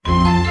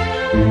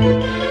Hello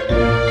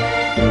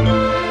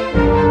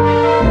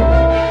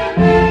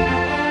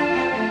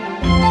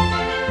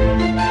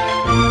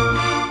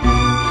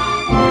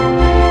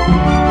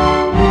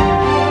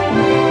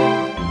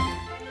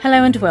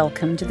and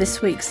welcome to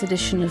this week's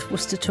edition of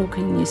Worcester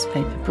Talking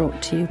Newspaper,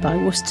 brought to you by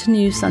Worcester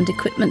News and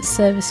Equipment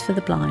Service for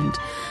the Blind.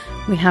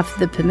 We have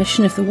the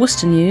permission of the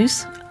Worcester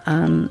News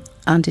and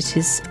it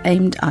is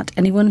aimed at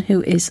anyone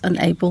who is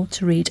unable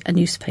to read a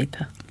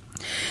newspaper.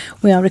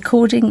 We are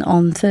recording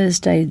on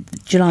Thursday,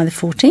 July the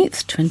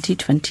 14th,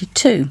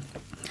 2022.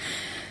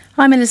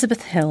 I'm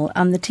Elizabeth Hill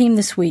and the team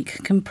this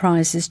week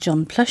comprises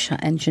John Plush, our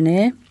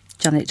engineer,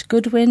 Janet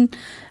Goodwin,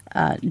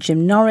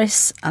 Jim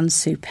Norris and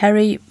Sue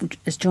Perry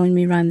has joined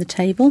me round the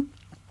table.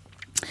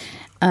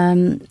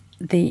 The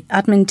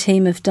admin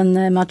team have done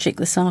their magic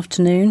this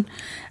afternoon.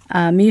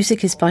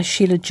 Music is by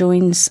Sheila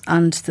Joynes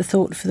and the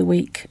thought for the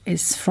week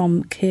is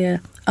from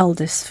Keir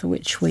Aldis, for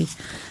which we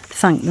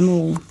thank them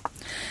all.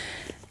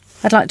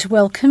 I'd like to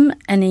welcome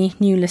any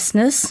new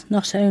listeners.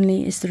 Not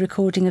only is the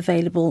recording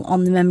available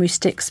on the memory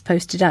sticks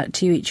posted out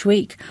to you each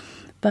week,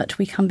 but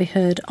we can be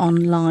heard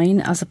online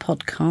as a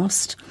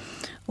podcast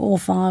or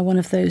via one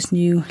of those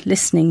new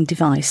listening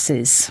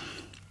devices.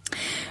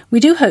 We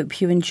do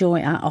hope you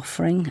enjoy our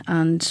offering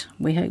and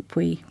we hope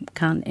we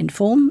can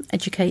inform,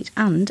 educate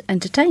and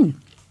entertain.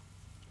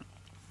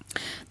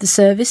 The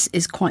service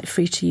is quite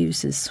free to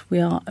users. We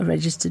are a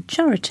registered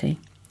charity.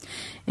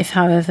 If,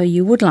 however,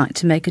 you would like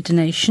to make a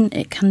donation,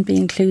 it can be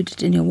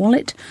included in your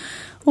wallet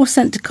or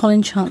sent to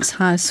Colin Chance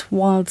House,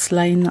 Wilds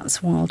Lane,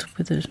 that's Wild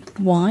with a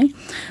Y,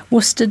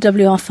 Worcester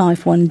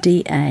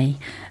WR51DA.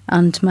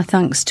 And my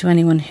thanks to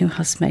anyone who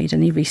has made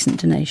any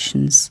recent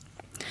donations.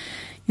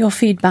 Your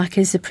feedback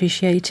is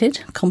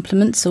appreciated.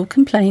 Compliments or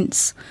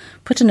complaints,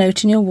 put a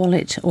note in your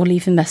wallet or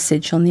leave a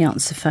message on the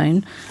answer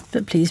phone,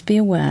 but please be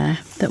aware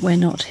that we're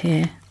not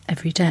here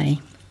every day.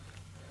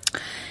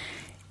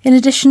 In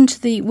addition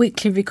to the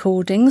weekly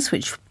recordings,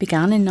 which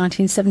began in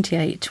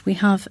 1978, we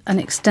have an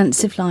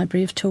extensive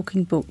library of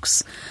talking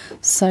books.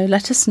 So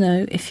let us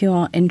know if you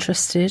are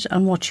interested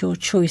and what your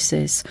choice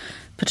is.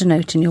 Put a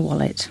note in your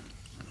wallet.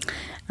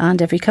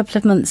 And every couple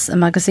of months a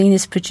magazine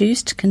is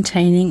produced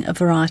containing a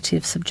variety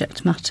of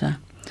subject matter.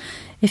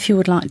 If you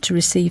would like to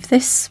receive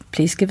this,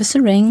 please give us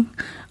a ring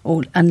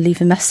and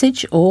leave a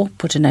message or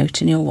put a note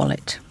in your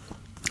wallet.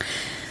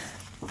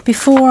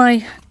 Before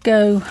I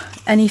go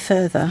any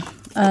further,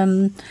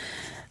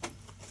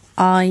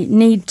 I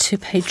need to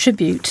pay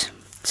tribute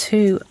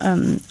to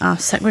our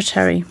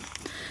secretary,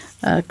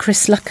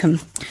 Chris Luckham.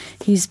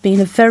 He's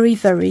been a very,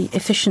 very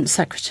efficient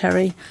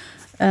secretary.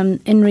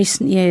 In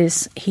recent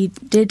years, he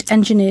did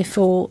engineer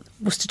for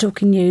Worcester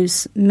Talking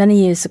News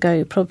many years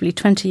ago, probably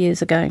 20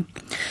 years ago.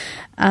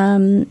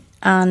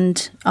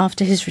 And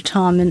after his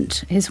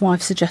retirement, his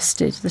wife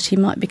suggested that he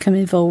might become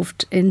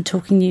involved in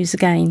Talking News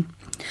again.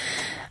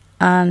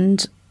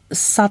 And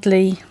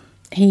sadly,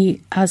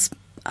 he has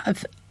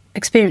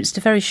experienced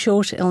a very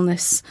short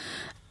illness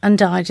and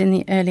died in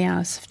the early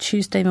hours of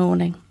Tuesday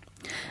morning.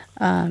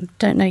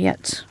 Don't know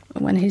yet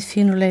when his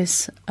funeral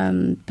is,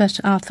 but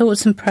our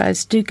thoughts and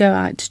prayers do go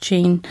out to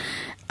Jean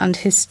and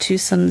his two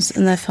sons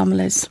and their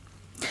families.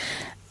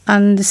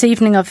 And this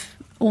evening I've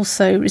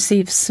also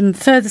received some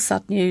further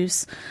sad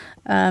news.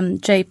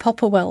 Jay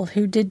Popperwell,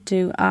 who did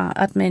do our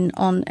admin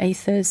on a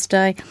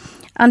Thursday,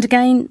 and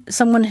again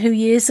someone who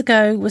years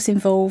ago was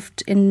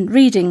involved in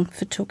reading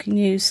for Talking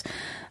News,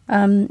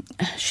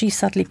 she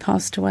sadly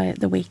passed away at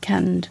the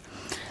weekend.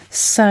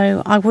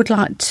 So I would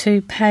like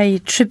to pay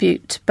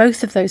tribute to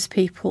both of those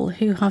people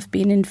who have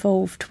been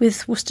involved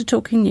with Worcester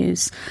Talking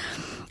News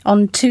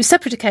on two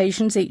separate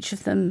occasions, each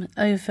of them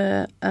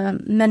over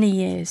many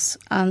years,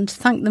 and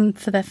thank them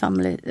for their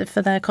family,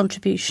 for their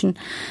contribution,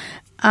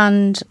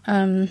 and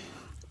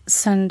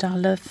send our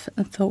love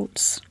and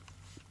thoughts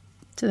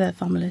to their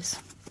families.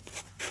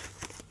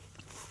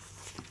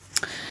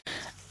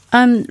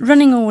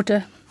 Running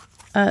order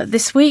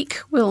this week,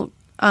 we'll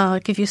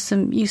give you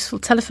some useful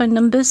telephone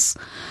numbers.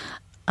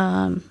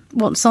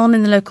 What's on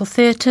in the local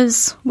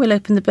theatres. We'll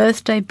open the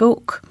birthday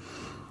book.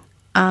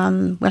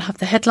 We'll have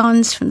the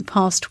headlines from the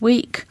past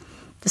week,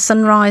 the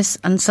sunrise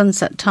and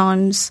sunset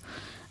times.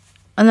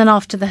 And then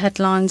after the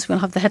headlines, we'll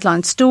have the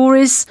headline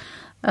stories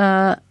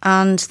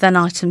and then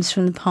items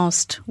from the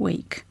past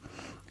week.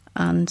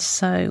 And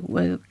so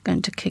we're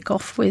going to kick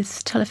off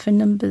with telephone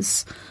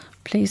numbers,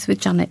 please, with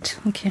Janet.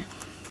 Thank you.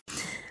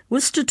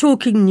 Worcester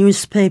Talking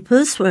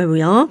Newspapers, where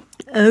we are,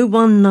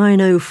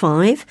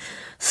 01905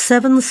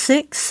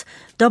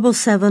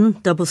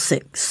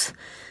 767766.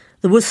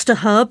 The Worcester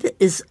Hub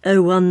is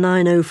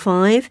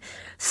 01905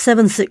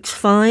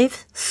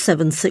 765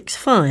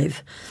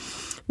 765.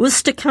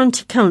 Worcester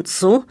County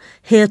Council,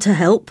 here to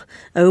help,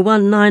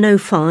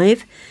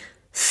 01905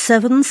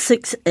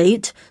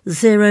 768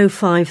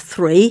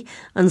 053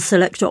 and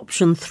select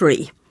option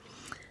 3.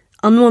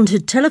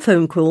 Unwanted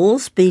telephone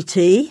calls,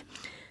 BT,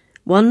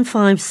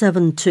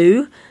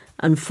 1572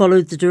 and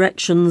follow the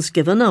directions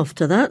given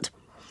after that.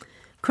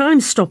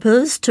 Crime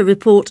Stoppers to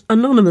report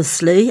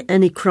anonymously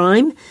any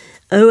crime,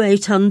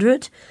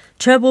 0800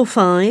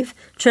 555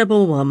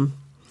 111.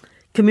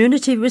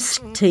 Community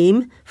Risk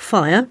Team,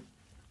 Fire,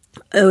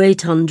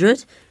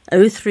 0800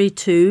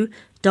 032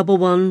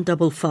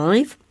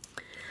 1155.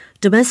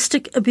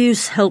 Domestic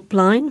Abuse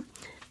Helpline,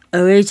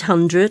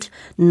 0800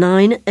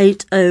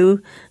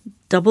 980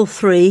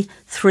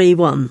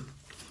 3331.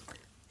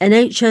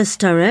 NHS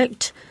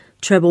Direct,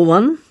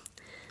 111.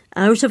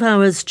 Out of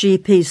hours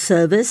GP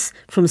service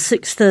from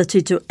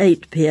 6:30 to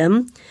 8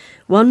 p.m,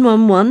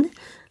 111,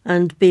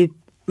 and be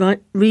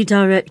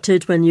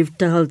redirected when you've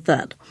dialed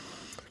that.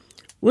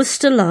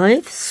 Worcester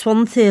Live,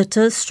 Swan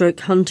Theatre /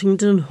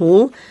 Huntingdon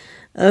Hall,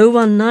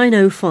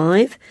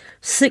 01905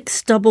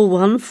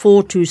 611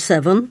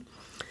 427.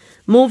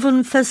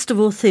 Morven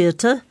Festival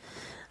Theatre,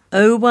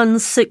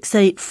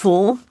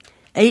 01684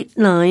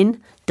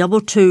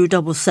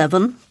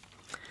 892277.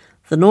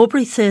 The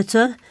Norbury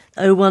Theatre,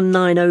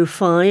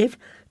 01905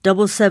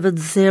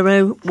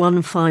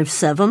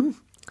 770157.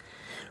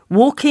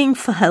 Walking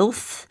for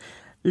Health,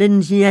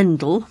 Lynn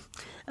Yendel,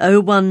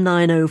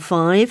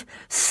 01905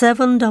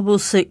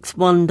 766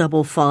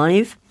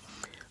 155.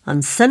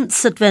 And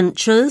Sense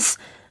Adventures,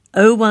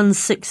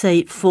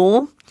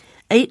 01684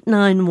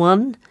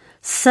 891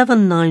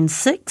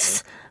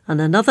 796.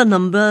 And another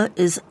number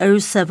is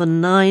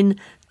 079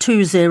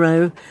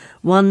 20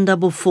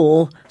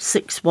 144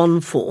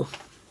 614.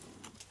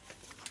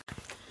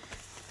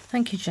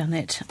 Thank you,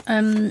 Janet.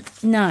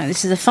 Now,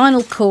 this is a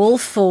final call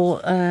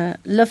for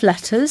love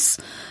letters.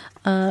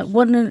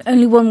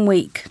 Only 1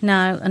 week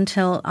now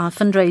until our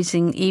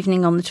fundraising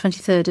evening on the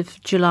 23rd of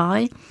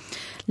July.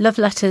 Love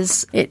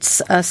letters,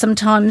 it's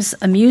sometimes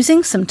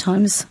amusing,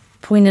 sometimes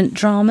poignant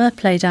drama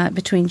played out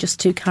between just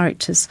two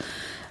characters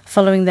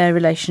following their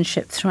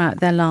relationship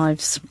throughout their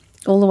lives,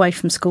 all the way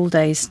from school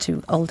days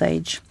to old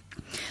age.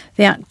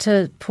 The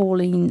actor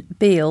Pauline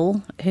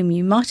Beale, whom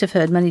you might have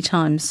heard many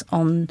times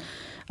on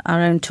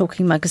our own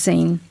Talking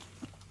magazine.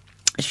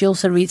 She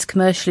also reads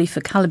commercially for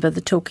Calibre, the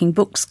Talking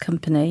Books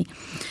company,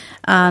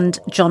 and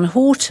John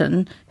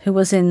Horton, who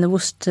was in the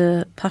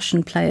Worcester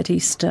Passion Play at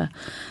Easter,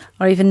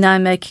 are even now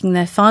making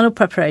their final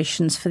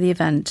preparations for the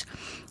event,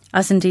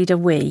 as indeed are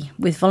we,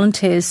 with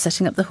volunteers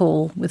setting up the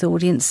hall with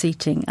audience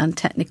seating and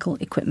technical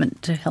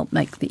equipment to help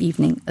make the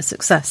evening a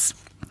success.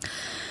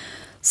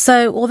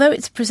 So, although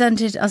it's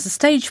presented as a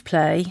stage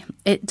play,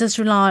 it does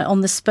rely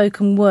on the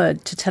spoken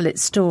word to tell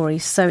its story,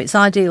 so it's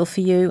ideal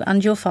for you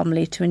and your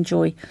family to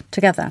enjoy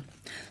together.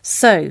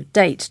 So,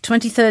 date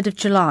 23rd of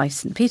July,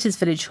 St Peter's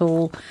Village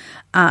Hall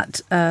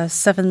at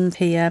 7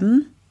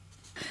 p.m.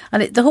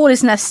 And the hall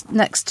is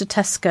next to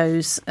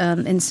Tesco's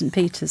in St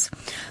Peter's.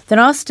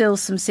 There are still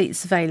some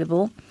seats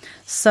available,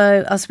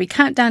 so as we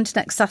count down to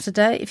next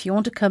Saturday, if you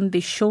want to come, be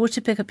sure to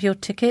pick up your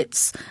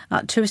tickets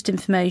at Tourist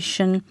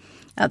Information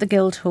at the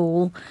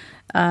Guildhall.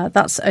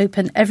 That's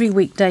open every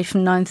weekday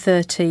from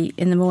 9:30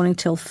 in the morning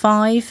till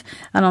 5,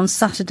 and on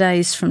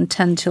Saturdays from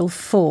 10 till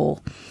 4.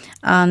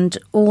 And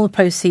all the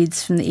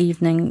proceeds from the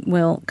evening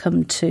will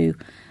come to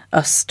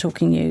us,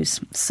 Talking News.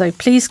 So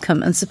please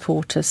come and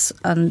support us,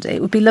 and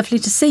it would be lovely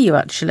to see you,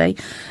 actually.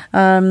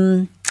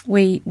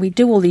 We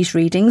do all these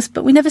readings,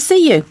 but we never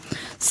see you.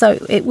 So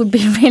it would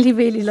be really,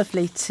 really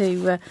lovely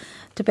to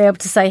be able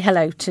to say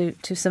hello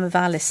to some of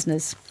our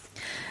listeners.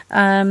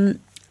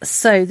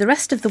 So the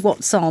rest of the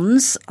What's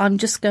Ons, I'm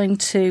just going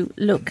to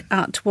look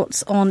at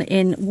what's on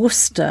in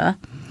Worcester.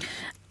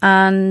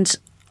 And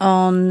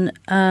on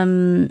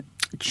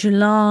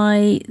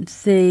July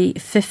the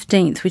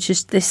 15th, which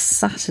is this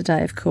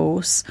Saturday, of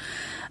course,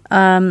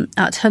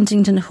 at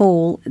Huntingdon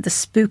Hall, the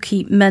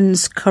Spooky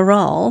Men's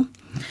Chorale.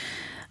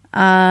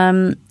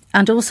 And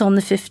also on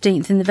the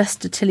 15th in the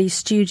Vesta Tilly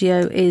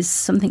studio is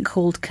something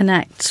called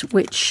Connect,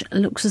 which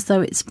looks as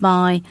though it's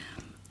by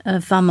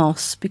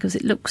Vamos, because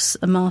it looks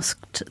a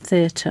masked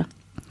theatre.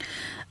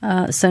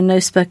 So no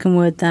spoken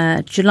word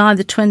there. July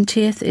the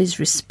 20th is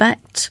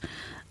Respect,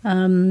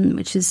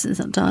 which is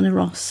that Diana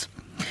Ross.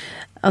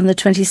 On the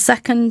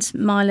 22nd,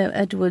 Milo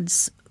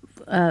Edwards'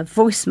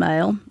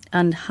 Voicemail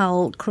and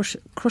Hal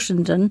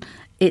Crushenden,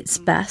 It's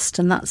Best,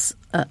 and that's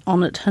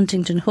on at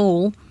Huntingdon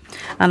Hall.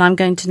 And I'm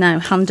going to now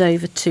hand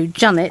over to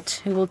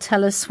Janet, who will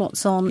tell us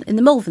what's on in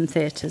the Malvern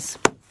theatres.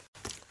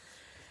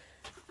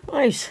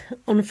 Right,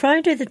 on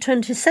Friday the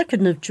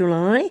 22nd of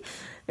July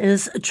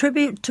is a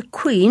tribute to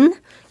Queen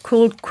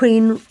called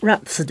Queen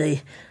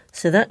Rhapsody.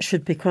 So that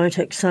should be quite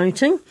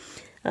exciting.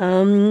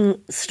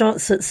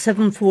 Starts at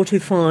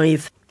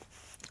 7:45.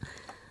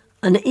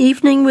 An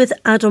Evening with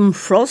Adam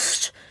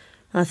Frost.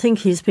 I think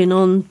he's been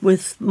on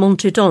with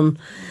Monty Don.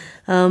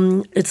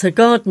 It's a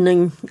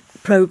gardening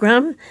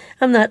programme,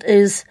 and that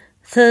is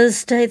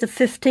Thursday the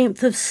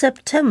 15th of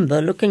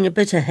September, looking a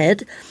bit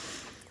ahead.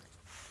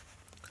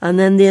 And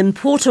then The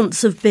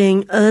Importance of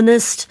Being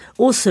Earnest,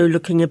 also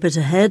looking a bit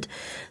ahead,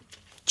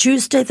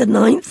 Tuesday the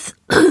 9th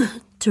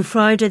to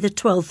Friday the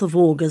 12th of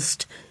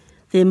August.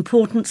 The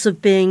Importance of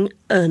Being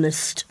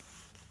Earnest.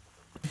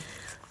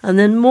 And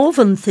then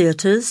Morven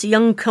Theatre's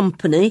Young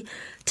Company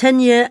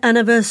 10-year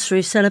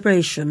anniversary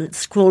celebration.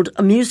 It's called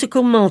A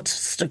Musical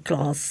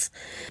Masterclass,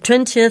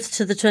 20th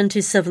to the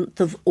 27th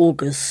of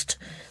August.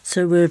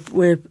 So we're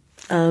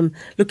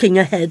looking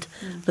ahead,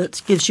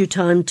 but gives you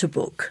time to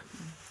book.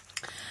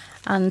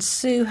 And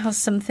Sue has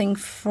something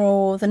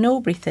for the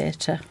Norbury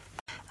Theatre.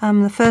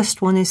 The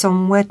first one is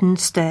on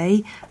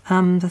Wednesday,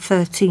 the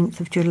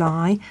 13th of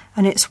July,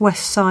 and it's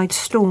West Side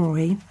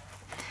Story.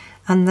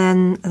 And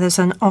then there's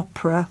an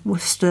opera,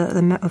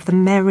 Worcester, of the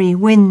Merry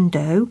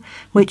Window,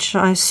 which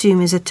I assume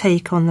is a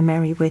take on the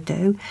Merry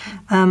Widow,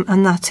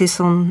 and that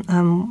is on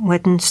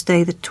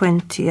Wednesday the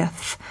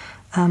 20th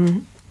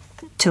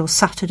till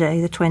Saturday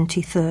the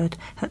 23rd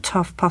at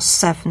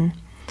 7:30.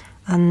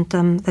 And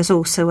there's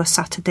also a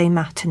Saturday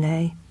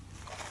matinee.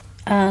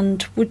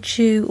 And would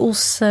you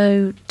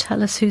also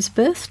tell us whose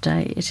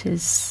birthday it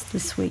is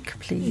this week,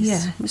 please?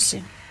 Yes.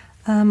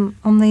 On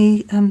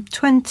the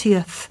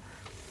 20th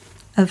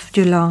of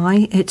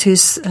July, it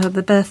is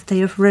the birthday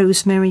of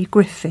Rosemary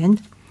Griffin,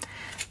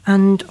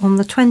 and on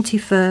the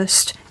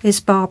 21st is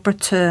Barbara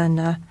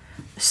Turner.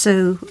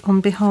 So on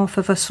behalf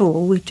of us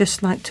all, we'd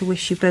just like to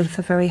wish you both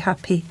a very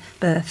happy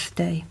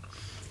birthday.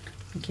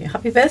 Thank you.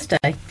 Happy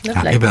birthday. Lovely.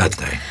 Happy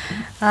birthday.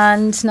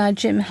 And now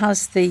Jim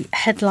has the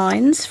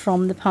headlines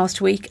from the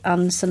past week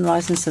and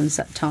sunrise and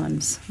sunset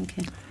times.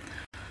 Okay.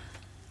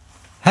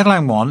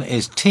 Headline 1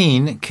 is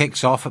Teen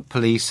kicks off at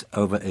police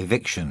over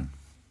eviction.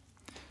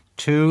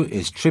 2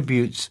 is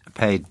tributes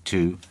paid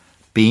to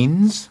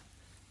Beans.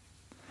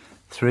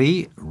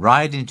 3,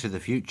 Ride into the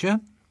future.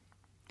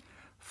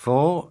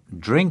 4,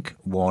 drink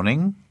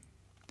warning.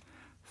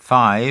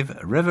 5,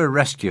 river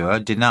rescuer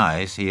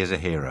denies he is a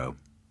hero.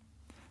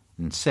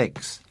 And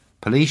 6,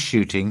 police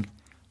shooting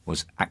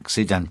was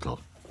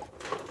accidental.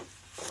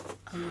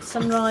 And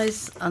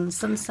sunrise and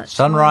sunset.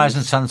 Sunrise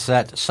and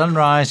sunset.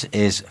 Sunrise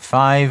is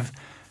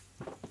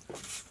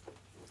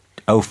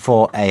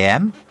 5:04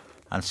 a.m.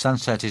 and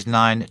sunset is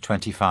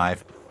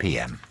 9:25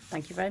 p.m.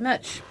 Thank you very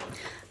much.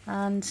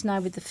 And now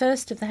with the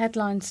first of the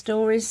headline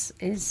stories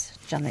is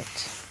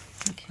Janet.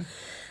 Okay.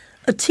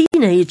 A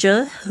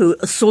teenager who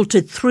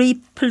assaulted 3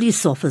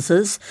 police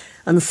officers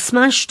and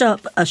smashed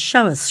up a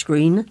shower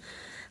screen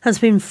has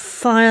been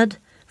fined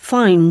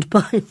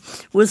by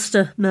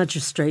Worcester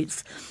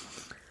magistrates.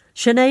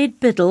 Sinead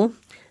Biddle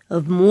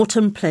of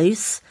Morton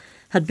Place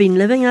had been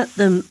living at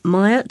the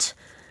Myatt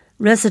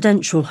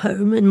residential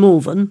home in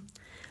Malvern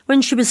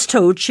when she was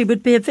told she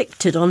would be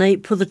evicted on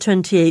April the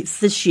 28th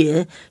this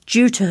year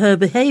due to her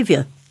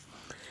behaviour.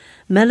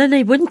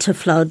 Melanie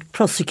Winterflood,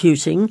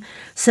 prosecuting,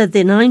 said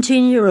the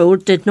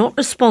 19-year-old did not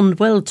respond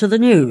well to the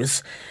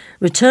news,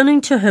 returning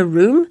to her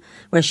room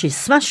where she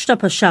smashed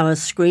up a shower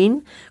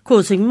screen,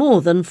 causing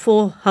more than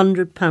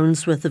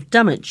 £400 worth of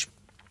damage.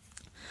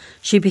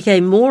 She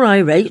became more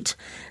irate,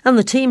 and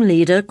the team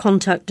leader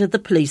contacted the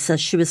police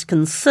as she was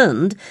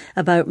concerned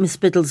about Miss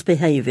Biddle's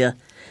behaviour,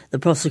 the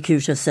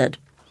prosecutor said.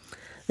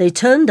 They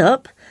turned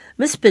up.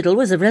 Miss Biddle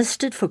was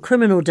arrested for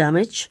criminal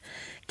damage.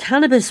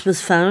 Cannabis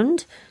was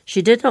found.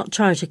 She did not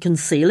try to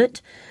conceal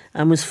it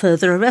and was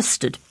further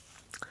arrested.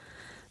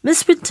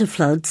 Miss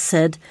Winterflood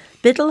said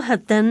Biddle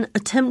had then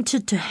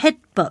attempted to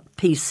headbutt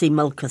PC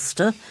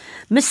Mulcaster,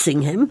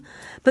 missing him,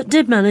 but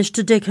did manage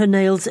to dig her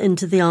nails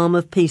into the arm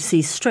of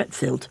PC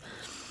Stretfield.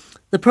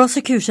 The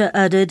prosecutor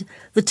added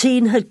the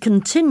teen had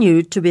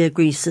continued to be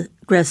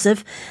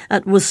aggressive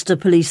at Worcester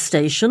Police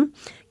Station,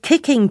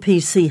 kicking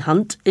PC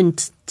Hunt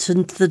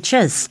into the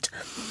chest.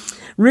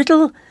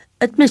 Riddle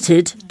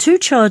admitted 2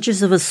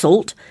 charges of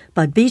assault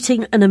by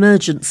beating an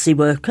emergency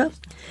worker,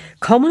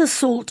 common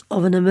assault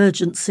of an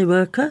emergency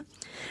worker,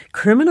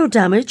 criminal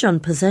damage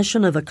and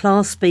possession of a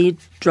Class B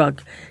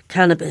drug,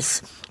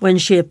 cannabis, when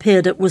she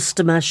appeared at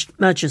Worcester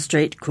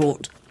Magistrate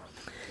Court.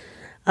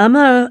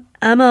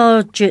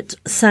 Amarjit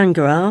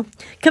Sangarar,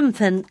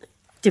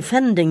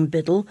 defending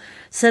Biddle,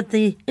 said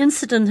the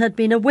incident had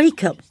been a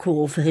wake-up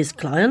call for his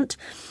client,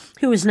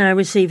 who is now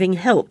receiving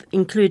help,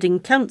 including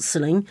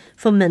counselling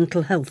for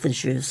mental health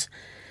issues.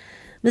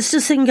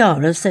 Mr.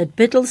 Singara said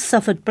Biddle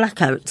suffered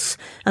blackouts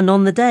and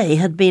on the day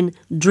had been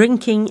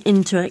drinking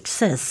into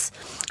excess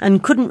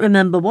and couldn't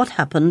remember what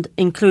happened,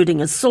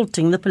 including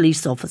assaulting the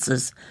police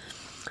officers.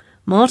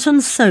 Martin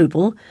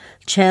Sobel,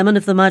 chairman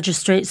of the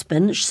magistrates'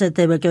 bench, said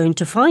they were going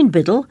to fine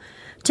Biddle,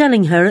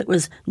 telling her it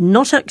was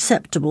not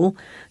acceptable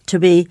to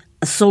be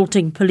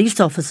assaulting police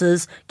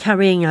officers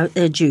carrying out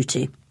their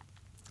duty.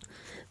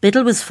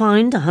 Biddle was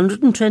fined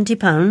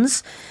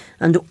 £120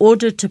 and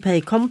ordered to pay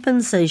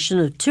compensation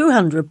of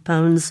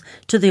 £200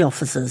 to the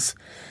officers.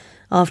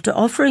 After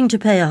offering to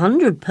pay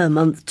 £100 per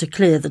month to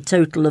clear the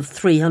total of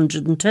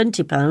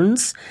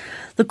 £320,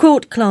 the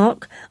court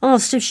clerk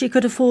asked if she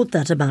could afford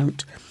that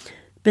amount.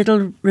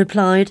 Biddle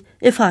replied,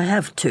 "If I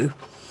have to."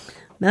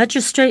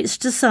 Magistrates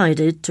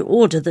decided to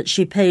order that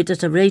she paid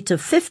at a rate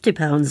of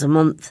 £50 a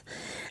month,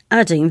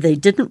 adding they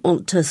didn't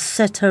want to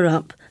set her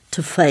up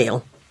to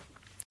fail.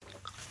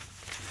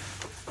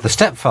 The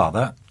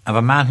stepfather of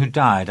a man who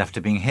died after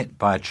being hit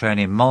by a train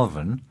in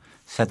Malvern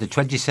said the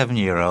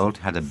 27-year-old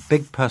had a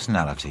big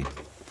personality.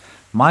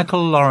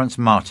 Michael Lawrence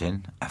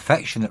Martin,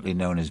 affectionately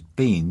known as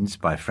Beans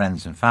by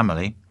friends and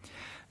family,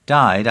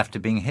 died after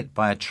being hit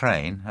by a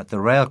train at the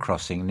rail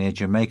crossing near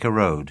Jamaica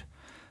Road,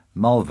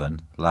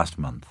 Malvern, last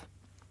month.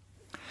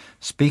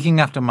 Speaking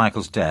after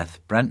Michael's death,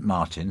 Brent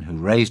Martin, who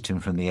raised him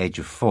from the age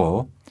of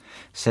 4,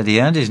 said he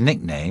earned his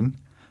nickname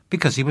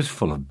because he was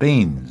full of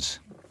beans.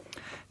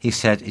 He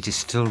said, "It is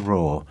still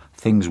raw.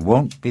 Things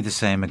won't be the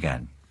same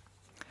again.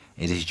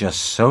 It is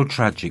just so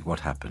tragic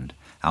what happened,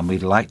 and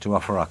we'd like to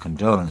offer our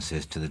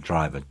condolences to the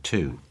driver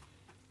too."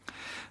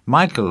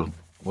 Michael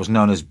was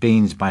known as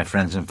Beans by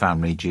friends and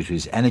family due to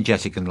his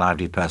energetic and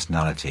lively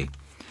personality,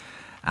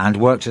 and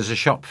worked as a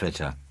shop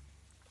fitter.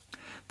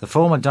 The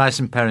former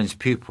Dyson Perrins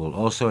pupil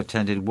also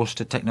attended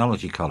Worcester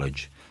Technology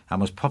College and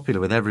was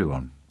popular with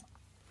everyone.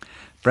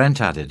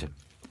 Brent added,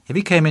 "If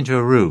he came into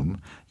a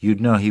room,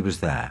 you'd know he was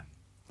there.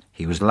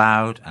 He was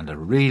loud and a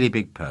really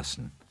big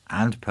person,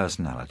 and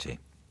personality.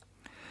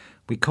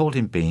 We called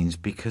him Beans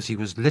because he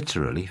was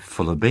literally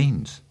full of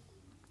beans.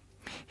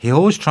 He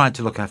always tried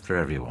to look after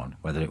everyone,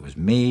 whether it was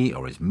me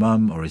or his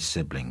mum or his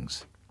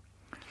siblings.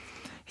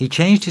 He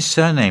changed his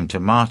surname to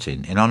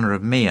Martin in honour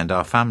of me and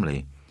our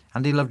family,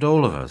 and he loved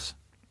all of us.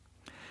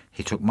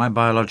 He took my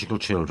biological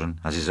children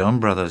as his own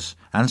brothers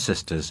and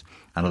sisters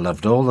and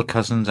loved all the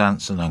cousins,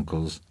 aunts and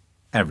uncles,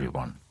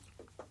 everyone."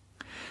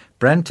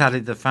 Brent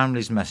added the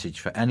family's message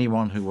for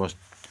anyone who was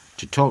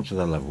to talk to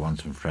their loved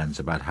ones and friends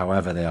about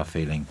however they are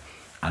feeling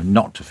and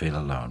not to feel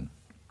alone.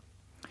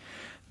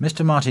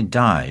 Mr. Martin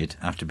died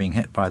after being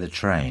hit by the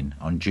train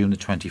on June the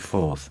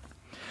 24th,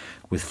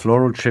 with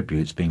floral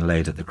tributes being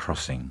laid at the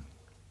crossing.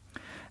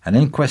 An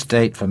inquest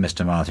date for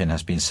Mr. Martin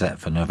has been set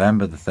for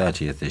November the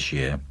 30th this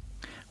year,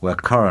 where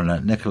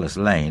coroner Nicholas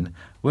Lane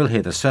will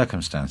hear the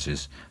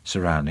circumstances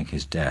surrounding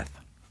his death.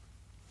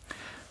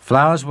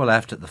 Flowers were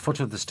left at the foot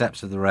of the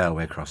steps of the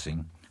railway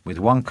crossing, with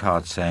one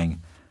card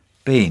saying,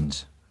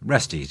 "Beans,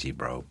 rest easy,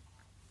 bro.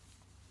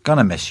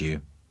 Gonna miss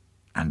you,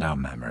 and our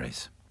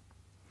memories."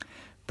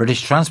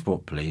 British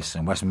Transport Police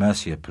and West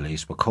Mercia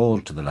Police were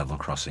called to the level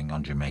crossing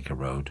on Jamaica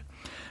Road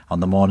on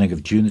the morning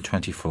of June the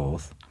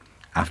 24th,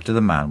 after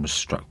the man was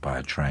struck by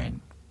a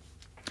train.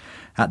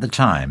 At the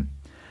time,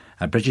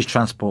 a British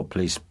Transport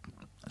Police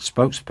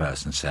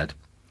spokesperson said,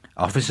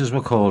 "Officers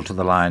were called to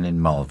the line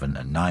in Malvern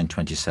at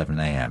 9:27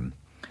 a.m,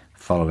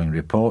 following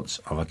reports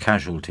of a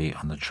casualty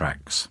on the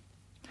tracks.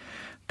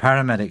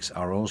 Paramedics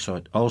are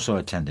also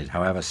attended.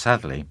 However,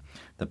 sadly,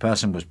 the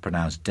person was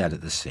pronounced dead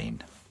at the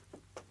scene."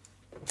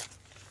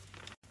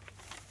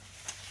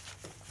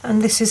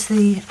 And this is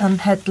the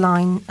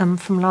headline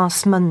from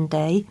last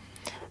Monday,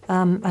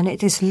 and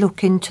it is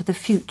 "Look into the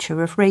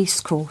future of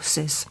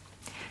racecourses."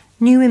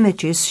 New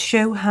images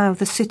show how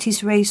the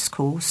city's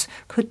racecourse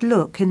could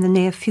look in the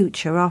near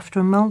future after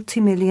a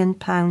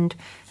multi-million-pound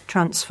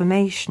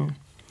transformation.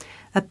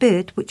 A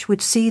bid which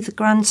would see the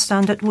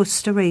grandstand at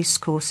Worcester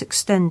Racecourse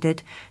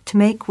extended to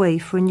make way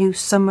for a new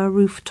summer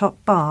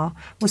rooftop bar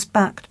was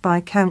backed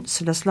by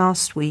councillors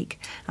last week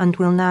and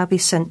will now be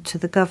sent to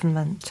the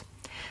government.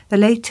 The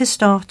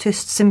latest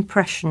artists'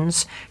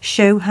 impressions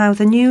show how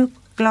the new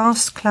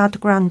glass-clad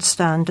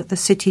grandstand at the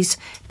city's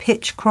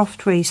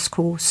Pitchcroft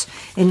Racecourse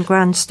in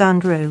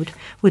Grandstand Road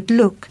would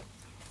look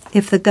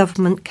if the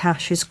government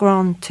cash is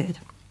granted.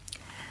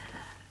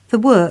 The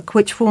work,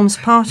 which forms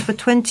part of a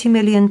 £20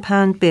 million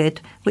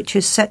bid which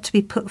is set to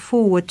be put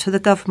forward to the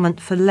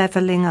government for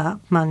levelling up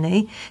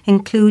money,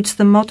 includes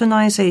the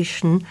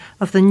modernisation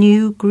of the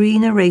new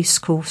greener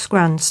racecourse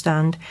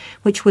grandstand,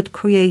 which would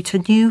create a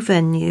new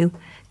venue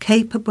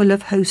capable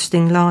of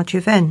hosting large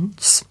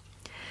events,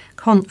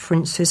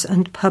 conferences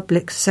and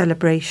public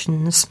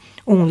celebrations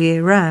all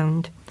year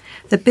round.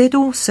 The bid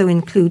also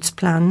includes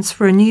plans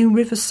for a new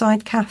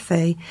riverside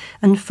cafe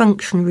and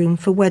function room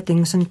for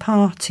weddings and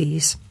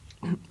parties.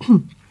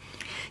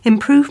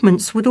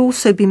 Improvements would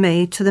also be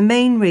made to the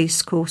main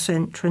racecourse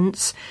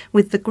entrance,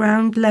 with the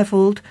ground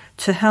levelled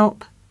to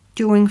help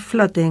during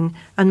flooding,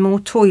 and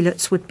more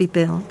toilets would be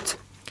built.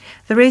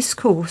 The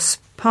racecourse,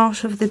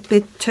 part of the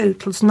bid,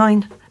 totals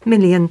 £9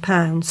 million,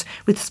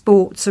 with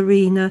sports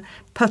arena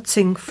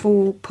putting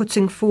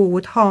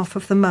forward half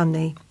of the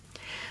money.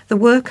 The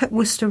work at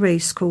Worcester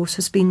Racecourse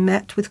has been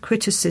met with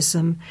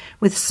criticism,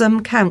 with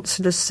some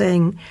councillors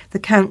saying the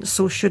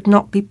council should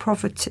not be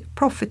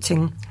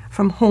profiting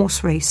from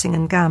horse racing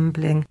and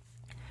gambling.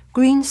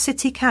 Green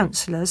City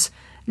councillors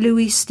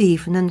Louis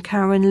Stephen and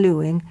Karen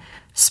Lewing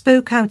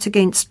spoke out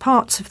against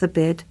parts of the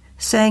bid,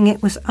 saying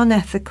it was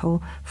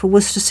unethical for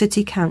Worcester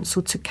City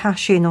Council to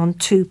cash in on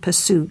two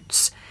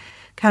pursuits.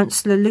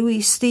 Councillor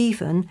Louis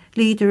Stephen,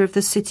 leader of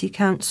the City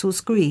Council's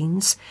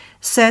Greens,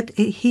 said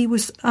he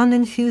was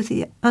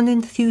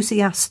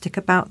unenthusiastic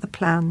about the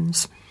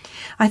plans.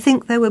 "I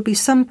think there will be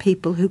some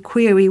people who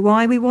query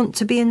why we want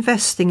to be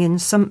investing in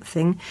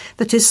something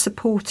that is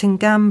supporting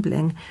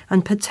gambling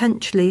and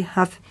potentially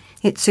have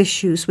its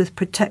issues with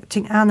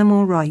protecting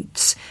animal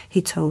rights,"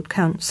 he told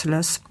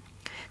councillors.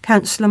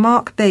 Councillor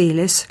Mark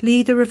Bayliss,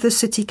 leader of the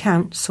City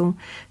Council,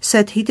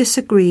 said he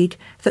disagreed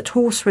that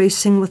horse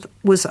racing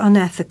was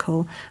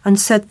unethical, and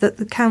said that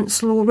the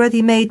council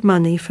already made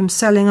money from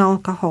selling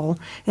alcohol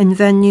in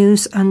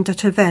venues and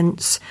at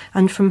events,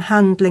 and from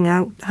handing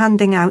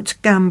out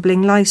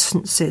gambling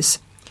licences.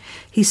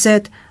 He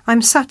said,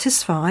 I'm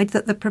satisfied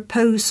that the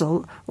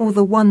proposal, or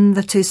the one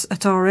that is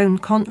at our own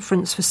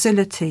conference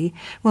facility,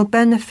 will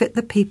benefit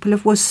the people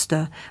of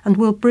Worcester and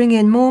will bring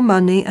in more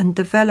money and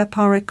develop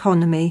our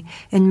economy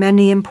in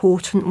many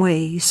important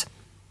ways.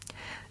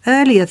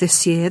 Earlier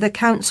this year, the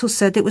council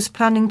said it was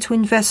planning to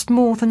invest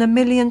more than £1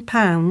 million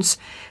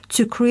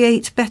to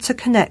create better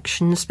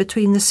connections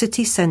between the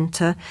city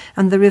centre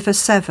and the River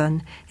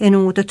Severn in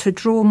order to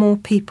draw more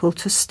people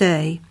to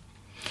stay.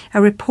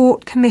 A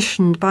report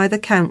commissioned by the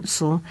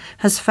council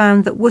has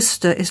found that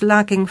Worcester is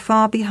lagging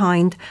far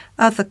behind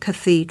other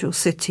cathedral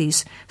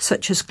cities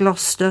such as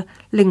Gloucester,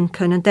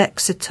 Lincoln and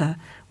Exeter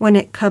when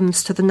it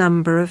comes to the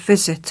number of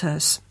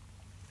visitors.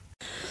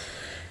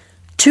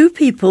 2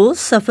 people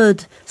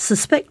suffered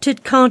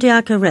suspected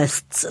cardiac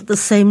arrests at the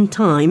same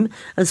time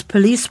as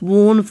police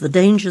warn of the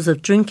dangers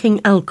of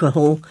drinking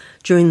alcohol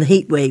during the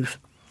heatwave.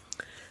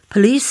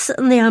 Police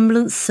and the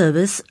ambulance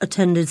service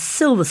attended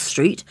Silver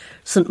Street,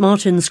 St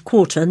Martin's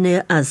Quarter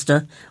near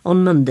Asda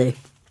on Monday.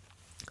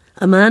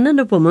 A man and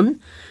a woman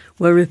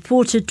were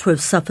reported to have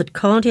suffered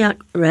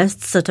cardiac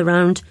arrests at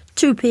around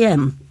 2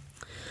 p.m.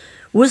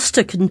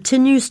 Worcester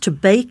continues to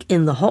bake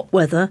in the hot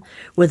weather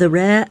with a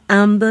rare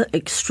amber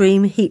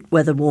extreme heat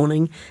weather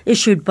warning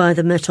issued by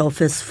the Met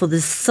Office for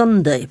this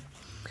Sunday.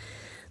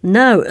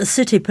 Now, a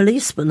city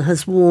policeman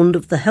has warned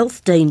of the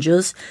health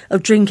dangers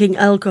of drinking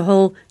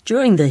alcohol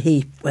during the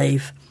heat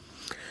wave.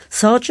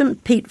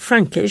 Sergeant Pete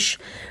Frankish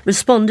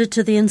responded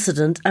to the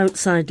incident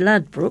outside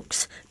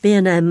Ladbrokes,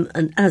 B&M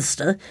and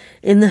Asda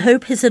in the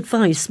hope his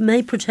advice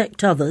may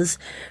protect others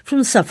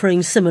from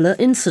suffering similar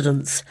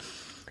incidents.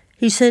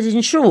 He said,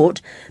 in short,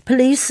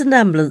 police and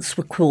ambulance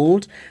were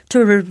called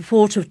to a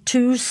report of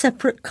 2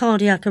 separate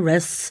cardiac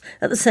arrests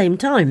at the same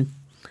time.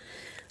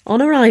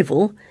 On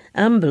arrival,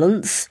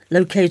 ambulance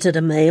located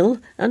a male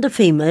and a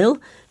female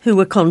who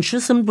were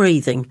conscious and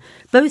breathing.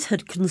 Both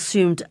had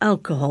consumed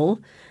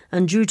alcohol,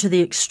 and due to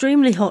the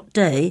extremely hot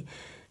day,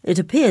 it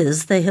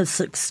appears they have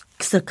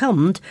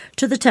succumbed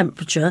to the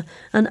temperature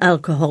and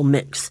alcohol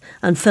mix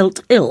and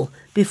felt ill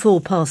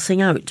before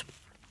passing out.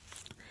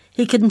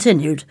 He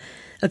continued,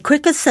 a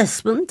quick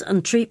assessment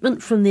and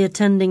treatment from the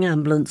attending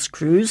ambulance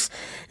crews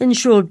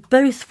ensured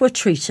both were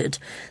treated.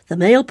 The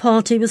male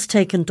party was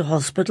taken to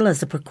hospital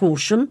as a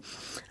precaution,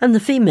 and the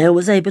female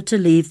was able to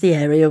leave the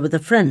area with a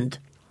friend.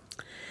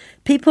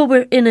 People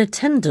were in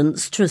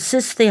attendance to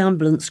assist the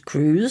ambulance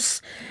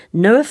crews.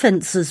 No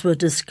offences were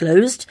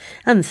disclosed,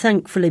 and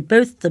thankfully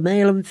both the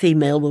male and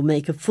female will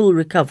make a full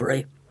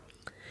recovery.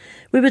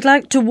 We would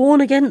like to warn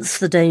against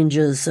the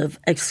dangers of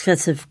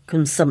excessive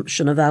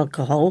consumption of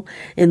alcohol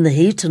in the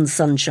heat and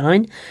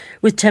sunshine,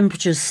 with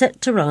temperatures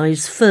set to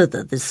rise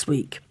further this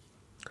week.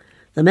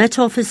 The Met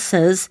Office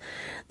says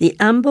the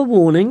amber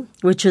warning,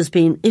 which has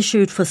been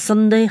issued for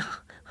Sunday,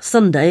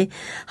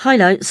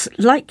 highlights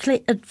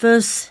likely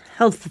adverse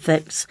health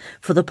effects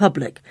for the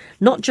public,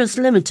 not just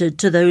limited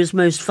to those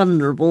most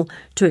vulnerable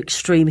to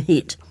extreme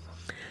heat.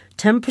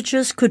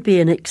 Temperatures could be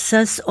in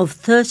excess of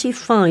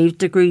 35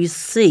 degrees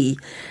C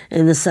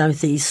in the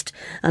southeast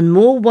and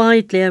more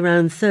widely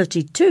around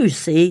 32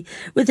 C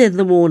within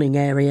the warning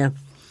area.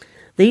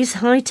 These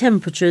high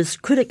temperatures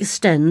could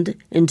extend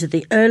into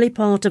the early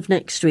part of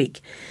next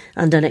week,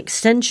 and an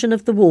extension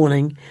of the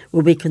warning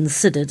will be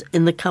considered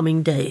in the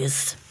coming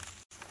days.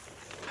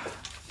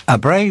 A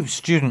brave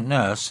student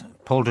nurse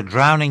pulled a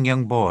drowning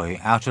young boy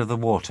out of the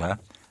water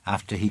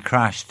after he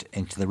crashed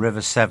into the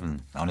River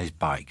Severn on his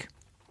bike.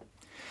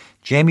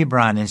 Jamie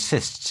Bryan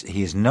insists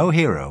he is no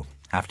hero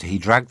after he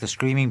dragged the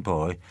screaming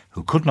boy,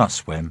 who could not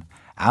swim,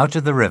 out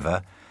of the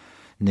river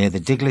near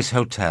the Diglis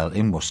Hotel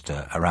in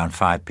Worcester around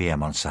 5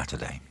 p.m. on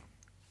Saturday.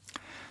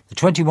 The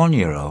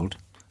 21-year-old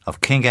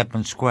of King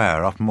Edmund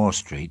Square off Moore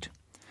Street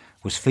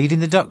was feeding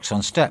the ducks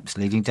on steps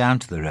leading down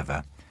to the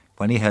river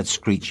when he heard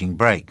screeching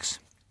brakes.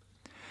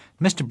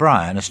 Mr.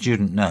 Bryan, a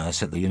student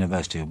nurse at the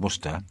University of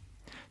Worcester,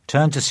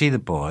 turned to see the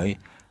boy,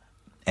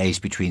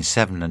 aged between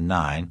 7 and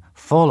 9,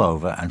 fall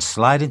over and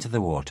slide into the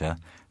water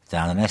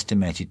down an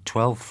estimated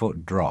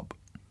 12-foot drop.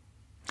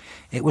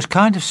 It was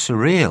kind of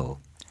surreal,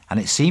 and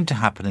it seemed to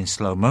happen in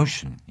slow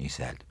motion, he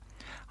said.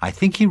 I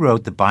think he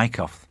rode the bike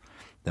off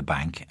the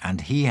bank,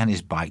 and he and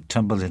his bike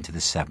tumbled into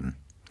the Severn.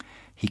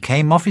 He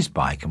came off his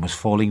bike and was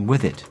falling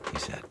with it, he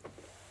said.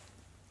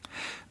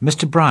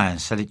 Mr. Bryan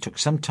said it took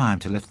some time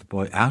to lift the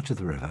boy out of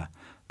the river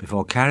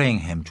before carrying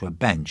him to a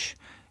bench,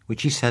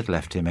 which he said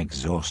left him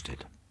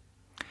exhausted.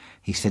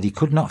 He said he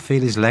could not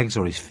feel his legs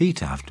or his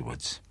feet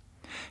afterwards.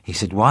 He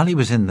said while he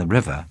was in the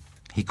river,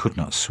 he could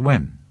not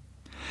swim.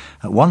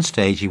 At one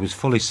stage he was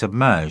fully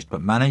submerged,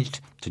 but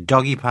managed to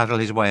doggy paddle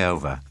his way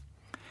over.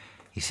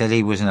 He said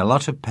he was in a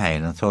lot of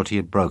pain and thought he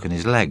had broken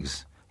his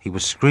legs. He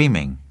was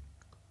screaming.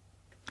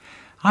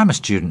 I'm a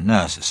student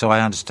nurse, so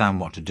I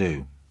understand what to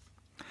do.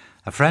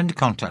 A friend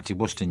contacted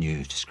Worcester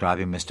News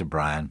describing Mr.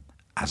 Bryan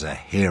as a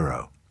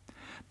hero,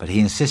 but he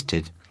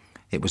insisted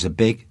it was a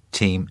big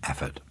team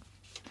effort.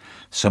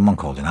 Someone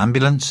called an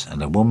ambulance,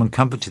 and a woman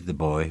comforted the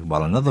boy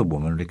while another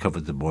woman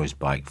recovered the boy's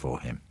bike for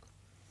him.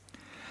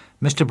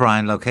 Mr.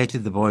 Bryan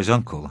located the boy's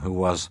uncle, who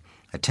was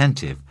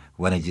attentive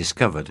when he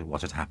discovered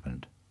what had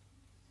happened.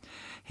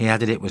 He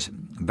added it was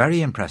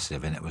very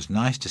impressive and it was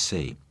nice to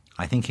see.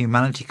 I think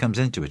humanity comes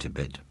into it a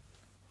bit.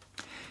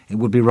 It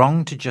would be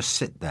wrong to just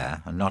sit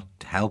there and not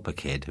help a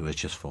kid who has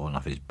just fallen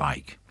off his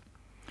bike.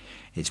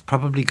 It's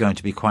probably going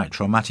to be quite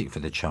traumatic for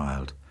the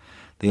child.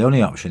 The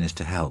only option is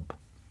to help.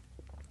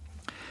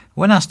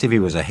 When asked if he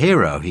was a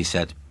hero, he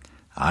said,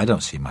 I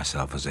don't see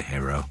myself as a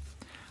hero.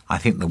 I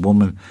think the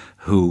woman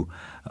who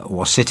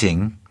was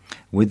sitting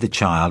with the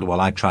child while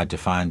I tried to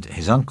find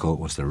his uncle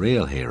was the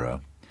real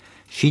hero.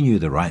 She knew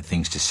the right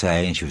things to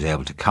say and she was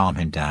able to calm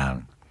him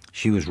down.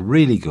 She was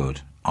really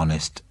good,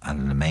 honest, and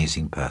an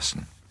amazing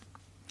person.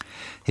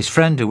 His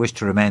friend, who wished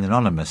to remain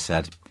anonymous,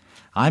 said,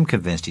 I'm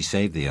convinced he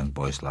saved the young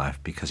boy's life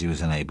because he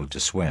was unable to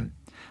swim.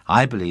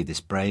 I believe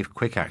this brave,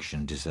 quick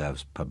action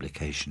deserves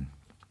publication.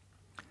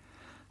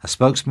 A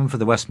spokesman for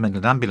the West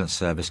Midland Ambulance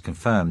Service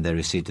confirmed they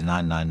received a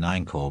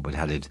 999 call but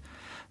added,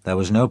 there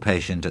was no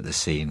patient at the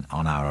scene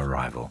on our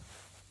arrival.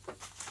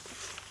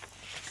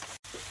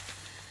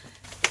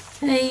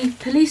 A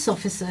police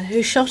officer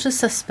who shot a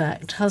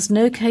suspect has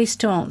no case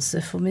to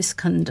answer for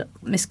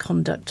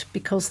misconduct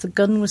because the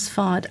gun was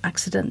fired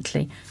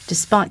accidentally,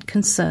 despite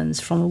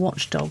concerns from a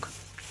watchdog.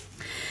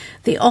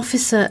 The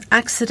officer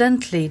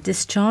accidentally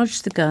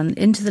discharged the gun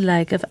into the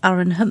leg of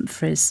Aaron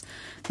Humphreys,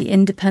 the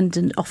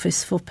Independent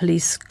Office for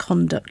Police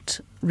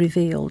Conduct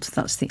revealed.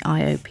 That's the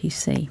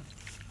IOPC.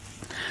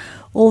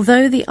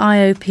 Although the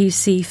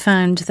IOPC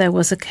found there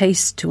was a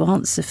case to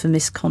answer for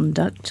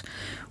misconduct,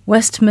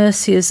 West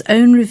Mercia's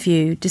own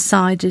review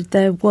decided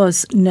there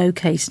was no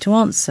case to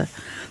answer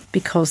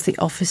because the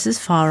officer's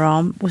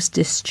firearm was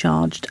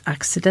discharged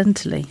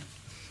accidentally.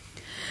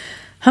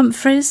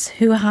 Humphreys,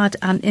 who had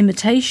an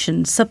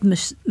imitation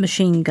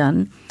submachine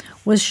gun,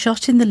 was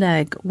shot in the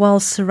leg while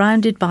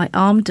surrounded by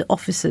armed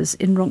officers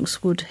in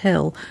Ronkswood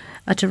Hill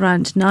at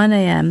around 9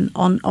 a.m.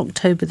 on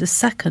October the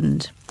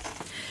 2nd.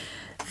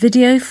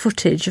 Video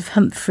footage of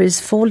Humphreys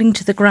falling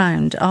to the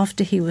ground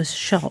after he was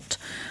shot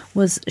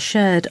was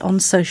shared on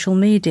social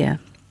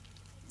media.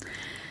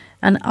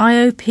 An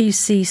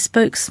IOPC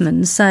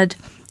spokesman said,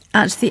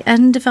 at the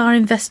end of our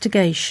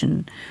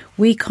investigation,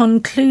 we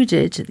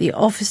concluded the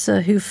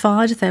officer who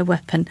fired their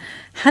weapon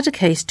had a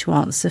case to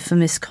answer for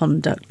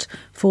misconduct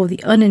for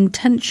the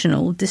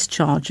unintentional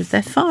discharge of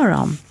their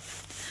firearm.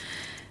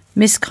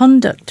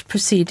 Misconduct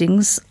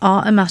proceedings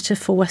are a matter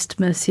for West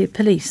Mercia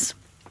Police.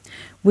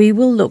 We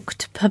will look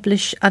to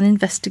publish an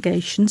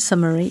investigation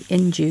summary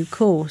in due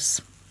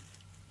course.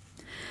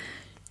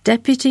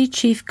 Deputy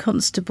Chief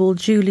Constable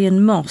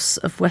Julian Moss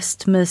of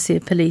West Mercia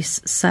Police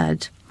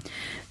said,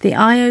 the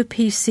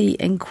IOPC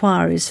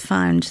inquiries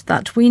found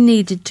that we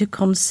needed to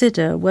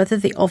consider whether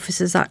the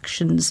officer's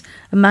actions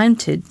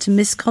amounted to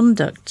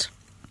misconduct.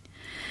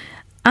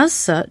 As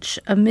such,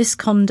 a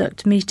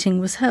misconduct meeting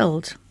was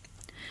held.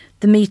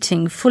 The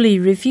meeting fully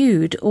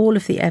reviewed all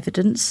of the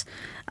evidence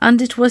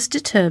and it was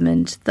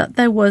determined that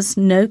there was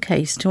no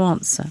case to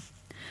answer.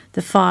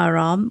 The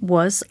firearm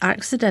was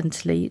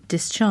accidentally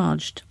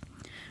discharged.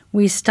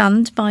 We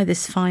stand by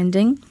this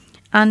finding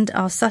and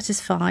are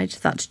satisfied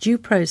that due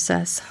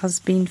process has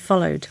been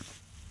followed.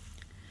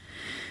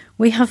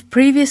 We have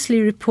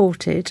previously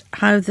reported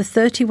how the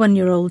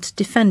 31-year-old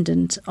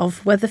defendant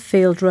of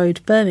Weatherfield Road,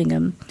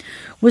 Birmingham,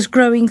 was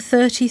growing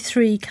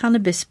 33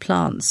 cannabis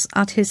plants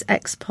at his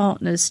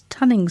ex-partner's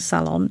tanning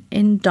salon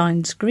in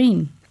Dines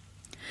Green.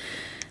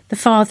 The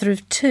father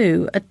of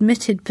two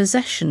admitted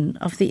possession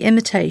of the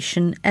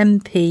imitation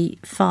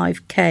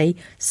MP5K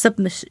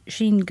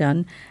submachine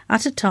gun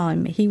at a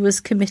time he was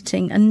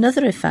committing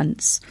another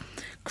offence,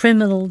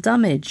 criminal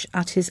damage,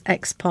 at his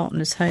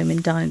ex-partner's home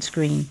in Dines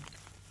Green.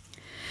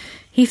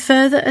 He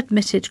further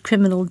admitted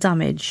criminal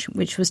damage,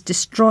 which was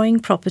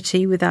destroying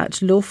property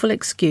without lawful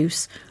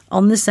excuse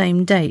on the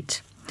same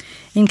date,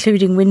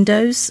 including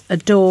windows, a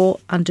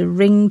door and a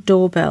Ring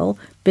doorbell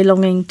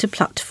belonging to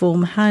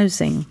platform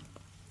housing.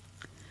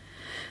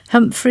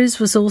 Humphreys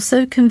was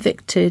also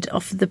convicted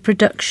of the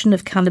production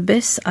of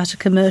cannabis at a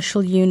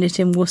commercial unit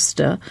in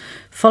Worcester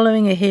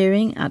following a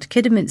hearing at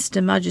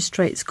Kidderminster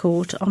Magistrates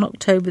Court on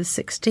October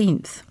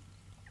 16th.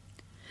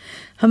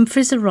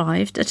 Humphreys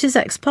arrived at his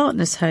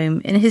ex-partner's home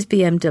in his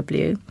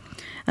BMW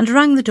and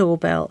rang the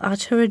doorbell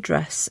at her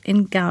address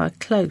in Gower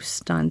Close,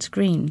 Dines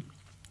Green.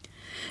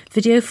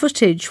 Video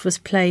footage was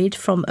played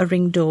from a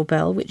Ring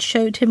doorbell which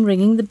showed him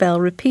ringing the bell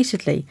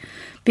repeatedly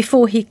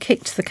before he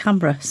kicked the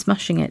camera,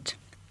 smashing it.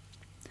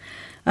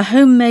 A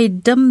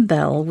homemade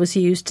dumbbell was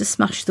used to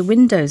smash the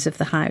windows of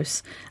the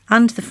house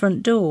and the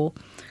front door,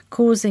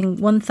 causing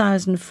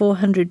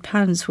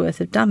 £1,400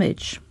 worth of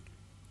damage.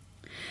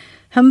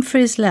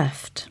 Humphreys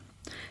left,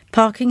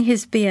 parking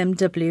his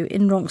BMW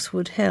in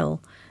Ronkswood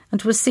Hill,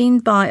 and was seen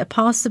by a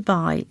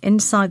passer-by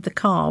inside the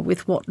car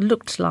with what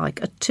looked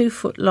like a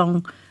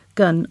 2-foot-long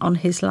gun on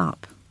his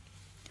lap.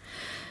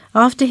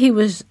 After he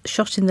was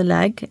shot in the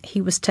leg, he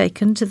was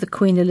taken to the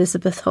Queen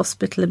Elizabeth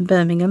Hospital in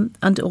Birmingham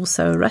and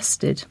also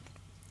arrested.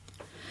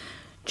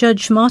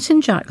 Judge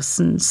Martin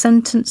Jackson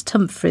sentenced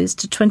Humphreys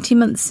to 20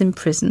 months in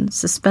prison,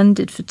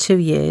 suspended for 2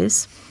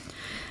 years,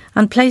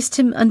 and placed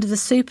him under the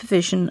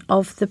supervision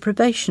of the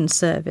probation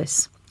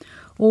service,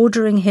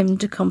 ordering him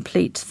to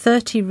complete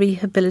 30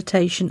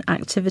 rehabilitation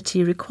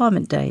activity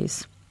requirement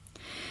days.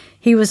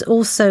 He was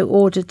also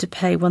ordered to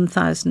pay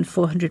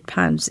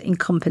 £1,400 in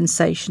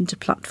compensation to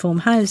Platform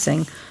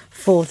Housing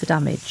for the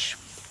damage.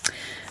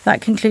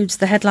 That concludes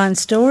the headline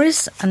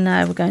stories, and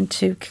now we're going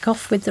to kick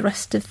off with the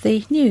rest of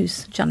the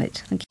news.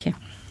 Janet, thank you.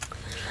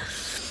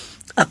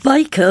 A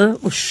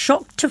biker was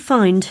shocked to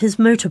find his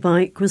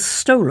motorbike was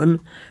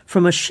stolen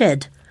from a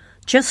shed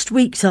just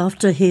weeks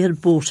after he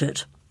had bought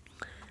it.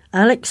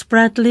 Alex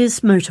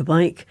Bradley's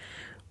motorbike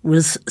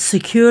was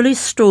securely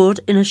stored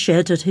in a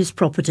shed at his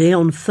property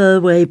on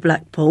Furway,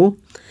 Blackpool,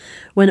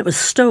 when it was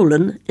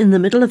stolen in the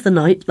middle of the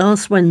night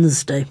last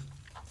Wednesday.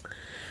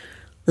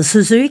 The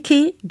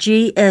Suzuki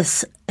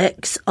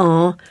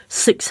GSXR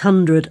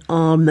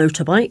 600R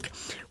motorbike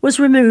was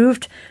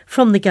removed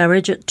from the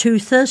garage at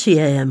 2:30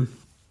 a.m.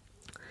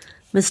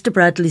 Mr.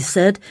 Bradley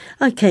said,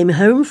 "I came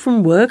home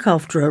from work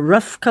after a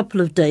rough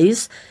couple of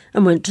days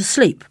and went to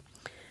sleep.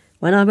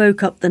 When I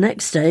woke up the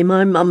next day,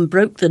 my mum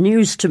broke the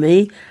news to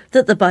me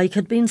that the bike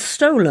had been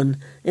stolen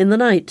in the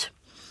night.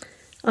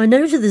 I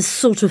know that this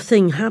sort of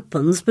thing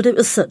happens, but it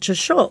was such a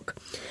shock.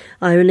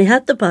 I only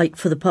had the bike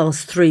for the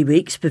past 3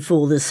 weeks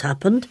before this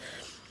happened.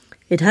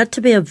 It had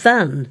to be a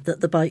van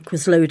that the bike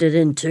was loaded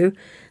into,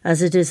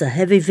 as it is a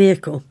heavy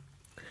vehicle."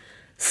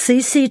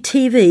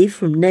 CCTV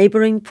from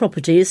neighbouring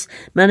properties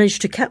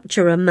managed to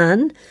capture a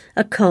man,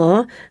 a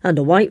car and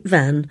a white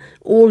van,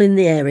 all in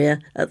the area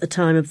at the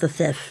time of the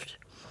theft.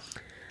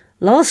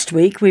 Last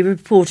week we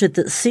reported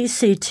that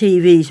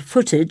CCTV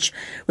footage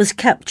was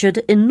captured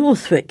in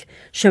Northwick,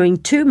 showing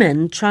 2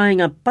 men trying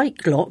a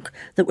bike lock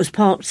that was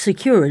parked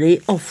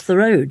securely off the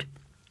road.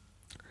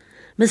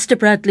 Mr.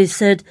 Bradley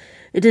said,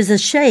 "It is a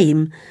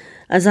shame,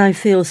 as I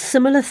feel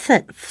similar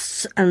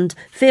thefts and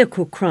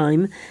vehicle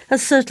crime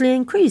has certainly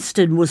increased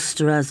in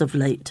Worcester as of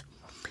late.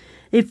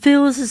 It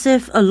feels as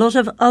if a lot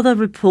of other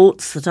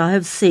reports that I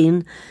have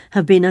seen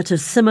have been at a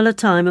similar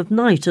time of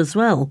night as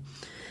well.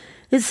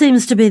 It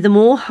seems to be the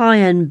more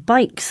high-end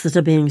bikes that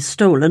are being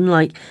stolen,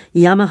 like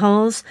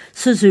Yamahas,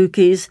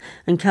 Suzukis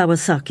and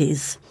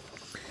Kawasaki's.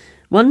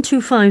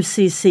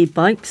 125cc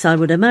bikes, I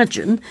would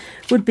imagine,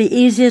 would be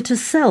easier to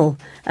sell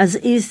as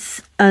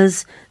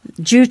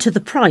due to the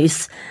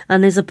price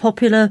and is a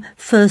popular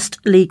first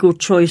legal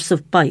choice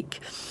of bike.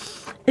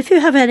 If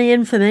you have any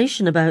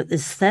information about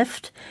this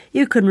theft,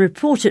 you can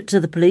report it to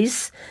the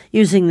police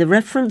using the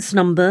reference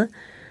number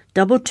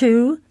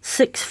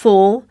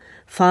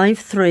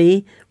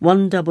 226453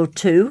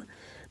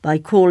 by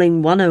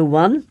calling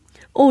 101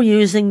 or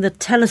using the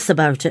Tell Us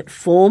About It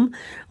form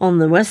on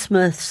the West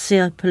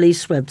Mercia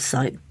Police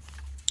website.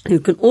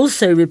 You can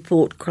also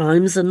report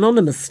crimes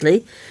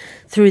anonymously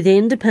through the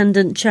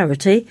independent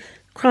charity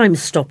Crime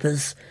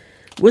Stoppers.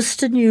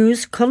 Worcester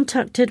News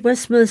contacted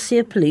West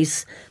Mercia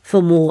Police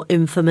for more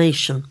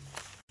information.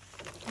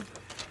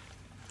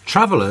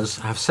 Travellers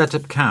have set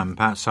up camp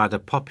outside a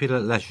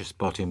popular leisure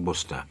spot in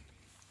Worcester.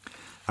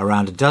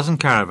 Around a dozen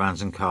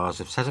caravans and cars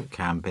have set up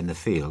camp in the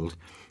field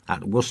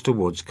at Worcester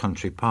Woods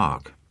Country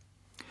Park.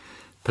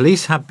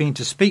 Police have been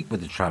to speak with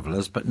the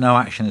travellers, but no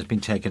action has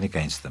been taken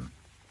against them.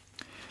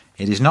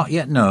 It is not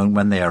yet known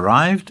when they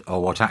arrived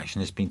or what action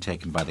has been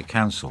taken by the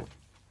council.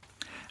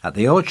 At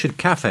the Orchard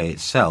Cafe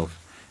itself,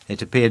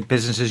 it appeared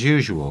business as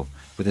usual,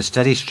 with a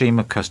steady stream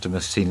of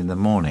customers seen in the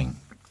morning.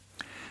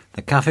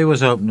 The cafe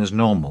was open as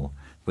normal,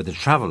 with the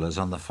travellers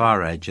on the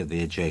far edge of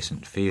the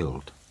adjacent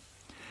field.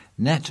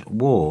 Nett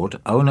Ward,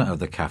 owner of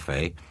the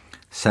cafe,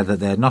 said that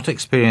they had not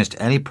experienced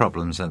any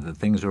problems and that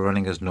things were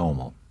running as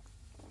normal.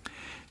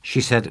 She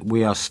said,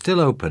 "We are still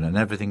open and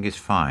everything is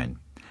fine.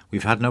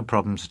 We've had no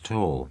problems at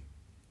all.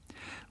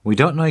 We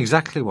don't know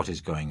exactly what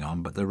is going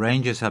on, but the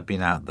rangers have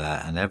been out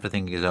there and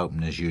everything is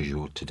open as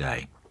usual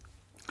today."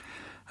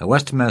 A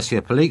West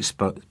Mercia police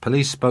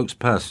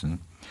spokesperson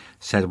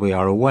said, "We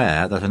are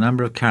aware that a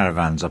number of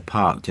caravans are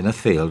parked in a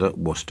field at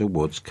Worcester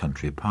Woods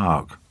Country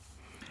Park.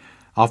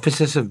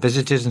 Officers have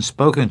visited and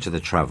spoken to the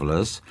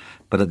travellers,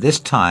 but at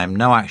this time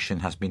no action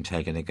has been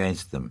taken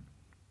against them."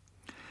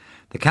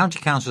 The County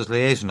Council's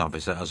liaison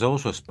officer has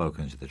also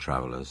spoken to the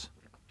travellers.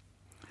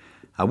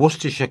 A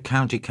Worcestershire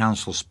County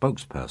Council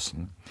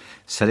spokesperson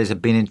said it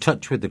had been in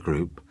touch with the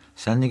group,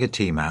 sending a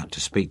team out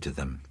to speak to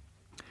them.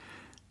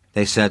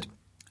 They said,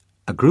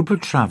 "A group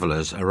of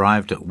travellers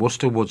arrived at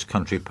Worcester Woods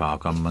Country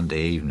Park on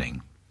Monday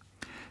evening.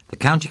 The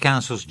County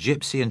Council's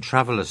Gypsy and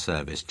Traveller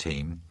Service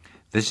team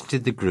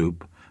visited the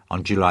group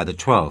on July the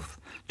 12th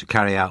to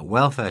carry out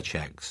welfare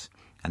checks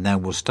and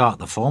then will start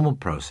the formal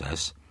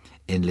process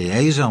in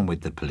liaison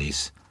with the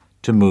police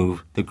to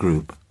move the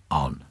group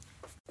on."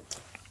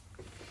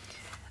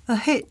 A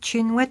hitch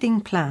in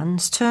wedding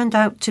plans turned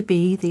out to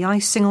be the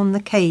icing on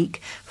the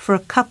cake for a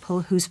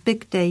couple whose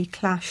big day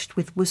clashed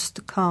with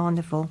Worcester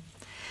Carnival.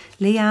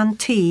 Leanne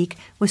Teague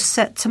was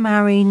set to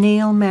marry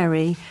Neil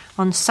Merry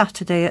on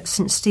Saturday at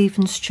St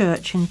Stephen's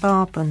Church in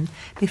Barban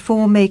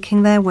before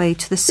making their way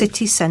to the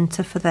city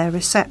centre for their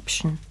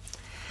reception.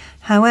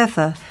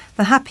 However,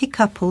 the happy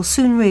couple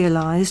soon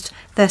realised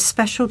their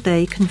special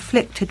day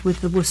conflicted with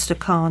the Worcester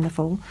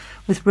Carnival,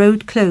 with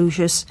road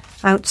closures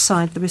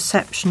outside the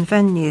reception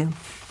venue.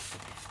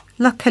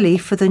 Luckily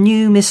for the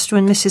new Mr.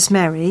 and Mrs.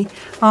 Merry,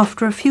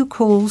 after a few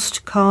calls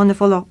to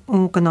carnival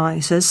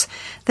organisers,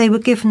 they were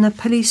given a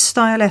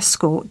police-style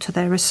escort to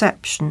their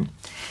reception.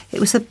 It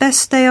was the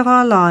best day of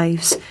our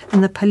lives,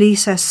 and the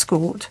police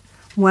escort,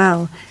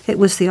 well, it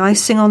was the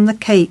icing on the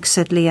cake,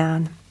 said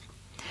Leanne.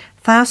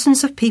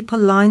 Thousands of people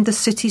lined the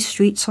city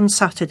streets on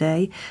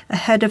Saturday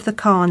ahead of the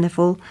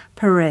carnival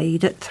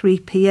parade at 3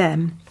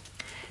 p.m.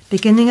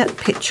 Beginning at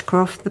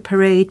Pitchcroft, the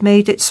parade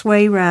made its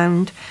way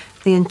round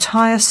the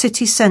entire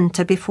city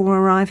centre before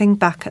arriving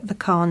back at the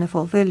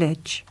carnival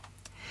village.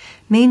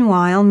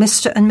 Meanwhile,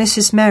 Mr. and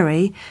Mrs.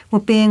 Merry were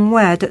being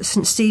wed at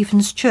St.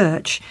 Stephen's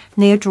Church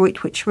near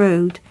Droitwich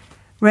Road,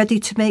 ready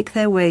to make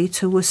their way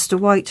to Worcester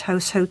White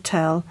House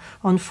Hotel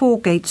on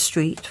Foregate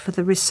Street for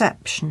the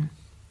reception.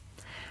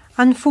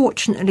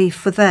 Unfortunately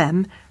for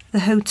them, the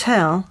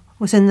hotel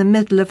was in the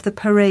middle of the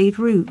parade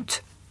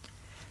route.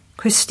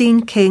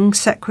 Christine King,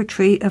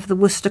 Secretary of the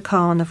Worcester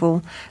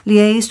Carnival,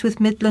 liaised with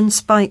Midlands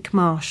Bike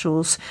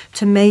Marshals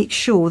to make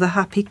sure the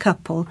happy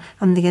couple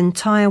and the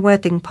entire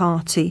wedding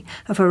party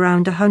of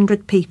around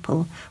 100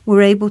 people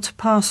were able to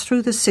pass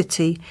through the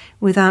city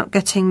without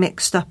getting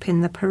mixed up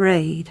in the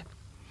parade.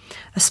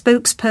 A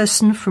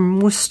spokesperson from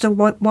Worcester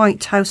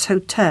White House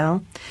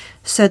Hotel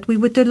said, "We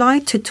were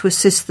delighted to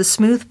assist the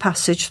smooth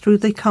passage through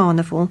the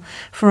carnival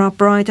for our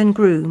bride and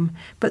groom,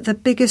 but the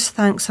biggest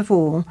thanks of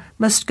all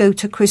must go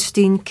to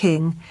Christine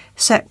King,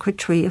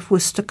 Secretary of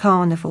Worcester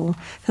Carnival,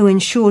 who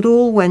ensured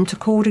all went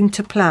according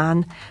to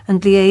plan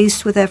and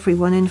liaised with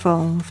everyone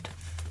involved."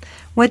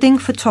 Wedding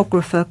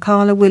photographer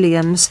Carla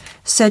Williams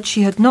said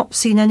she had not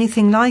seen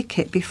anything like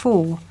it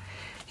before.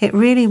 "It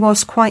really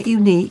was quite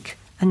unique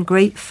and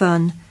great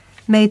fun,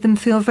 made them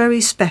feel very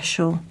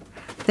special.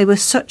 They were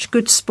such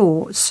good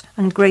sports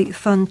and great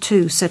fun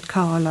too," said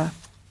Carla.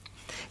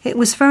 It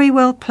was very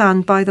well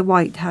planned by the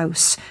White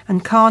House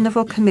and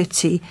Carnival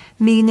Committee,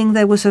 meaning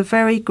there was a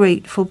very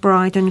grateful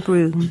bride and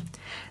groom.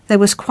 There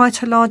was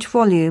quite a large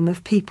volume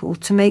of people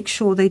to make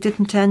sure they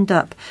didn't end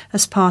up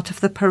as part of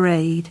the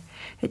parade.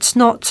 It's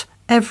not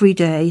every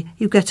day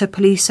you get a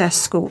police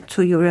escort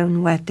to your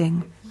own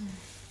wedding.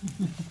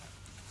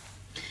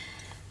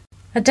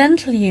 A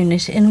dental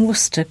unit in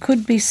Worcester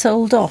could be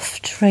sold off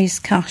to raise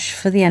cash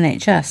for the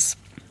NHS.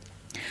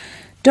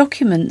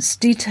 Documents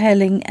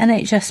detailing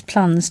NHS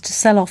plans to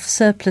sell off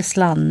surplus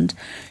land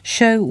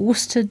show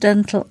Worcester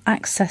Dental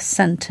Access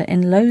Centre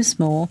in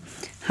Lowesmoor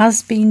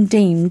has been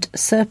deemed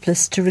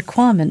surplus to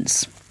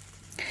requirements.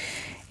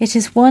 It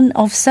is one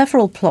of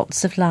several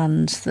plots of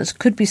land that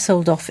could be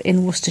sold off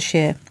in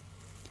Worcestershire.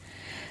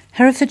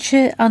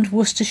 Herefordshire and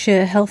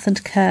Worcestershire Health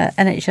and Care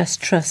NHS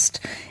Trust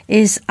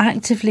is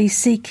actively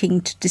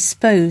seeking to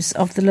dispose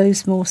of the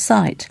Lowesmoor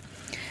site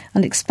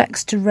and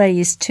expects to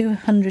raise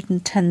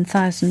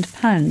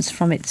 £210,000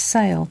 from its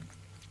sale.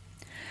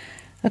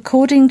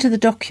 According to the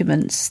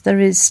documents, there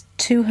is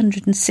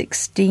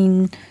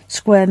 216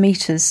 square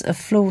metres of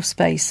floor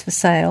space for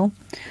sale,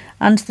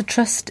 and the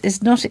Trust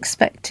is not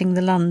expecting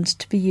the land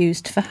to be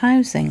used for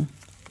housing.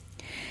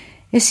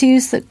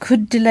 Issues that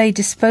could delay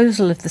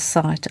disposal of the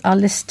site are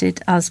listed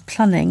as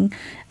planning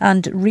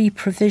and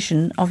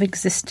re-provision of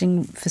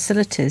existing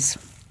facilities.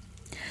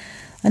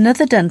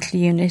 Another dental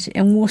unit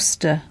in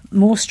Worcester,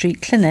 Moore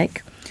Street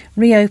Clinic,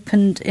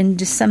 reopened in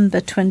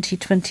December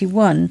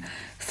 2021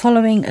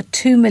 following a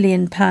 £2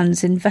 million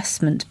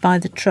investment by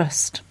the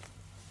Trust.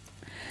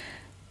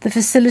 The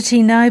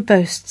facility now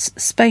boasts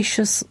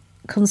spacious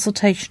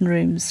consultation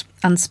rooms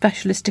and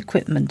specialist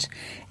equipment,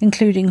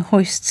 including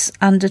hoists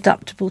and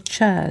adaptable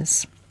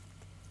chairs.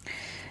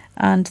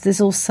 And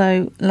there's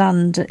also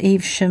land at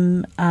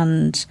Evesham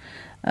and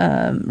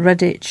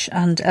Redditch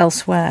and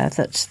elsewhere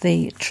that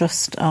the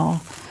Trust are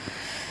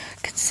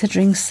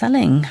considering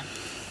selling.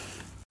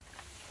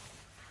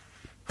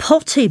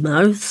 Potty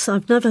mouths,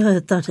 I've never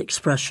heard that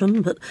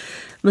expression, but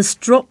must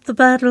drop the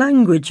bad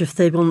language if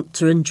they want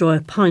to enjoy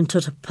a pint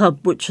at a pub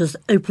which has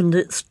opened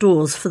its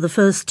doors for the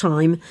first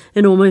time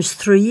in almost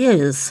 3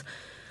 years.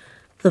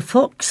 The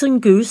Fox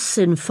and Goose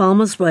in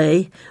Farmer's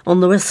Way on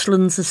the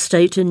Westlands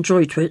estate in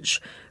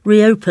Droitwich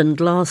reopened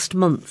last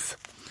month.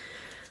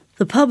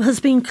 The pub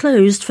has been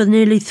closed for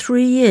nearly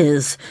 3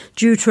 years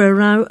due to a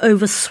row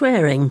over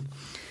swearing.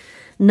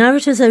 Now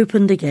it has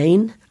opened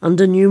again,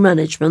 under new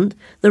management,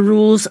 the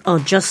rules are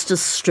just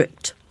as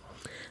strict.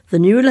 The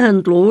new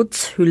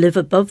landlords, who live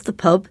above the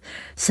pub,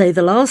 say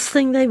the last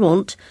thing they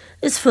want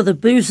is for the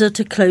boozer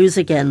to close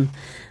again,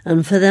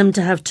 and for them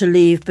to have to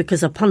leave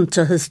because a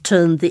punter has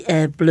turned the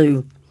air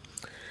blue.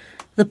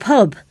 The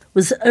pub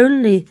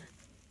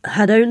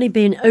had only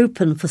been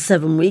open for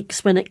 7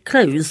 weeks when it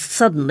closed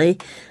suddenly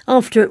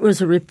after it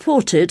was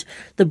reported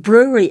the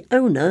brewery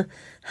owner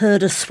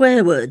heard a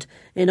swear word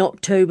in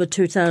October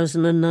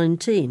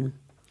 2019.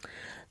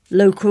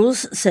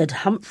 Locals said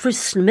Humphrey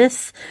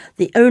Smith,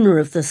 the owner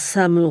of the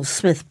Samuel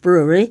Smith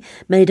Brewery,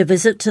 made a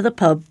visit to the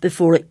pub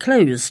before it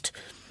closed.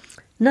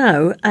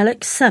 Now,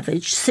 Alex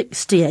Savage,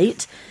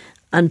 68,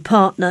 and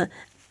partner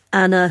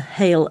Anna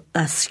Hale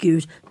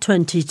Askew,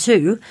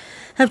 22,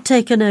 have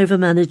taken over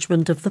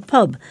management of the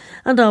pub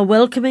and are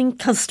welcoming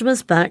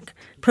customers back,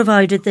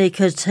 provided they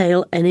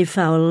curtail any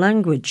foul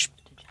language.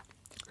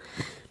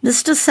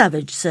 Mr.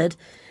 Savage said,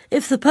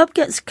 "If the pub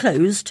gets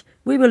closed,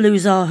 we will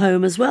lose our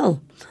home as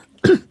well.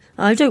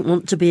 I don't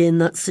want to be in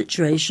that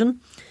situation.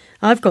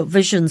 I've got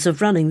visions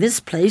of running this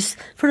place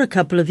for a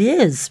couple of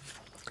years."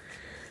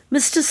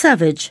 Mr.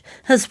 Savage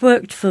has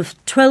worked for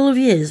 12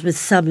 years with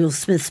Samuel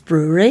Smith's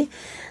Brewery,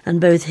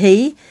 and both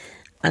he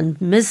and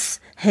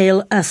Miss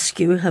Hale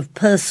Askew have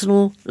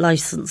personal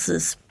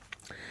licences.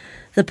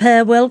 The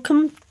pair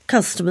welcomed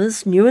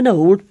customers, new and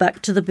old,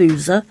 back to the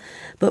boozer,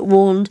 but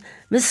warned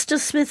Mr.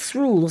 Smith's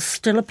rules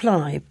still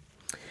apply.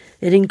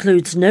 It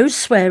includes no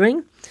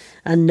swearing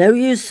and no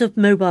use of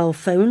mobile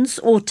phones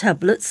or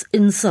tablets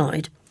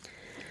inside.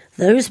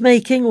 Those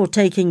making or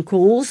taking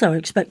calls are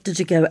expected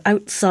to go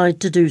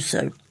outside to do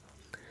so.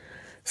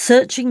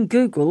 Searching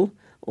Google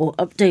or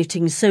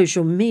updating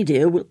social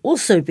media will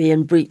also be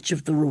in breach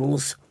of the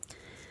rules.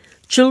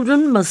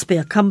 Children must be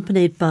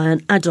accompanied by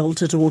an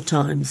adult at all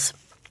times.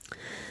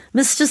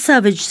 Mr.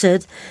 Savage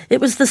said,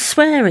 "It was the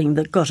swearing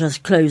that got us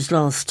closed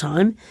last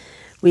time.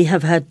 We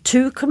have had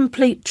 2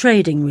 complete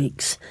trading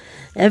weeks.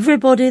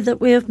 Everybody that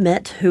we have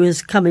met who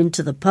has come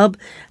into the pub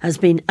has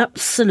been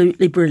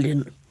absolutely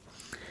brilliant.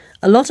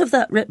 A lot of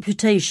that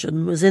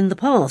reputation was in the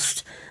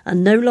past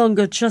and no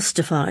longer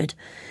justified.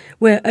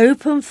 We're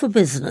open for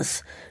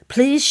business.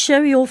 Please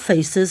show your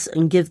faces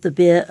and give the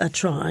beer a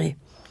try.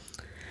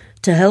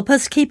 To help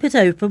us keep it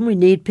open, we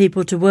need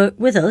people to work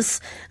with us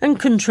and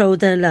control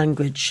their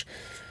language."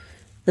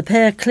 The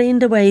pair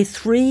cleaned away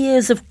 3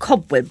 years of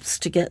cobwebs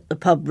to get the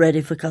pub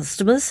ready for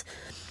customers.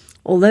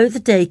 Although the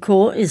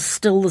decor is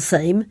still the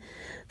same,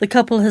 the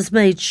couple has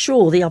made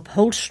sure the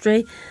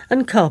upholstery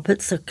and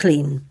carpets are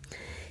clean.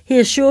 He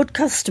assured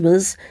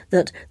customers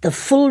that the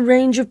full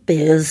range of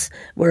beers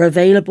were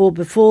available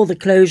before the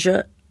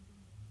closure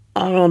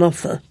are on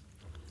offer.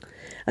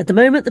 At the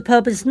moment, the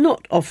pub is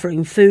not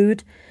offering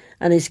food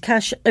and is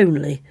cash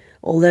only,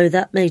 although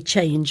that may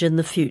change in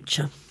the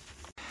future.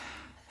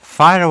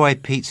 Fireaway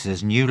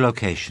Pizza's new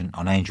location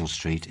on Angel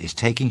Street is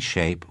taking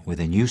shape with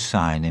a new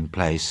sign in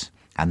place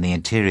and the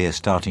interior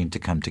starting to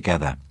come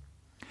together.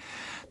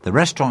 The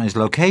restaurant is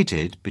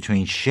located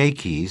between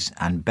Shakey's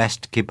and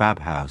Best Kebab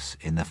House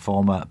in the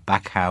former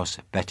Backhouse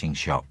betting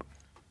shop.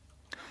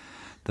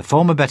 The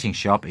former betting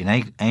shop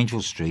in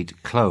Angel Street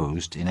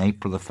closed in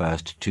April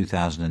 1st,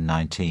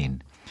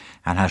 2019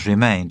 and has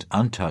remained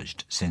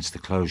untouched since the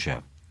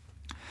closure.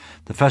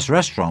 The first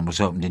restaurant was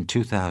opened in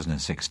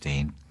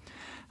 2016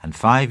 and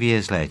 5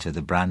 years later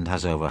the brand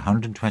has over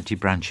 120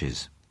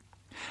 branches.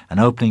 An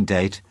opening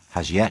date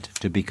has yet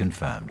to be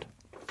confirmed.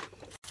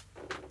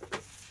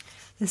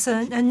 There's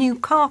a new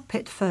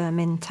carpet firm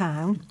in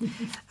town.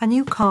 A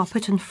new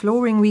carpet and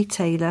flooring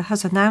retailer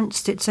has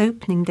announced its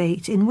opening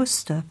date in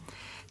Worcester.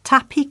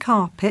 Tappy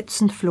Carpets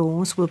and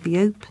Floors will be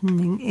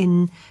opening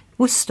in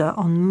Worcester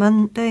on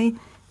Monday,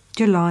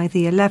 July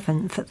the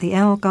 11th at the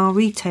Elgar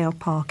Retail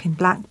Park in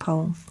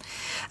Blackpool.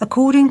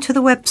 According to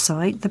the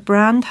website, the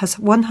brand has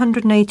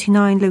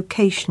 189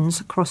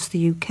 locations across the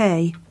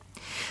UK.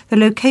 The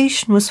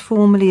location was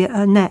formerly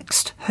a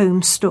Next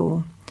home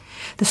store.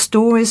 The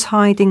store is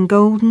hiding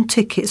golden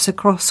tickets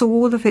across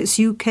all of its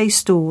UK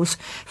stores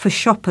for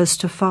shoppers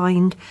to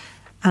find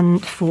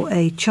and for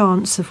a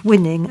chance of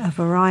winning a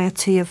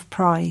variety of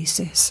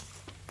prizes.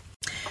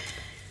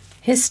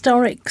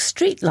 Historic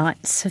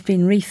streetlights have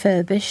been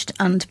refurbished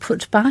and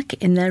put back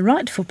in their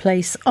rightful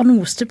place on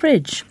Worcester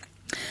Bridge.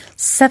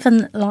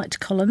 7 light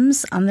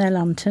columns and their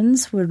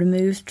lanterns were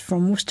removed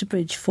from Worcester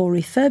Bridge for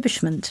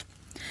refurbishment.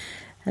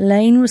 A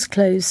lane was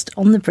closed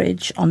on the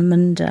bridge on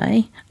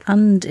Monday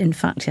and, in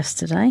fact,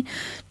 yesterday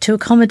to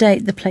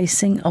accommodate the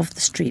placing of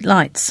the street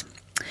lights.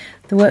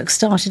 The work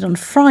started on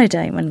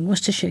Friday when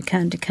Worcestershire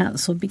County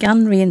Council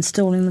began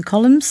reinstalling the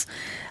columns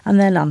and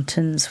their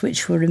lanterns,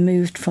 which were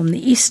removed from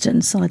the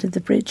eastern side of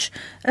the bridge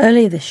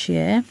earlier this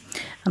year.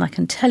 And I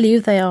can tell you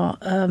they are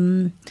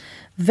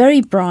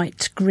very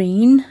bright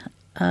green.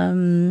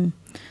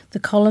 The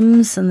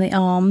columns and the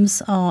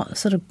arms are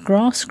sort of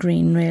grass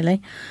green,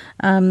 really.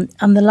 And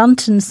the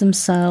lanterns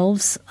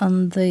themselves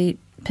and the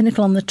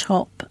pinnacle on the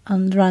top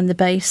and around the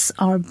base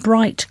are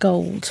bright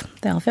gold.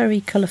 They are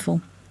very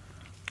colourful.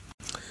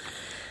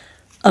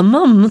 A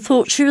mum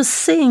thought she was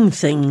seeing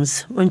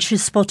things when she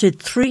spotted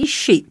 3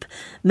 sheep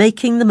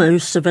making the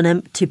most of an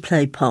empty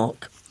play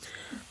park.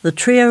 The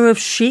trio of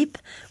sheep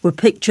were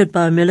pictured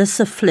by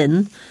Melissa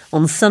Flynn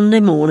on Sunday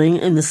morning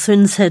in the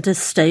Swinshead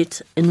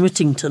Estate in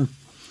Whittington.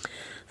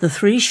 The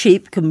 3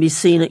 sheep can be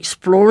seen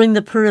exploring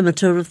the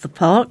perimeter of the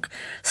park,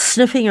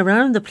 sniffing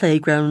around the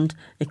playground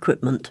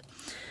equipment.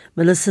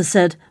 Melissa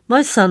said,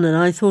 "My son and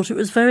I thought it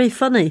was very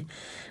funny.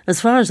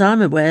 As far as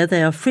I'm aware,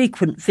 they are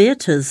frequent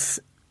visitors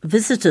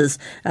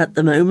at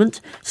the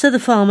moment, so the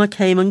farmer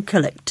came and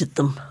collected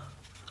them."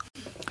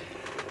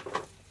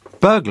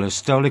 Burglars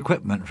stole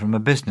equipment from a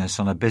business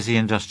on a busy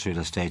industrial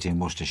estate in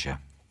Worcestershire.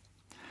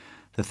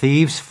 The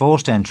thieves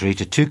forced entry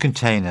to 2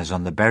 containers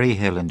on the Berry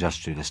Hill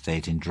Industrial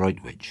Estate in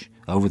Droitwich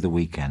over the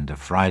weekend of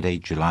Friday,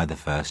 July the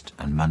 1st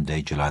and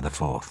Monday, July the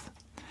 4th.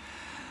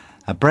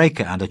 A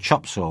breaker and a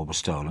chop saw were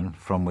stolen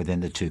from within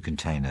the 2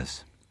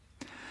 containers.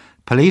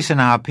 Police are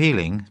now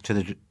appealing to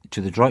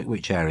the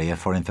Droitwich area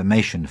for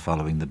information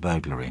following the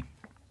burglary.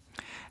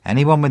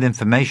 Anyone with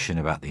information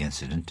about the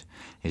incident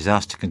is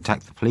asked to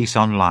contact the police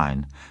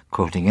online,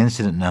 quoting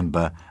incident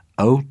number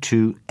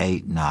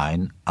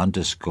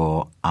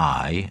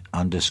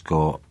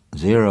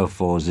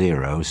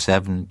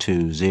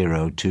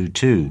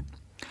 0289_I_040720022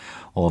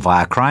 or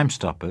via Crime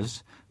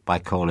Stoppers by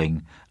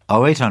calling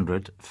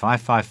 0800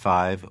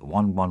 555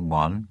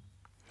 111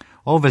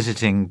 or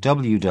visiting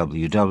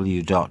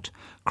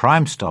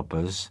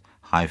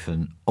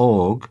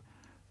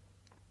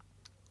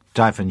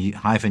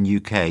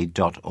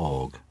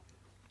www.crimstoppers-org-uk.org.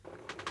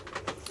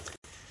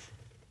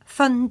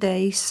 Fun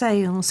Day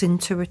sails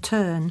into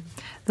return.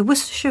 The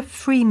Worcestershire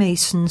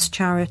Freemasons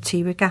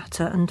Charity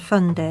Regatta and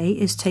Fun Day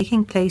is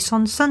taking place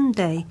on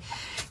Sunday.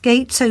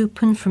 Gates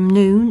open from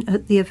noon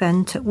at the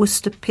event at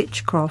Worcester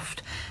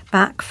Pitchcroft,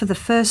 back for the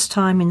first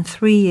time in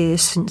 3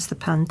 years since the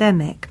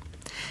pandemic.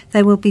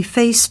 There will be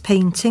face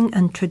painting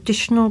and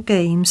traditional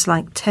games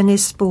like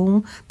tennis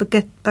ball,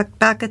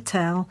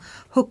 bagatelle,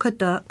 hooker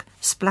duck,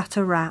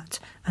 splatter rat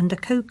and a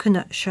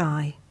coconut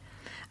shy.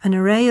 An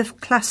array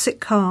of classic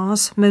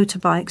cars,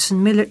 motorbikes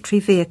and military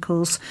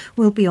vehicles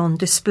will be on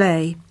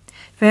display.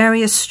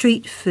 Various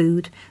street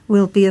food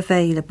will be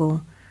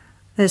available.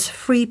 There's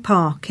free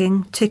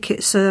parking.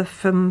 Tickets are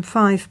from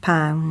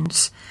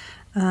 £5.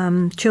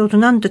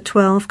 Children under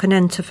 12 can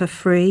enter for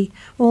free.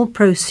 All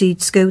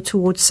proceeds go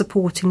towards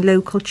supporting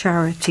local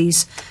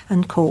charities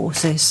and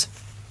causes.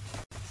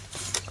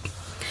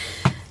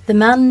 The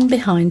man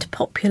behind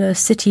popular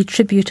city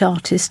tribute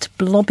artist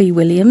Blobby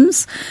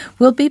Williams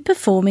will be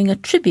performing a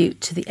tribute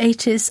to the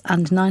 80s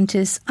and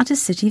 90s at a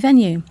city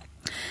venue.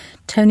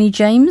 Tony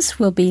James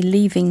will be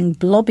leaving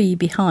Blobby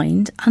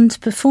behind and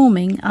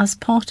performing as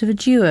part of a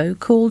duo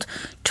called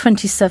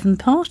 27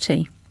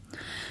 Party.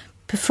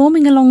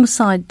 Performing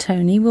alongside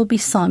Tony will be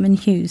Simon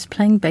Hughes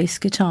playing bass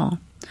guitar.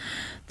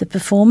 The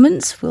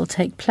performance will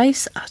take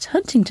place at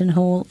Huntington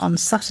Hall on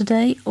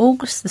Saturday,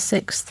 August the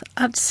 6th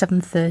at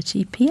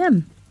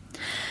 7:30pm.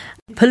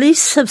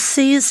 Police have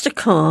seized a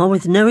car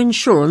with no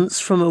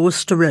insurance from a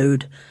Worcester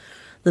road.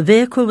 The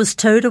vehicle was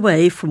towed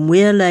away from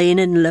Weir Lane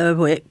in Lower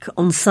Wick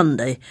on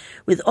Sunday,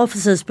 with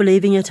officers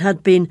believing it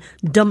had been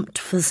dumped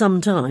for some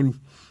time.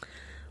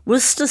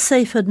 Worcester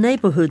Safer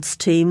Neighbourhoods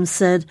team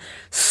said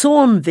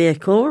sawn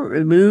vehicle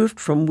removed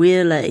from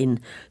Weir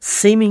Lane,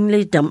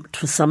 seemingly dumped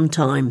for some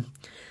time.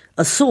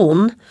 A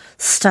sawn,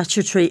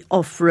 statutory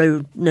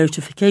off-road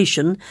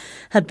notification,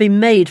 had been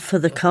made for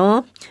the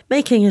car,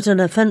 making it an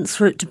offence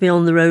for it to be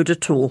on the road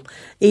at all,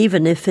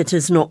 even if it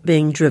is not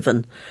being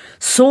driven.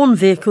 Sawn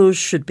vehicles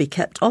should be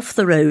kept off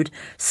the road,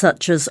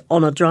 such as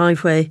on a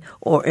driveway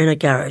or in a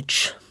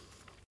garage.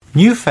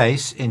 New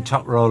face in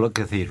top role at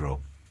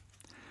Cathedral.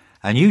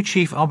 A new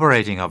Chief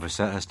Operating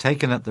Officer has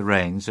taken up the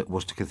reins at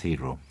Worcester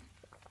Cathedral.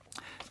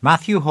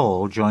 Matthew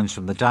Hall joins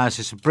from the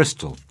Diocese of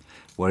Bristol,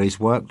 where he's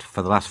worked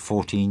for the last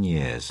 14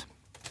 years.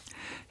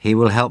 He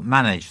will help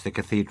manage the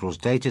cathedral's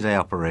day-to-day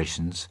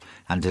operations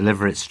and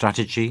deliver its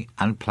strategy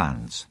and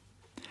plans.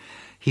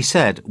 He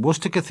said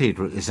Worcester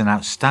Cathedral is an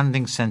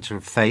outstanding centre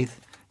of faith,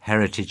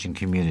 heritage and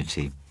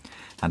community,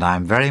 and I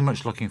am very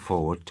much looking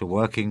forward to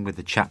working with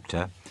the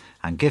chapter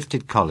and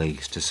gifted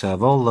colleagues to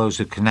serve all those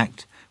who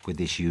connect with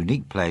this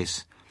unique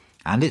place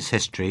and its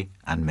history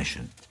and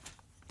mission.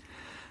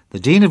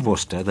 The Dean of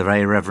Worcester, the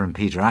Very Reverend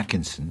Peter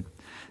Atkinson,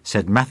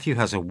 said Matthew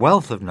has a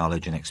wealth of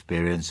knowledge and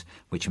experience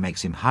which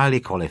makes him highly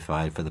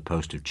qualified for the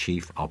post of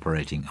Chief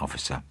Operating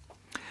Officer.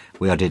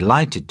 We are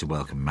delighted to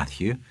welcome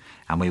Matthew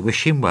and we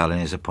wish him well in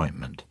his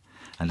appointment.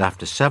 And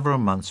after several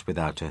months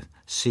without a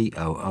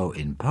COO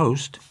in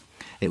post,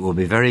 it will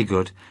be very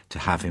good to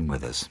have him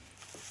with us.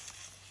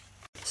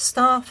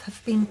 Staff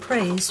have been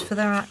praised for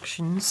their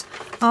actions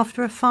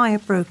after a fire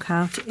broke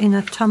out in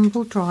a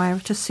tumble dryer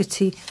at a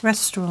city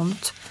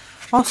restaurant.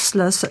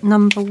 Ostlers at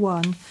number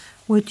 1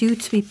 were due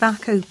to be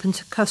back open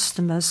to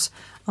customers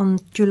on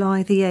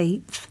July the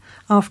 8th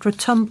after a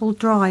tumble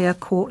dryer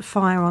caught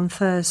fire on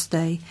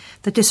Thursday.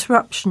 The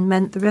disruption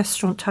meant the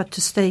restaurant had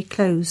to stay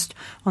closed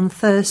on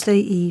Thursday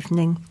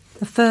evening,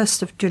 the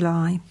 1st of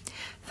July.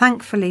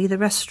 Thankfully, the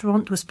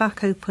restaurant was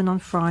back open on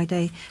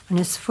Friday and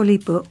is fully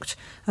booked,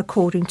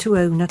 according to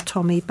owner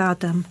Tommy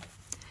Badham.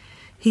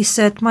 He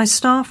said, "My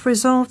staff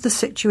resolved the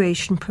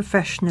situation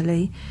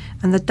professionally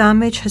and the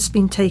damage has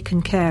been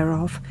taken care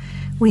of.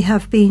 We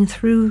have been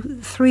through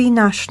 3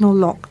 national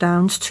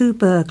lockdowns, 2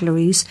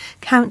 burglaries,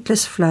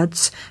 countless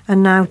floods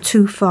and now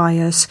 2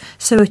 fires,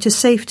 so it is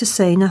safe to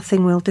say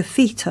nothing will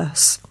defeat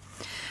us.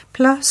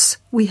 Plus,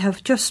 we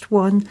have just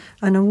won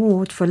an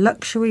award for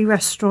Luxury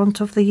Restaurant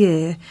of the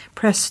Year,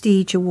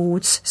 Prestige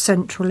Awards,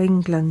 Central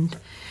England."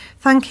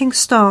 Thanking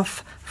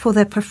staff for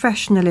their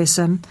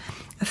professionalism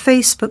A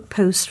Facebook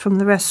post from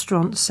the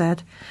restaurant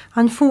said,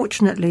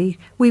 "Unfortunately,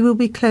 we will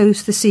be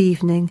closed this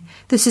evening.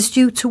 This is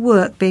due to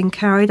work being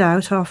carried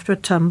out after a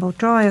tumble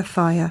dryer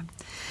fire.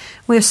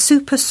 We are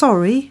super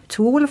sorry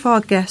to all of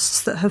our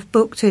guests that have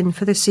booked in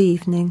for this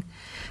evening.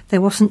 There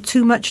wasn't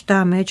too much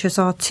damage as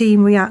our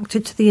team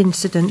reacted to the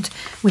incident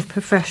with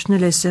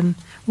professionalism.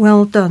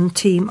 Well done,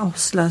 Team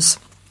Ostlers."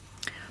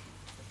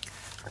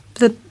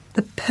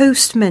 The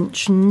post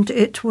mentioned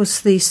it was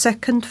the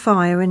second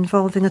fire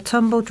involving a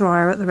tumble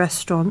dryer at the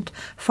restaurant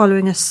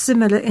following a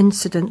similar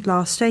incident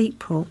last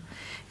April.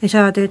 It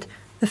added,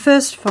 "The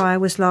first fire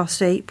was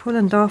last April,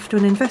 and after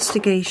an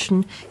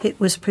investigation it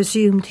was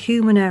presumed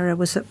human error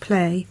was at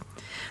play.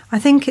 I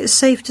think it's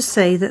safe to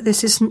say that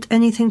this isn't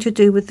anything to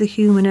do with the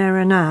human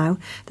error now.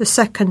 The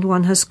second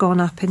one has gone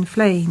up in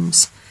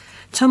flames.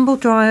 Tumble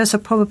dryers are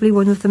probably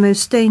one of the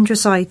most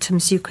dangerous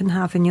items you can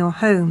have in your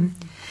home.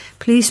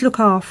 Please look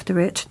after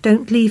it.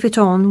 Don't leave it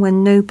on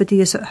when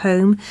nobody is at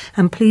home,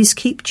 and please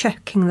keep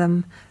checking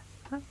them.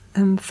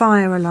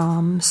 Fire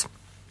alarms."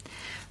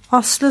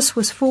 Ostlers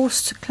was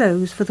forced to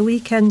close for the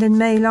weekend in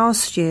May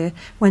last year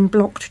when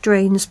blocked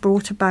drains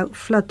brought about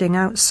flooding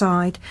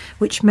outside,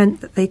 which meant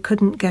that they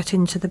couldn't get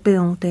into the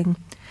building.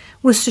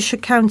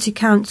 Worcestershire County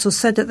Council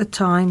said at the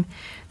time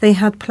they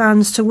had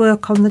plans to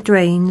work on the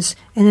drains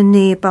in a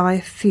nearby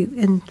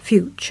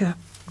future.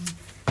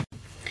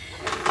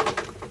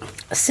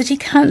 City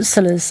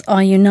councillors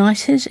are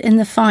united in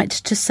the fight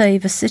to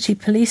save a city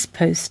police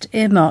post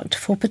earmarked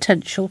for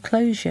potential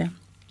closure.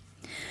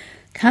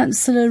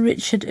 Councillor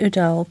Richard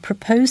Udall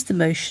proposed the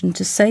motion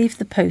to save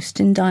the post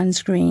in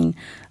Dines Green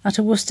at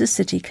a Worcester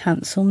City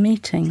Council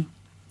meeting.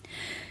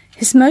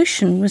 His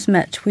motion was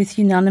met with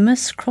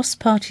unanimous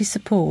cross-party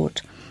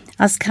support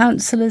as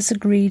councillors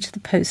agreed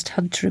the post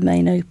had to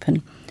remain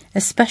open,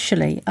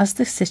 especially as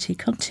the city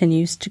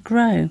continues to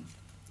grow.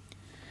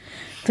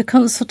 The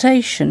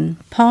consultation,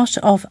 part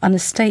of an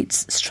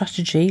estates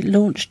strategy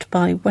launched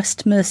by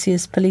West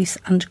Mercia's Police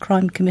and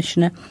Crime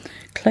Commissioner,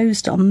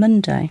 closed on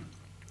Monday.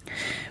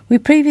 We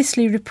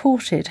previously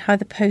reported how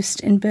the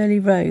post in Burley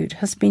Road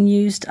has been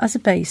used as a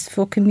base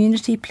for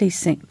community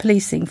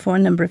policing for a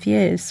number of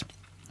years.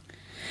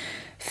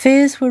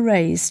 Fears were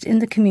raised in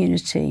the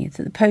community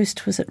that the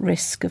post was at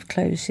risk of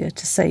closure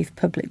to save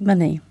public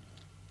money.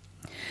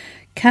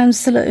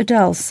 Councillor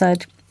Udall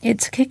said,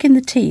 "It's a kick in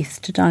the teeth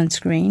to Dines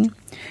Green.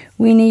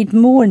 We need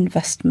more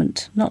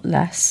investment, not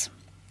less."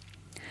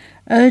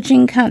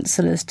 Urging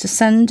councillors to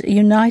send a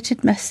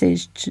united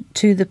message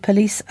to the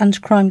Police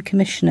and Crime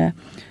Commissioner,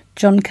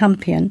 John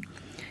Campion,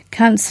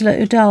 Councillor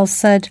Udall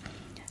said,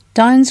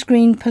 "Dines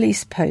Green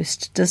Police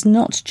Post does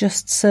not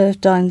just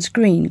serve Dines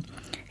Green,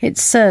 it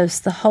serves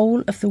the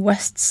whole of the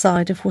west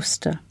side of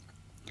Worcester."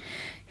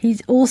 He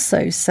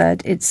also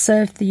said it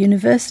served the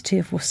University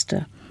of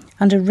Worcester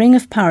and a ring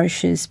of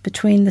parishes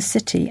between the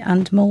city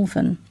and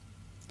Malvern.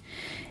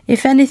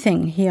 If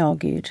anything, he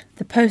argued,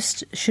 the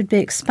post should be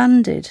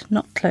expanded,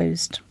 not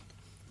closed.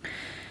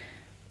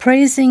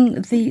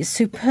 Praising the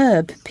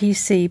superb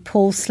PC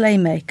Paul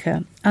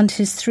Slaymaker and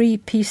his 3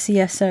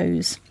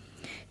 PCSOs,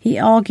 he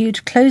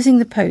argued closing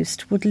the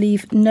post would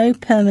leave no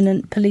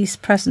permanent police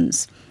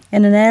presence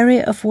in an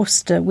area of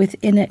Worcester with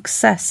in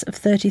excess of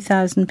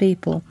 30,000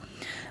 people,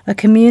 a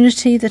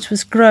community that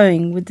was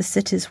growing with the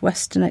city's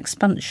western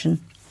expansion.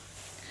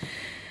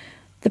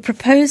 The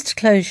proposed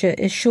closure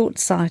is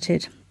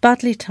short-sighted,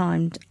 badly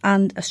timed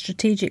and a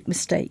strategic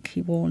mistake,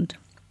 he warned.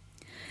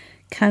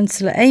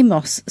 Councillor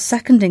Amos,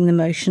 seconding the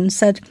motion,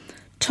 said,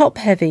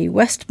 "Top-heavy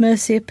West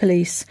Mercia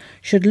Police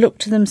should look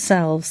to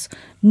themselves,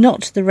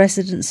 not the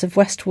residents of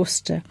West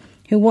Worcester,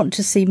 who want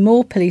to see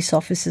more police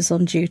officers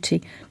on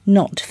duty,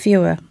 not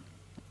fewer."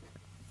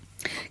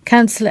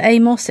 Councillor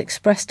Amos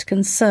expressed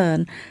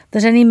concern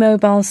that any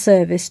mobile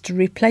service to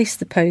replace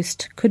the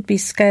post could be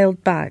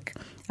scaled back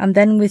and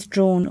then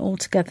withdrawn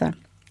altogether.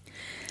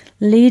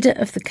 Leader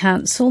of the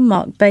council,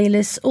 Mark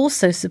Bayliss,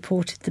 also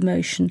supported the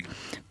motion,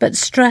 but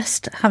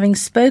stressed, having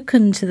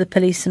spoken to the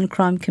Police and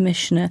Crime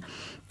Commissioner,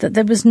 that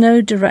there was no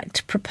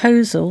direct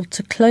proposal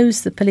to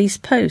close the police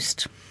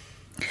post.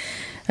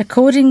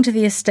 According to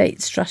the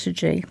estate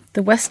strategy,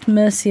 the West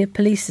Mercia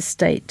Police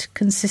Estate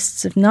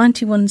consists of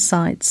 91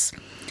 sites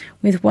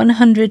with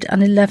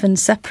 111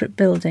 separate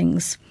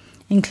buildings,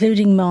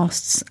 including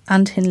masts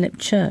and Hinlip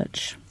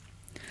Church.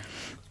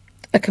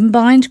 A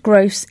combined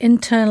gross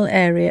internal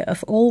area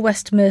of all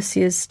West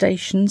Mercia's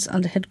stations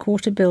and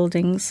headquarter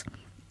buildings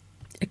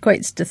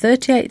equates to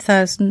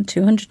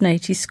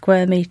 38,280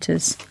 square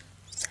metres.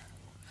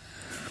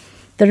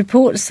 The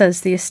report says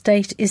the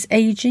estate is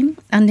ageing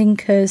and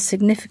incurs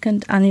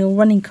significant annual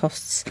running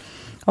costs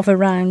of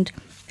around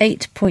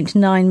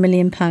 £8.9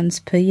 million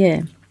per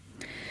year.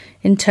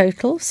 In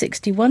total,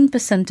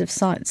 61% of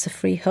sites are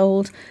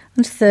freehold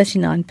and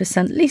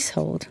 39%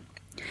 leasehold.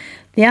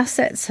 The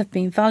assets have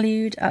been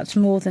valued at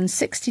more than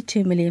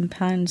 £62 million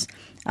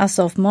as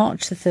of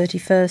March the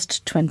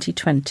 31st,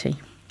 2020.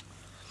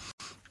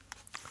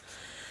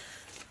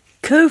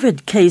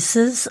 COVID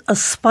cases are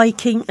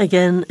spiking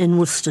again in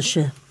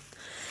Worcestershire.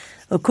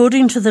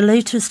 According to the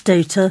latest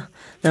data,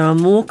 there are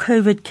more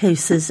COVID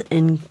cases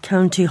in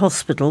county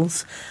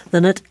hospitals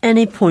than at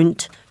any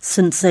point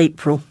since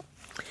April.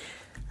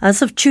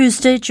 As of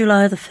Tuesday,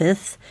 July the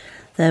 5th,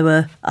 there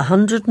were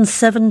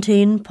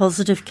 117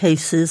 positive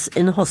cases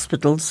in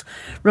hospitals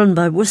run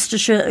by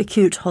Worcestershire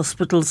Acute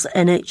Hospitals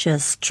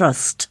NHS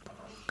Trust.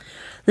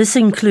 This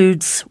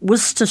includes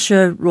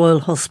Worcestershire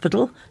Royal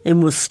Hospital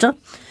in Worcester,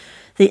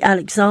 the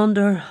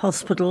Alexander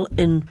Hospital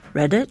in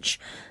Redditch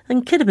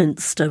and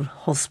Kidderminster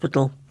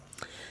Hospital.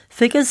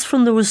 Figures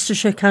from the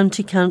Worcestershire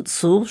County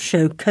Council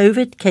show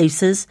COVID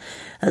cases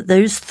at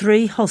those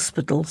three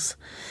hospitals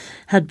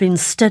had been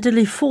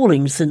steadily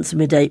falling since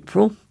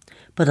mid-April,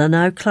 but are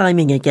now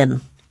climbing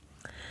again.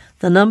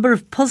 The number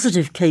of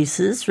positive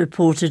cases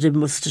reported in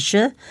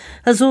Worcestershire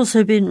has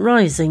also been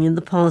rising in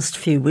the past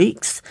few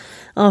weeks,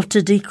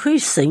 after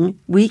decreasing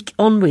week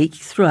on week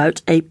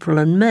throughout April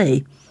and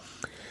May.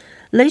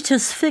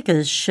 Latest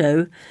figures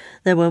show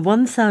there were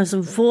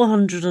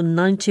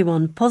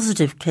 1,491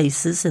 positive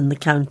cases in the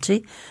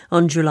county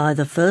on July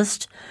the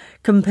 1st,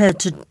 compared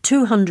to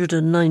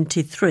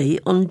 293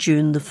 on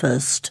June the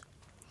 1st.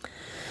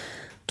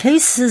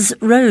 Cases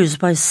rose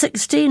by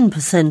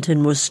 16%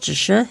 in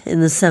Worcestershire in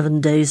the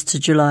 7 days to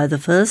July the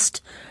 1st.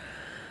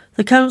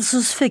 The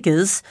council's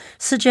figures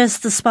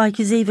suggest the spike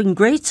is even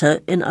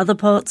greater in other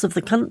parts of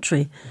the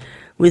country,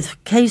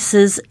 with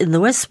cases in the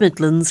West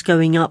Midlands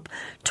going up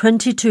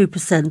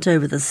 22%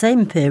 over the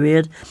same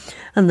period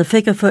and the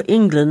figure for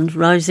England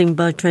rising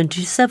by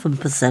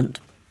 27%.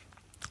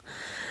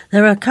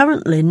 There are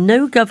currently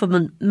no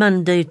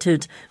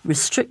government-mandated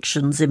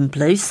restrictions in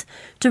place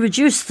to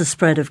reduce the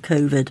spread of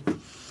COVID.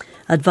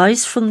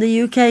 Advice from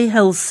the UK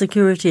Health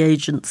Security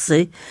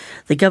Agency,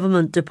 the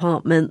government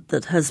department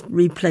that has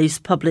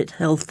replaced Public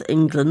Health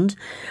England,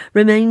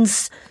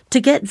 remains to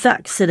get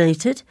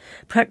vaccinated,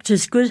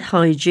 practice good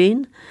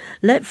hygiene,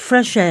 let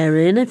fresh air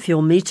in if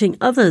you're meeting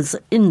others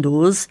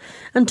indoors,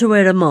 and to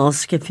wear a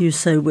mask if you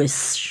so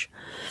wish.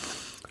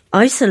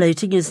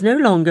 Isolating is no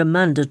longer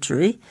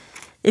mandatory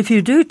if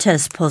you do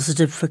test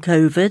positive for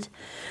COVID,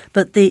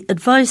 but the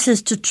advice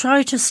is to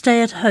try to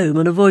stay at home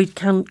and avoid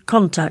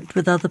contact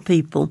with other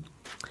people.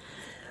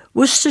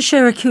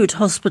 Worcestershire Acute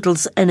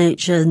Hospitals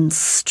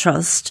NHS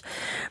Trust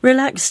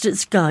relaxed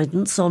its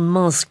guidance on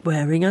mask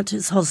wearing at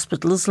its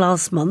hospitals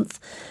last month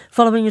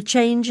following a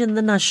change in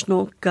the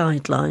national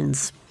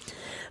guidelines.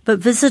 But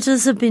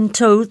visitors have been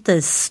told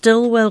they're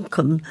still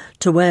welcome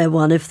to wear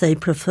one if they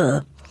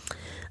prefer.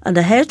 And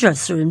a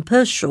hairdresser in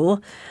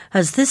Pershore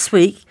has this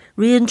week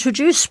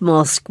reintroduced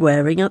mask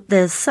wearing at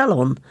their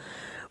salon.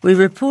 We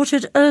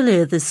reported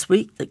earlier this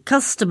week that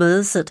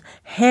customers at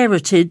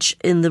Heritage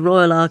in the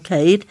Royal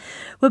Arcade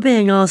were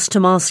being asked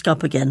to mask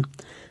up again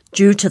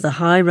due to the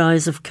high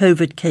rise of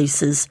COVID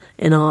cases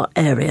in our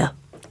area.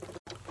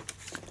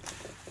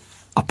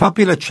 A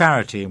popular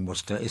charity in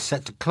Worcester is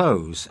set to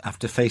close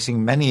after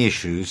facing many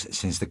issues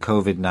since the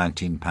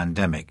COVID-19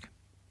 pandemic.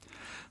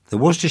 The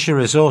Worcestershire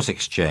Resource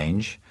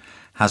Exchange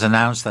has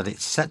announced that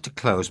it's set to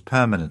close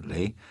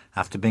permanently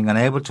after being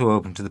unable to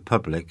open to the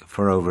public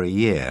for over a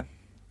year.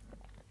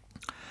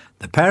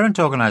 The parent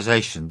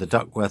organisation, the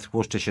Duckworth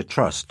Worcestershire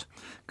Trust,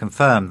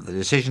 confirmed the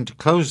decision to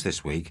close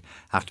this week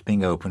after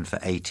being open for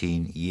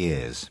 18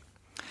 years.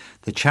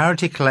 The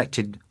charity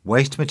collected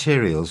waste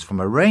materials from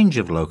a range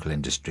of local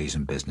industries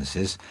and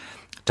businesses,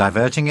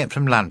 diverting it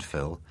from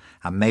landfill,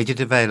 and made it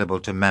available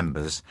to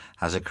members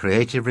as a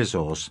creative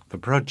resource for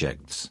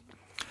projects.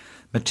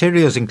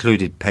 Materials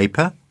included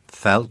paper,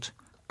 felt,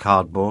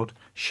 cardboard,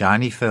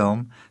 shiny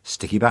film,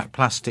 sticky back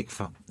plastic,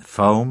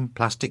 foam,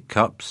 plastic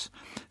cups,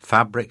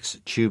 fabrics,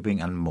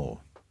 tubing and more.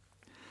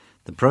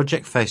 The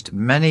project faced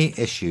many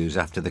issues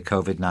after the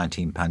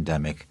COVID-19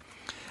 pandemic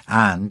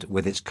and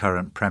with its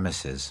current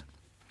premises.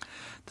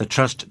 The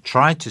Trust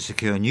tried to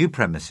secure new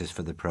premises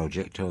for the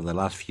project over the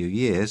last few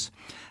years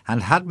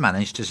and had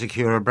managed to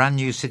secure a brand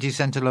new city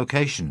centre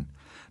location,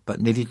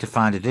 but needed to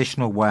find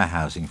additional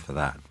warehousing for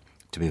that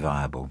to be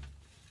viable.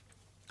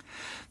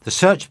 The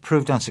search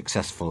proved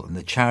unsuccessful and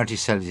the charity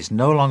said it is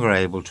no longer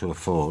able to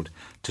afford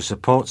to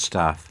support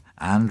staff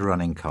and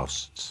running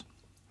costs.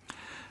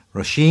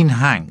 Roisin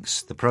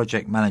Hanks, the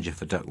project manager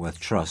for Duckworth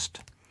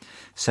Trust,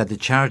 said the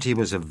charity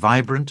was a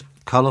vibrant,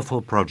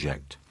 colourful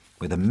project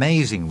with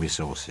amazing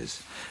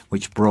resources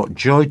which brought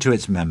joy to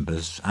its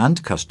members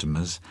and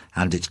customers,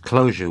 and its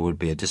closure would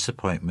be a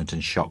disappointment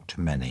and shock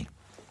to many.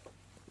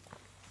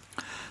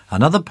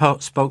 Another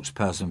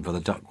spokesperson for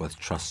the Duckworth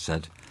Trust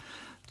said,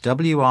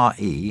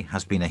 WRE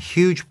has been a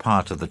huge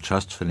part of the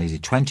Trust for nearly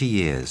 20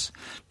 years,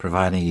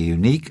 providing a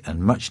unique and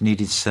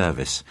much-needed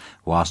service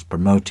whilst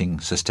promoting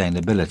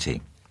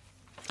sustainability.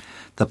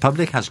 The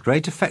public has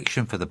great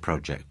affection for the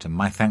project, and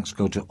my thanks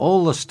go to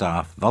all the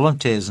staff,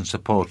 volunteers and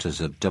supporters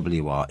of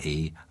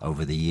WRE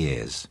over the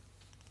years.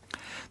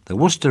 The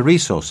Worcester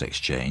Resource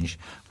Exchange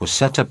was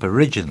set up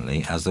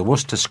originally as the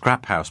Worcester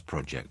Scrap House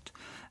Project,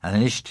 an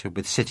initiative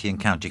with City and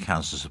County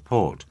Council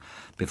support,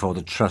 before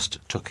the Trust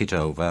took it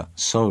over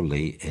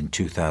solely in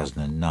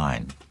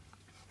 2009.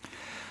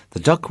 The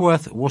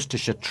Duckworth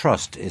Worcestershire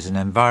Trust is an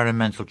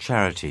environmental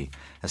charity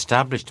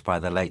established by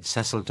the late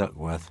Cecil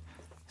Duckworth,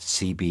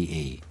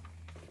 CBE.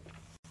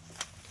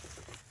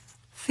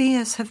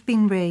 Fears have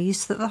been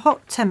raised that the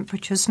hot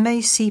temperatures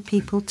may see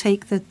people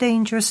take the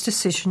dangerous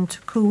decision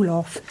to cool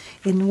off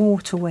in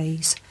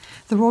waterways.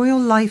 The Royal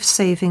Life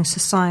Saving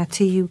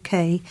Society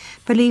UK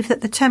believe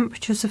that the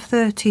temperatures of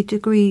 30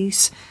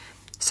 degrees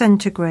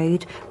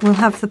centigrade will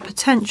have the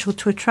potential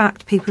to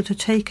attract people to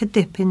take a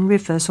dip in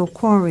rivers or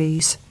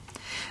quarries.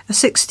 A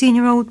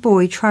 16-year-old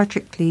boy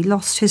tragically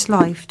lost his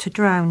life to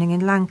drowning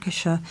in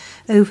Lancashire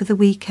over the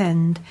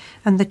weekend,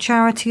 and the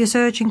charity is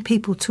urging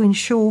people to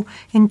ensure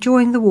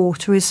enjoying the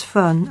water is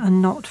fun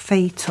and not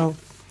fatal.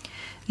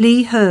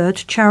 Lee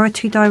Hurd,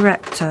 charity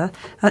director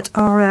at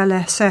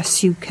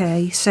RLSS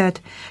UK, said,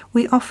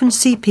 "We often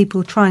see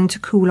people trying to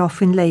cool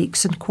off in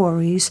lakes and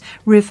quarries,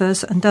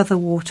 rivers and other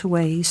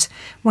waterways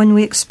when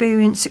we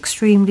experience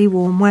extremely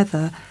warm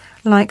weather,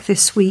 like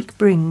this week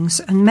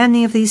brings, and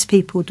many of these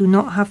people do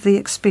not have the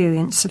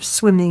experience of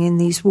swimming in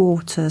these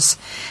waters,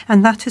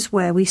 and that is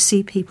where we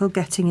see people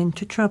getting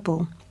into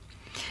trouble.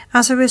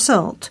 As a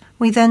result,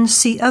 we then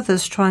see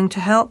others trying to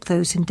help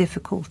those in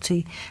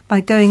difficulty by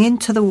going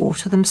into the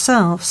water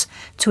themselves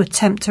to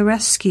attempt a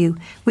rescue,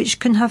 which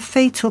can have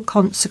fatal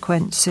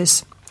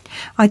consequences.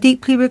 I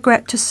deeply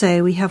regret to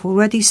say we have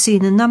already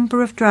seen a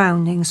number of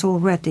drownings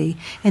already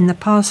in the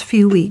past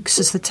few weeks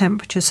as the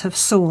temperatures have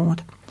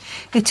soared.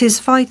 It is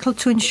vital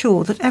to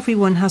ensure that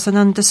everyone has an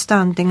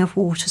understanding of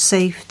water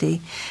safety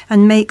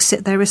and makes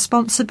it their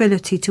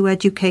responsibility to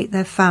educate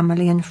their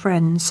family and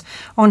friends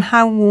on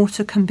how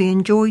water can be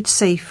enjoyed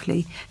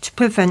safely to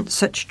prevent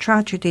such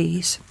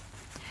tragedies."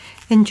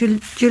 In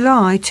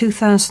July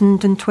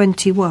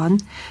 2021,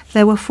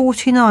 there were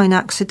 49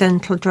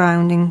 accidental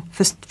drowning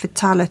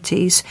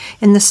fatalities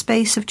in the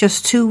space of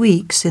just 2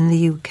 weeks in the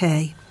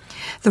UK.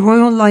 The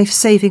Royal Life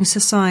Saving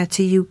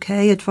Society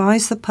UK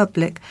advised the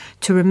public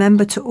to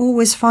remember to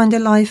always find a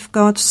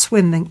lifeguard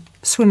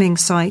swimming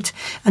site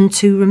and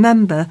to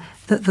remember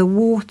that the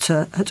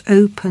water at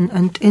open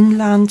and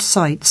inland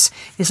sites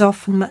is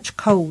often much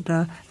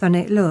colder than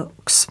it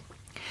looks.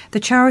 The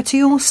charity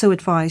also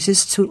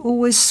advises to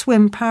always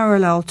swim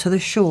parallel to the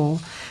shore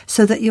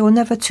so that you're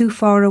never too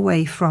far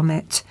away from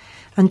it,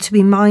 and to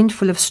be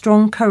mindful of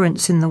strong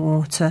currents in the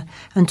water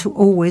and to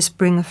always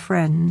bring a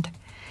friend.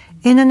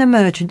 In an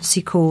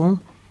emergency,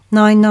 call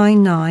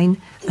 999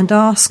 and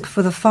ask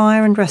for the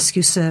fire and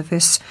rescue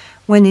service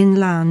when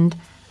inland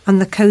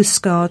and the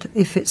Coast Guard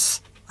if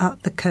it's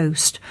at the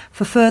coast.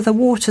 For further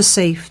water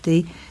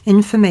safety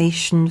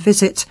information,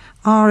 visit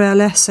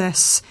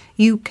RLSS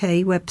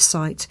UK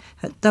website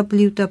at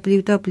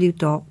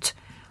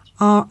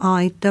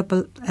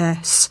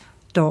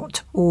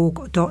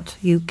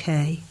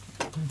www.riss.org.uk.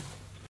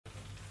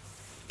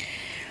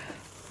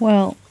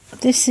 Well,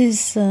 this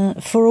is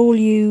for all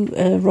you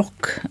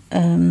rock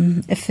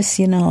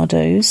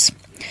aficionados,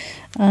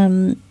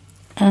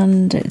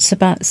 and it's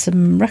about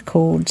some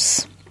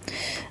records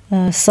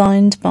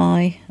signed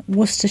by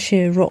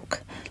Worcestershire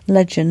rock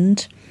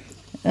legend,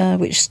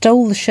 which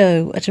stole the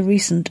show at a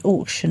recent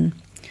auction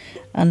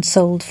and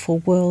sold for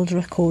world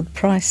record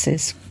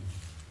prices.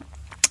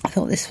 I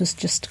thought this was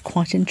just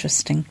quite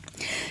interesting.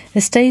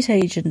 Estate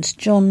agent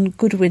John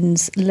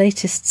Goodwin's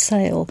latest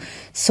sale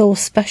saw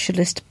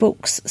specialist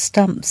books,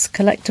 stamps,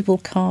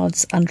 collectible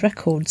cards and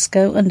records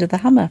go under the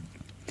hammer.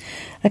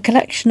 A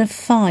collection of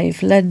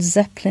 5 Led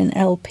Zeppelin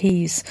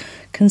LPs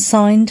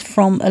consigned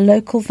from a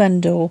local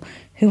vendor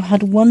who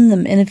had won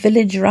them in a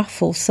village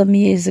raffle some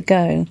years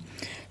ago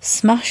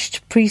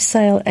smashed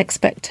pre-sale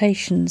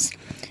expectations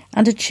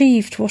and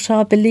achieved what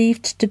are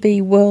believed to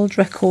be world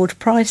record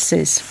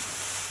prices.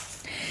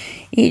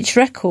 Each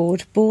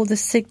record bore the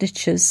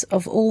signatures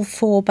of all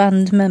 4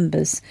 band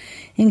members,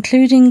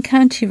 including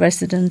county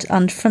resident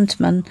and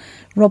frontman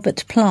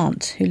Robert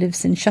Plant, who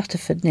lives in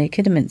Shatterford near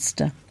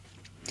Kidderminster.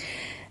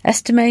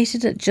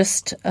 Estimated at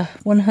just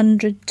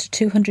 £100 to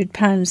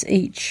 £200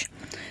 each,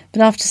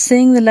 but after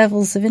seeing the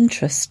levels of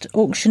interest,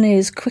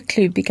 auctioneers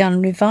quickly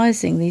began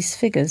revising these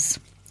figures.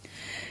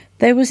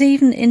 There was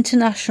even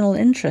international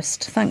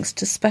interest thanks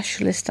to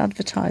specialist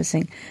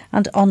advertising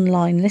and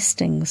online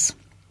listings.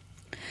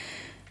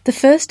 The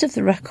first of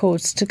the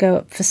records to go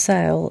up for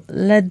sale,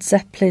 Led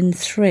Zeppelin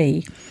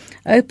 3,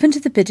 opened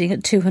the bidding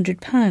at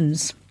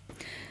 £200.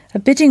 A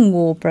bidding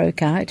war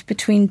broke out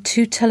between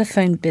 2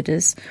 telephone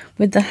bidders,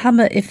 with the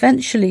hammer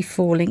eventually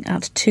falling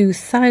at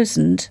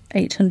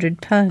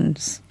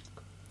 £2,800.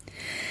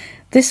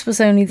 This was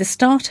only the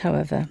start,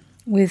 however,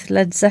 with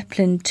Led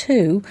Zeppelin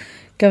 2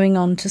 going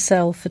on to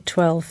sell for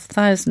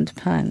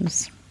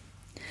 £12,000.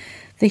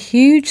 The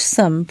huge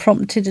sum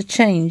prompted a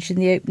change in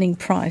the opening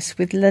price,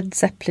 with Led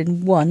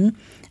Zeppelin 1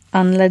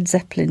 and Led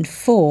Zeppelin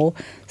 4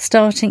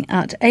 starting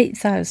at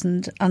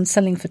 £8,000 and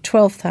selling for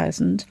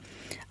 £12,000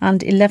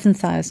 and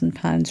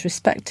 £11,000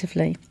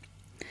 respectively.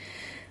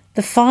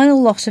 The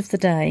final lot of the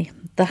day,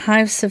 The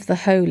House of the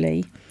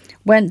Holy,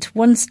 went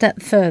one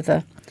step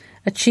further,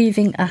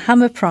 achieving a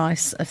hammer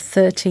price of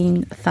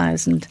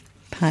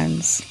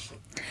 £13,000.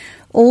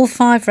 All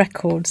 5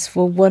 records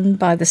were won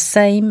by the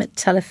same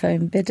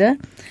telephone bidder,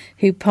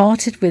 who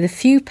parted with a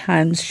few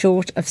pounds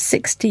short of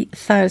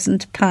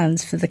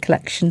 £60,000 for the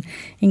collection,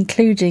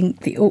 including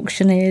the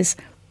auctioneer's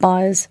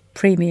buyer's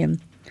premium.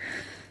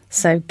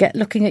 So get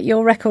looking at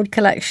your record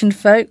collection,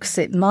 folks.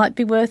 It might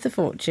be worth a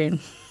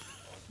fortune.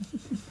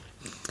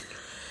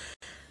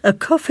 A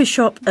coffee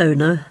shop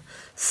owner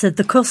said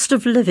the cost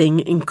of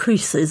living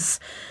increases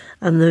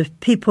and the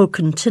people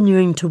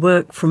continuing to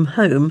work from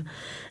home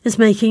is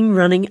making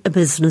running a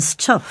business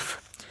tough.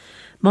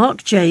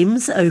 Mark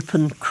James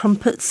opened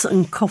Crumpets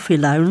and Coffee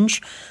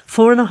Lounge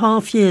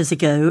 4.5 years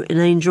ago in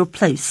Angel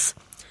Place.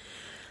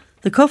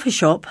 The coffee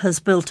shop has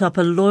built up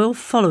a loyal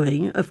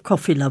following of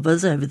coffee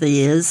lovers over the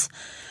years,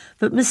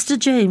 but Mr.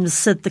 James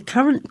said the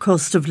current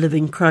cost of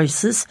living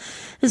crisis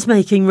is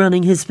making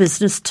running his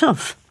business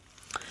tough.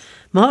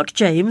 Mark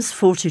James,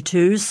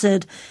 42,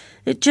 said,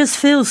 "It just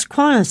feels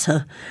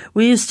quieter.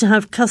 We used to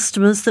have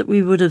customers that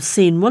we would have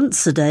seen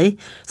once a day,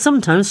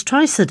 sometimes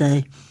twice a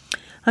day.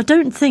 I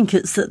don't think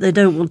it's that they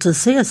don't want to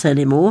see us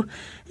anymore.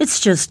 It's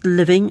just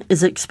living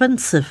is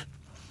expensive.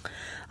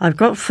 I've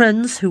got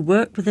friends who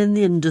work within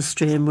the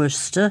industry in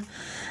Worcester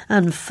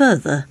and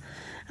further,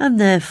 and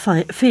they're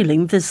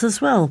feeling this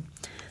as well.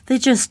 They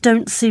just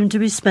don't seem to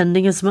be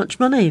spending as much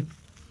money."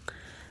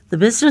 The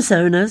business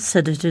owner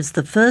said it is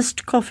the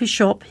first coffee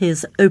shop he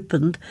has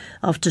opened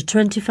after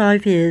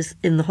 25 years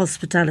in the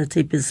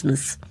hospitality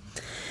business.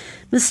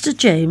 Mr.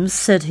 James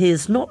said he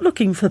is not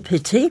looking for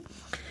pity,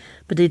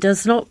 but he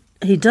does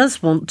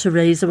want to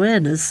raise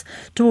awareness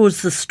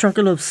towards the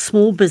struggle of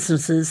small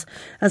businesses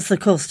as the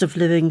cost of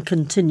living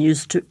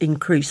continues to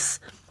increase.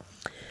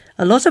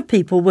 A lot of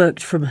people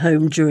worked from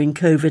home during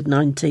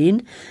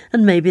COVID-19,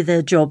 and maybe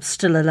their job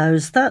still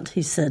allows that,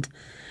 he said.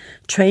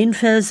 Train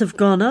fares have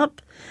gone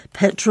up,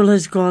 petrol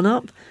has gone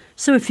up,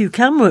 so if you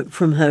can work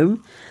from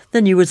home,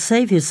 then you would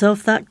save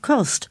yourself that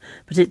cost,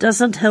 but it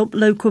doesn't help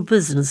local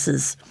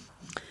businesses.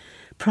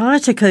 Prior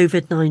to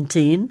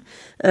COVID-19,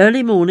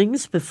 early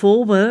mornings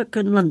before work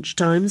and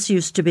lunchtimes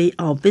used to be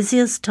our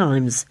busiest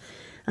times,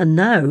 and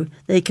now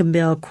they can be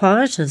our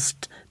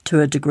quietest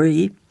to a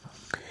degree.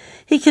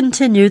 He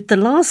continued, "The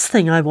last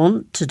thing I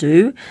want to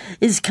do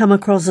is come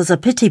across as a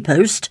pity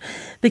post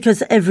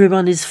because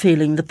everyone is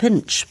feeling the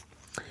pinch.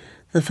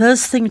 The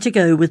first thing to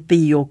go would be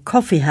your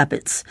coffee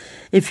habits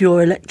if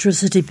your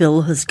electricity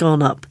bill has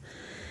gone up.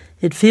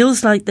 It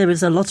feels like there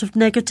is a lot of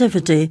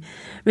negativity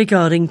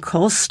regarding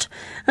cost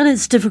and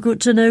it's difficult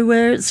to know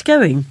where it's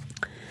going.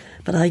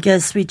 But I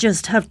guess we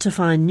just have to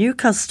find new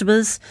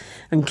customers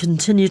and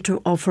continue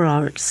to offer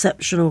our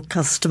exceptional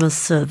customer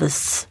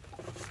service."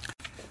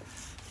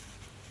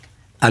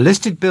 A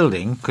listed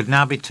building could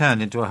now be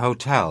turned into a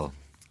hotel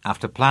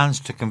after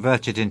plans to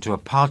convert it into a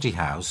party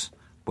house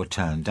were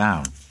turned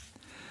down.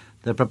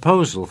 The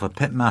proposal for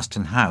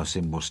Pitmaston House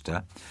in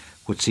Worcester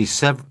would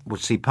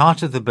see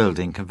part of the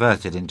building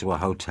converted into a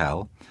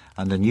hotel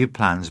under new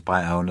plans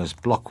by owners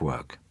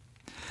Blockwork.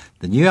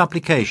 The new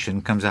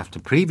application comes after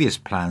previous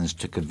plans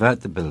to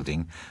convert the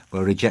building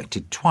were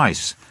rejected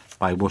twice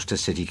by Worcester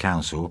City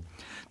Council,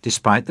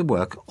 despite the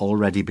work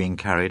already being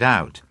carried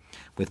out,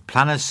 with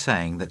planners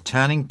saying that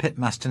turning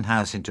Pitmaston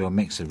House into a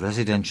mix of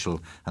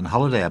residential and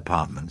holiday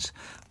apartments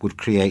would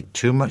create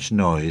too much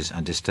noise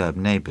and disturb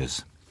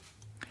neighbours.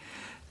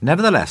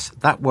 Nevertheless,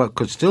 that work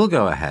could still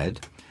go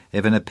ahead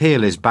if an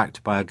appeal is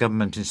backed by a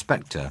government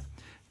inspector,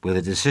 with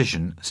a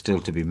decision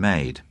still to be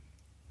made.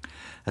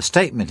 A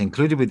statement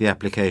included with the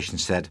application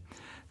said,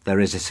 "There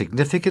is a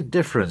significant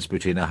difference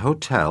between a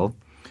hotel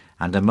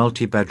and a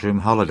multi-bedroom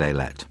holiday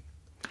let.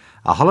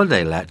 A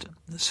holiday let,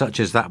 such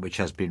as that which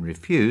has been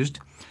refused,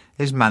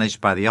 is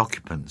managed by the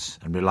occupants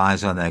and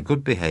relies on their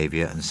good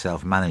behaviour and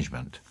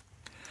self-management.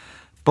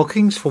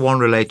 Bookings for one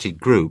related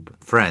group,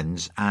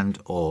 friends and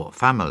or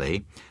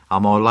family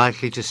are more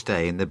likely to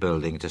stay in the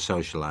building to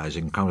socialise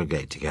and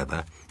congregate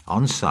together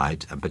on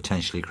site and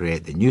potentially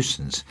create the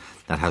nuisance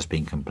that has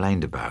been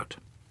complained about.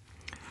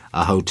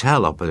 A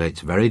hotel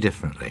operates very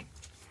differently.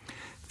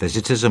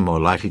 Visitors are more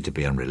likely to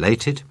be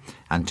unrelated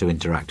and to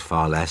interact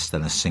far less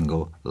than a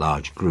single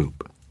large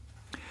group.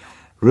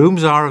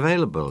 Rooms are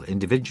available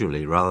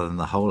individually rather than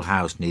the whole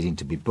house needing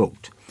to be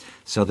booked,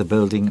 so the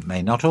building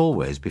may not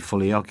always be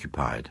fully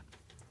occupied.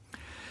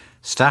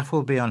 Staff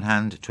will be on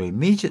hand to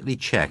immediately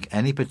check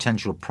any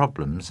potential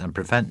problems and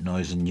prevent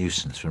noise and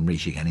nuisance from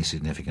reaching any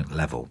significant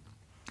level.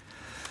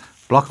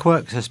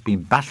 Blockworks has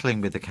been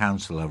battling with the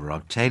council over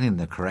obtaining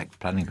the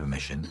correct planning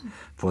permission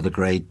for the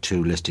Grade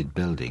 2 listed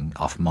building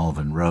off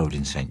Malvern Road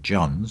in St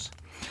John's,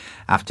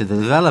 after the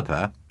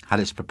developer had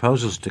its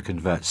proposals to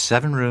convert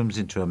 7 rooms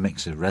into a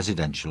mix of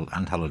residential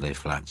and holiday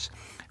flats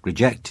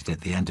rejected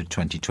at the end of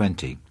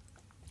 2020.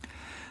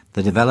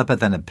 The developer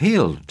then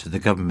appealed to the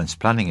government's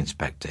planning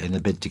inspector in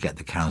a bid to get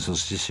the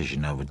council's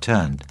decision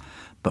overturned,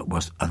 but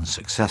was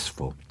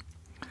unsuccessful.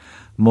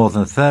 More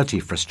than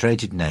 30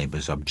 frustrated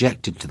neighbours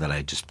objected to the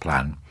latest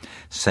plan,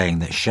 saying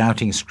that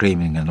shouting,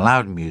 screaming and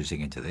loud music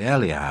into the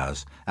earlier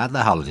house at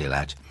the holiday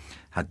let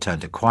had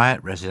turned a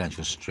quiet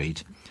residential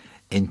street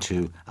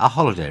into a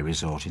holiday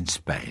resort in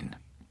Spain.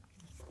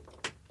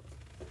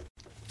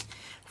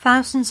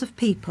 Thousands of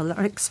people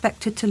are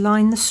expected to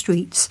line the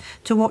streets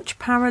to watch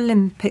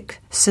Paralympic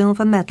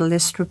silver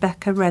medalist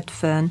Rebecca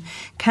Redfern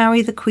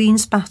carry the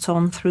Queen's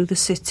baton through the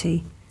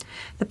city.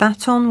 The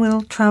baton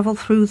will travel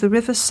through the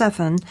River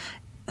Severn,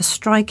 a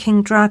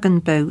striking dragon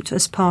boat,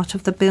 as part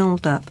of the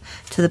build-up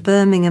to the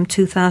Birmingham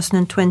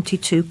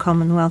 2022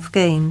 Commonwealth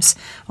Games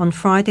on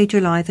Friday,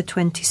 July the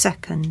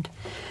 22nd.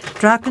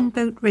 Dragon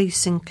Boat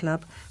Racing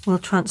Club will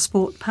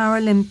transport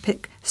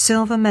Paralympic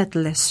silver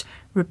medalist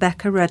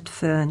Rebecca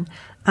Redfern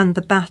and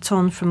the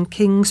baton from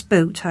King's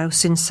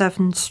Boathouse in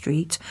Severn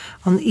Street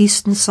on the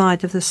eastern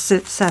side of the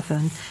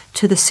Severn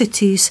to the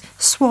city's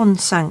Swan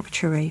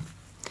Sanctuary.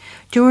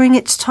 During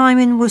its time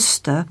in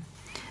Worcester,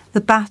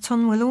 the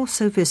baton will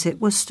also visit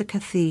Worcester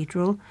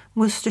Cathedral,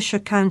 Worcestershire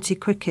County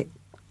Cricket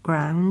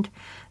Ground,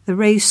 the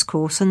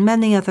racecourse and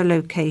many other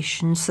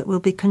locations that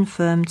will be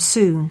confirmed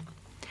soon.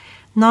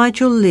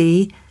 Nigel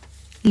Lee,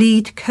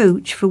 lead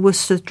coach for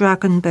Worcester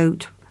Dragon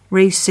Boat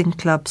Racing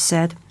Club,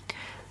 said,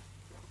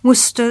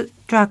 "Worcester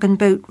Dragon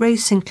Boat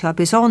Racing Club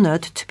is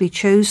honoured to be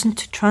chosen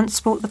to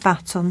transport the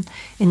baton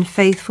in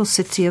faithful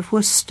city of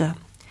Worcester.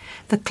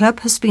 The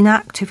club has been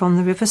active on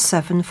the River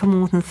Severn for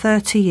more than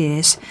 30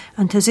 years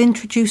and has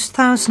introduced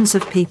thousands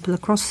of people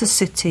across the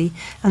city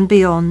and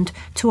beyond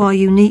to our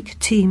unique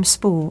team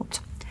sport.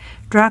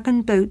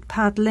 Dragon boat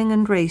paddling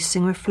and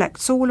racing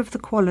reflects all of the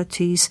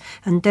qualities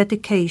and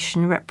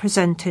dedication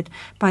represented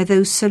by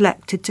those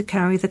selected to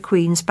carry the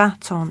Queen's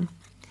baton.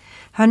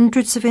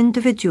 Hundreds of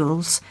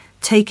individuals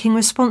taking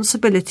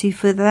responsibility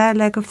for their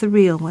leg of the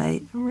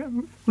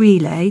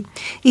relay,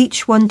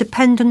 each one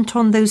dependent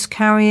on those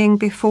carrying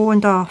before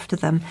and after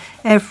them,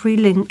 every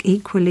link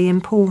equally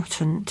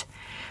important.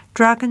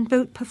 Dragon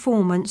boat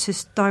performance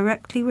is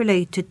directly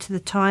related to the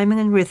timing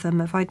and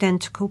rhythm of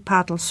identical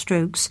paddle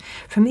strokes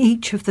from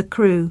each of the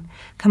crew,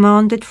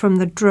 commanded from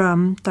the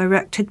drum,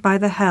 directed by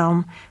the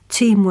helm,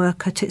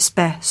 teamwork at its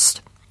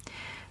best.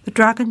 The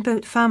Dragon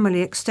Boat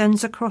family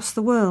extends across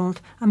the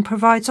world and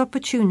provides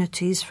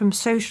opportunities from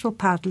social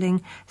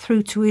paddling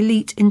through to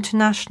elite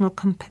international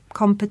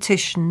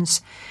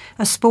competitions,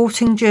 a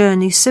sporting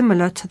journey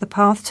similar to the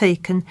path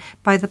taken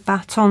by the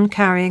baton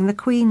carrying the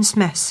Queen's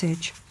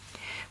message.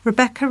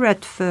 Rebecca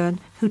Redfern,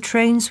 who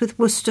trains with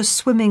Worcester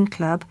Swimming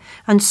Club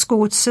and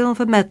scored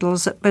silver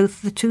medals at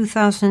both the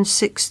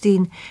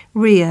 2016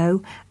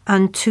 Rio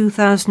and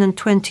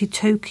 2020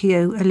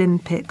 Tokyo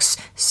Olympics,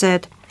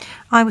 said,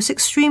 "I was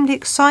extremely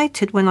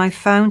excited when I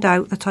found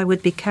out that I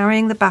would be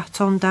carrying the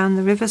baton down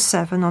the River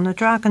Severn on a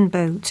dragon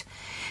boat.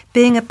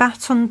 Being a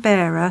baton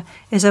bearer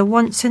is a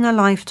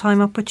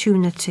once-in-a-lifetime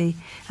opportunity,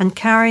 and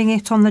carrying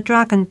it on the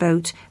dragon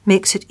boat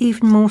makes it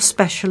even more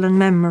special and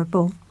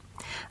memorable.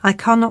 I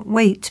cannot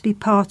wait to be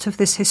part of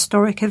this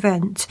historic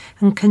event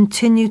and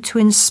continue to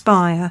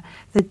inspire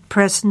the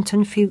present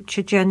and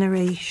future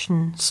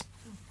generations."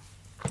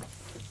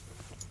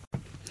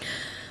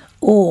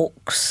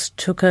 Orcs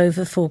took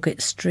over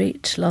Foregate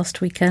Street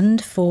last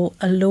weekend for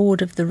a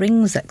Lord of the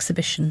Rings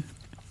exhibition.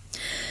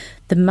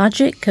 The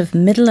Magic of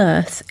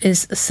Middle-earth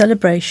is a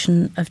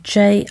celebration of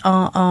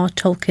J.R.R.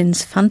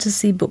 Tolkien's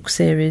fantasy book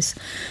series,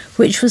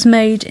 which was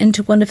made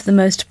into one of the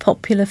most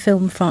popular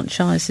film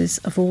franchises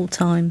of all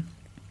time.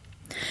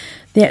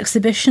 The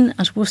exhibition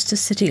at Worcester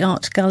City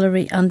Art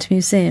Gallery and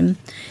Museum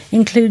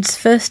includes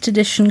first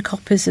edition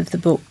copies of the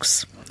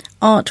books,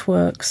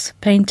 artworks,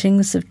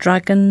 paintings of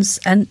dragons,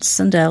 ents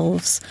and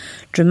elves,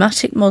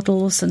 dramatic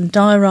models and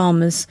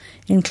dioramas,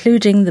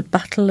 including the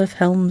Battle of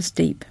Helm's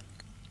Deep.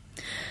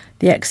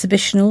 The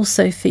exhibition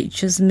also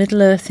features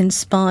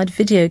Middle-earth-inspired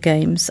video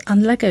games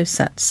and Lego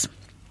sets.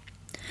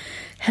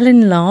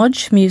 Helen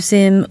Large,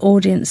 museum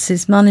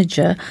audiences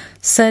manager,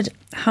 said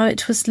how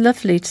it was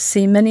lovely to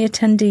see many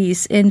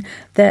attendees in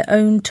their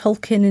own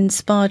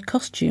Tolkien-inspired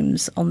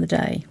costumes on the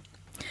day.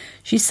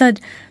 She said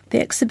the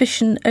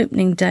exhibition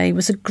opening day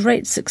was a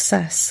great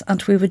success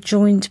and we were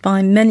joined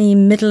by many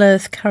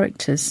Middle-earth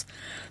characters.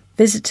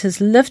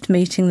 Visitors loved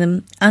meeting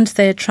them and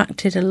they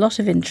attracted a lot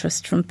of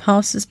interest from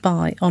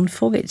passers-by on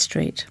Foregate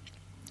Street.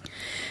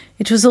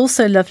 It was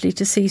also lovely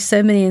to see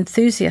so many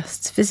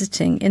enthusiasts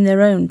visiting in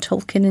their own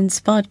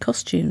Tolkien-inspired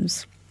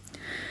costumes.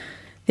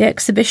 The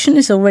exhibition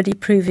is already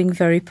proving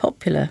very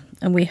popular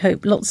and we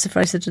hope lots of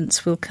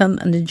residents will come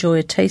and enjoy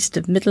a taste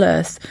of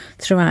Middle-earth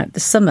throughout the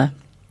summer.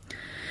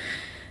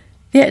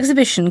 The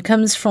exhibition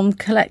comes from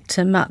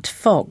collector Matt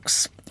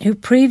Fox, who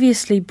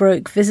previously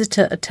broke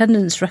visitor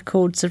attendance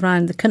records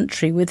around the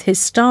country with his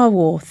Star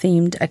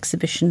Wars-themed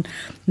exhibition,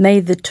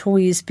 May the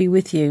Toys Be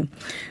With You,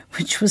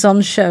 which was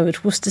on show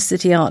at Worcester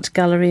City Art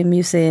Gallery and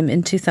Museum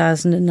in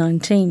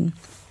 2019.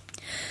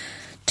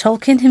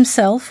 Tolkien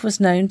himself was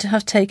known to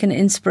have taken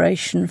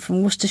inspiration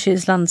from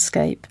Worcestershire's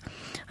landscape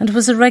and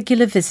was a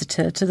regular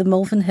visitor to the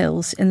Malvern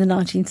Hills in the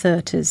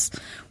 1930s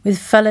with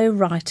fellow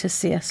writer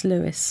C.S.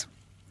 Lewis.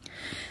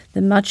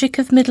 The Magic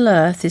of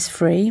Middle-earth is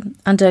free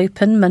and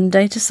open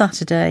Monday to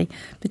Saturday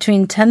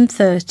between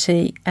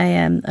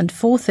 10:30am and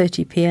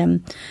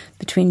 4:30pm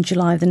between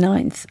July the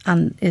 9th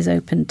and is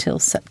open till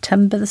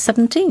September the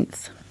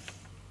 17th.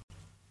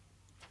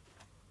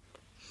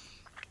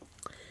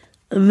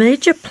 A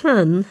major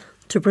plan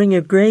to bring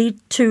a Grade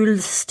 2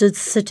 listed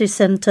city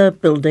centre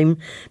building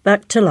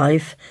back to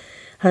life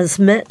has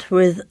met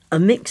with a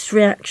mixed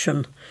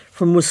reaction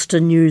from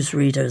Worcester news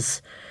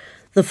readers.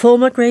 The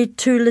former Grade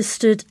 2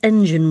 listed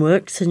engine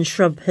works in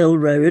Shrub Hill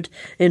Road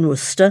in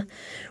Worcester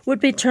would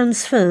be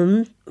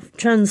transformed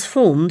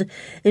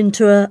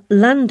into a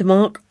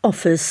landmark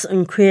office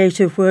and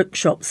creative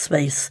workshop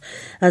space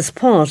as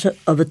part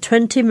of a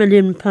 £20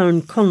 million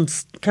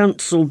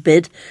council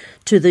bid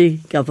to the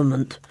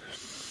government.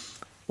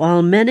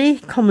 While many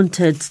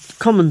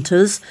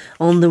commenters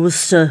on the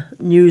Worcester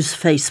News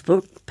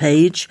Facebook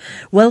page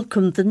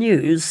welcomed the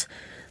news,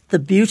 the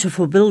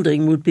beautiful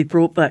building would be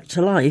brought back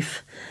to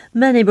life,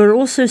 many were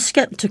also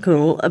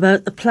sceptical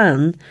about the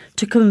plan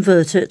to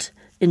convert it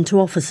into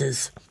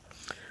offices.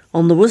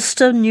 On the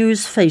Worcester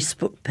News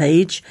Facebook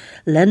page,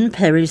 Len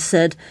Perry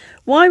said,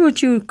 "Why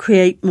would you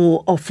create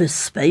more office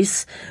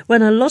space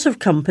when a lot of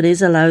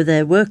companies allow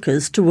their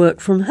workers to work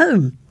from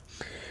home?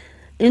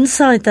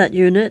 Inside that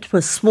unit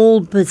were small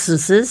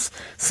businesses,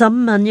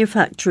 some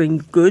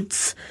manufacturing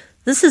goods.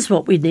 This is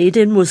what we need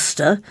in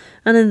Worcester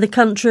and in the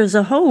country as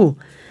a whole.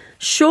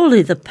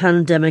 Surely the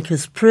pandemic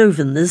has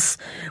proven this.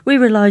 We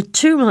rely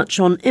too much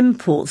on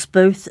imports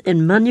both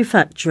in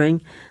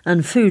manufacturing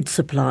and food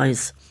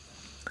supplies."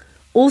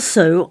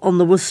 Also on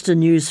the Worcester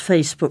News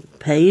Facebook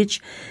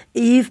page,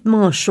 Eve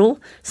Marshall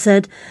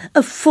said,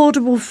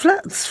 "Affordable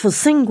flats for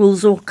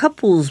singles or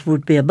couples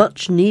would be a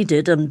much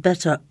needed and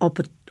better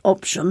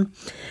option,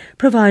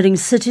 providing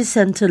city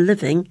centre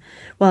living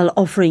while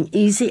offering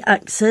easy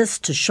access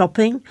to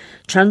shopping,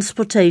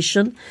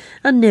 transportation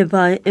and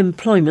nearby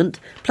employment,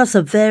 plus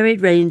a varied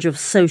range of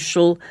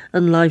social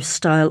and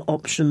lifestyle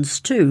options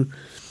too."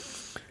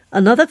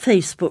 Another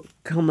Facebook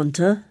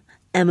commenter,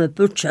 Emma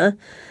Butcher,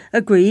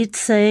 agreed,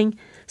 saying,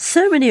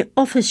 "So many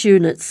office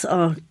units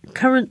are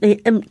currently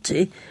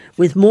empty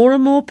with more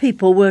and more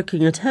people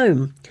working at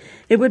home.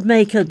 It would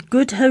make a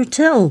good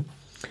hotel.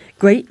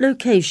 Great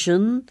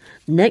location,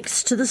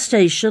 next to the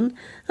station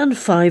and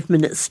 5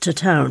 minutes to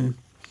town."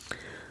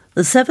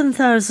 The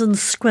 7,000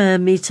 square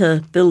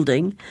metre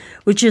building,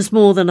 which is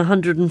more than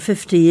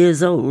 150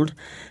 years old,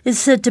 is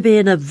said to be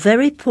in a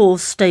very poor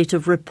state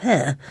of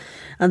repair,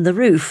 and the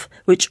roof,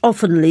 which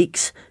often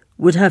leaks,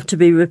 would have to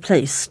be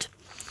replaced.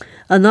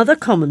 Another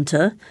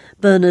commenter,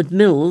 Bernard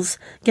Mills,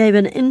 gave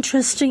an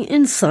interesting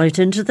insight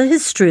into the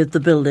history of the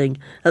building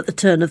at the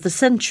turn of the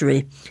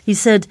century. He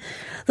said,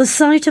 "The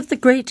site of the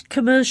Great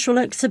Commercial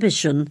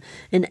Exhibition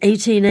in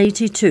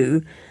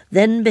 1882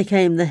 then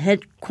became the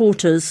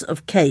headquarters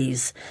of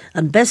Kay's,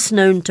 and best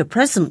known to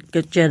present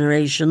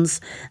generations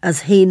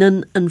as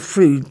Heenan and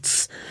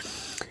Froude's.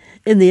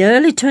 In the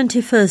early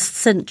 21st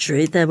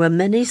century, there were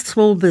many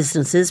small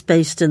businesses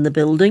based in the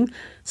building,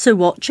 so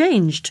what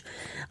changed?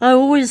 I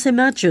always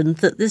imagined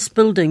that this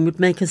building would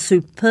make a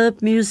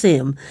superb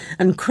museum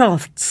and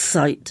crafts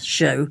site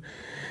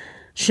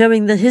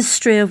showing the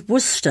history of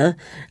Worcester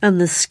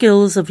and the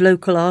skills of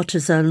local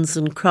artisans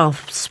and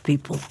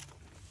craftspeople."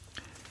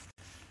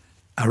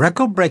 A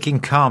record-breaking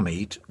car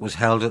meet was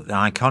held at the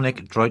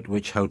iconic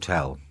Droitwich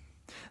Hotel.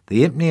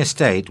 The Impney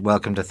Estate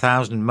welcomed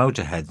 1,000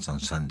 motorheads on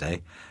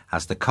Sunday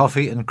as the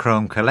Coffee and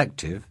Chrome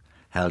Collective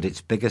held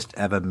its biggest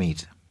ever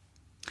meet.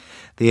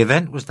 The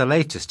event was the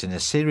latest in a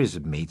series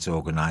of meets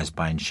organised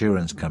by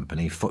insurance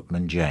company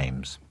Footman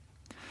James.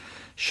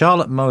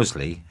 Charlotte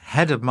Mosley,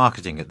 head of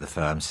marketing at the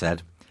firm,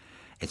 said,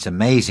 "It's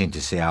amazing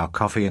to see our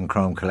Coffee and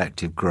Chrome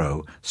Collective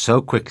grow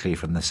so quickly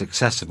from the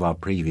success of our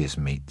previous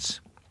meets.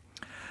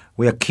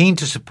 We are keen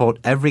to support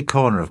every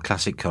corner of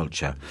classic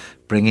culture,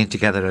 bringing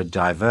together a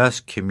diverse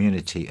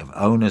community of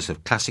owners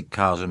of classic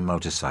cars and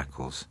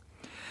motorcycles.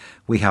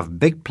 We have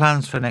big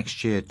plans for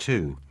next year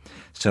too,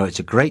 so it's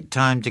a great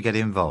time to get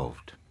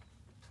involved."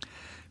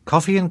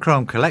 Coffee and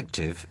Chrome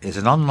Collective is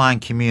an online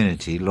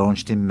community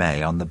launched in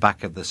May on the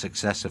back of the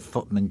success of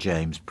Footman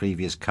James'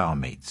 previous car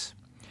meets.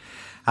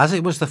 As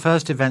it was the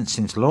first event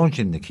since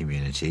launching the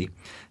community,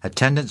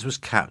 attendance was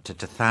capped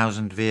at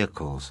 1,000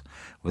 vehicles,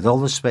 with all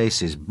the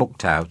spaces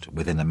booked out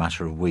within a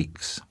matter of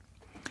weeks.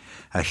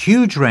 A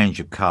huge range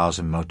of cars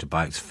and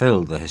motorbikes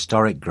filled the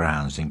historic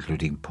grounds,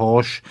 including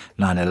Porsche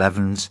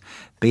 911s,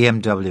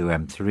 BMW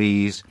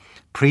M3s,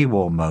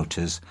 pre-war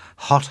motors,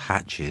 hot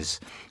hatches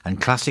and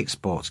classic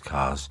sports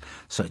cars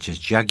such as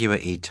Jaguar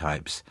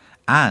E-Types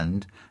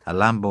and a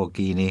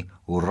Lamborghini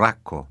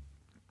Huracan.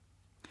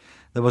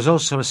 There was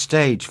also a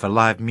stage for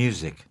live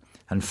music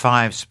and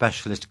 5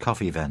 specialist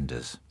coffee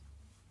vendors.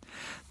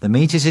 The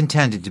meet is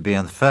intended to be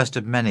the first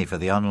of many for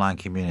the online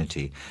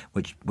community,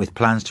 with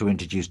plans to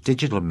introduce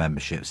digital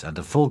memberships and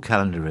a full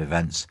calendar of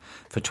events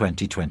for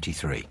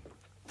 2023.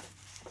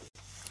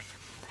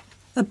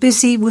 A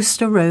busy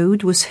Worcester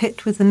road was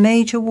hit with a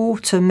major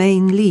water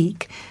main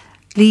leak,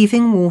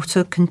 leaving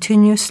water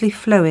continuously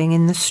flowing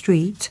in the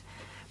street.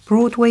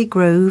 Broadway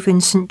Grove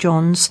in St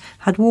John's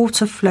had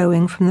water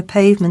flowing from the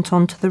pavement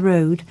onto the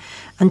road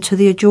and to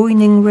the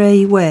adjoining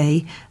Ray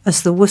Way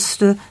as the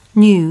Worcester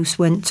News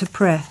went to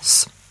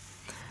press.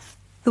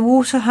 The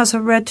water has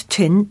a red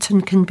tint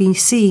and can be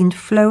seen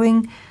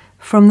flowing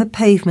from the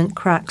pavement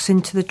cracks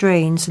into the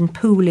drains and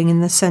pooling in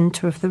the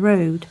centre of the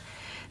road.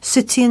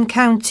 City and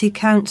County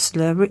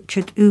Councillor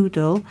Richard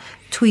Udall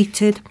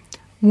tweeted,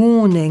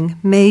 "Warning,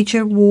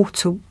 major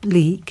water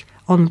leak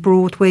on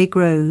Broadway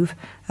Grove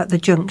at the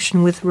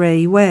junction with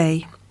Ray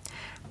Way.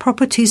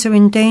 Properties are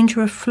in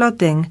danger of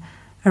flooding.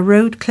 A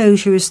road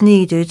closure is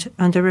needed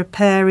and a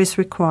repair is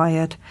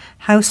required.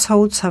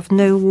 Households have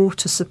no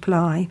water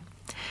supply."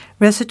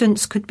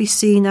 Residents could be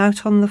seen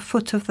out on the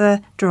foot of their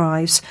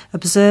drives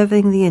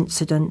observing the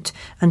incident,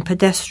 and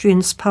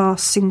pedestrians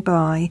passing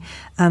by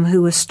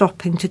who were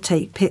stopping to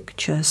take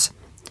pictures.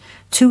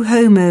 Two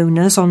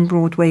homeowners on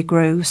Broadway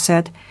Grove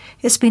said,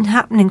 "It's been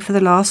happening for the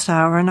last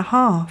hour and a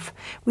half.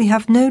 We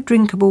have no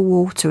drinkable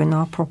water in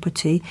our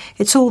property.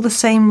 It's all the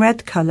same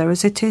red colour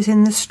as it is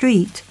in the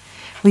street.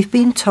 We've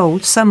been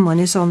told someone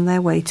is on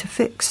their way to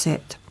fix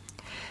it."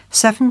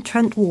 Severn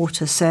Trent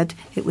Water said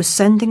it was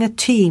sending a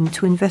team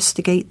to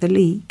investigate the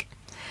leak.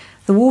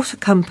 The water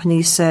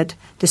company said,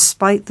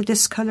 despite the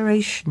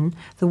discoloration,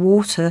 the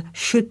water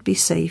should be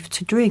safe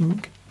to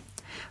drink.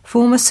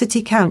 Former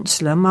City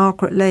Councillor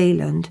Margaret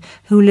Leyland,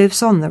 who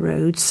lives on the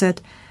road, said,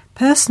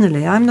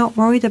 "Personally, I'm not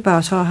worried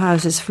about our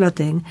houses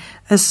flooding,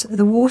 as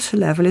the water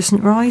level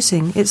isn't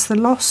rising. It's the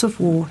loss of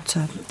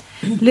water.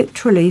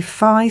 Literally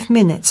 5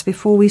 minutes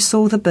before we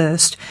saw the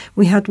burst,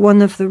 we had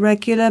one of the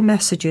regular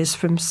messages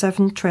from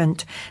Severn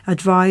Trent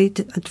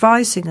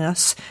advising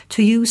us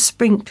to use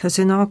sprinklers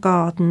in our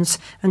gardens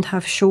and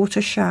have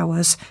shorter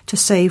showers to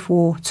save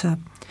water.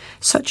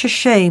 Such a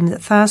shame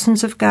that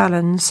thousands of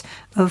gallons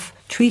of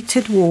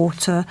treated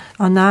water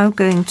are now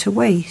going to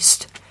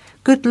waste.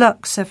 Good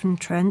luck, Severn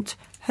Trent.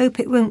 Hope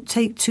it won't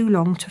take too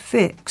long to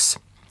fix."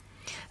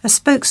 A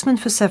spokesman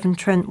for Severn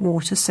Trent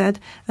Water said,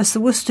 as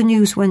the Worcester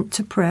News went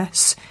to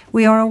press,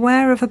 "We are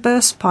aware of a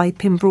burst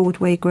pipe in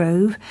Broadway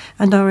Grove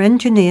and our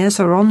engineers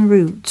are en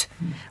route.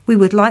 We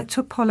would like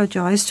to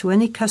apologise to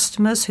any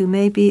customers who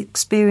may be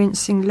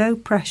experiencing low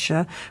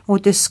pressure or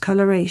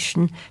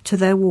discoloration to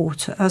their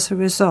water as a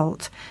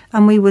result,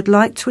 and we would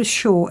like to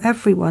assure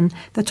everyone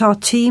that our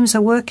teams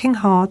are working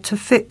hard to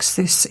fix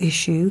this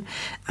issue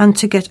and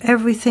to get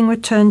everything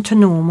returned to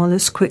normal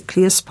as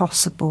quickly as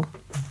possible."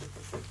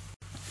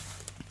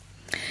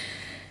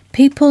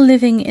 People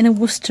living in a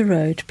Worcester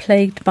road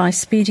plagued by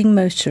speeding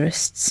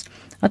motorists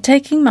are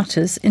taking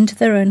matters into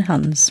their own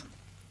hands.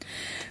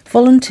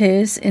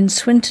 Volunteers in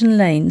Swinton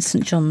Lane,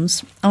 St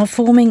John's, are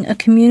forming a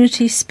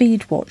community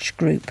speed watch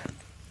group.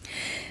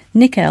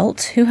 Nick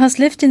Elt, who has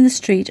lived in the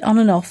street on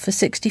and off for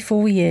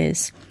 64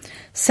 years,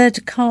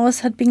 said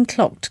cars had been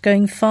clocked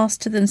going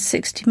faster than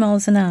 60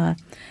 miles an hour,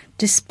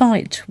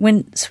 despite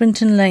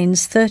Swinton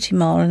Lane's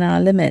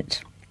 30-mile-an-hour limit.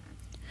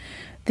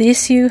 "The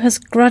issue has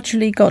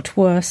gradually got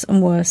worse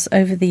and worse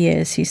over the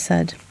years," he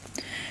said.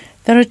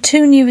 "There are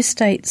 2 new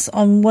estates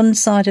on one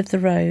side of the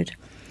road,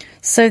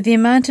 so the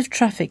amount of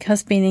traffic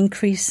has been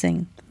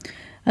increasing,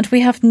 and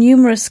we have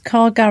numerous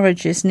car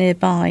garages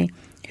nearby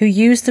who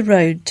use the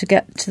road to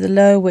get to the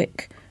Lower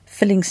Wick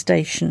filling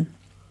station.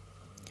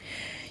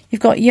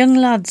 You've got young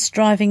lads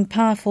driving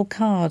powerful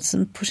cars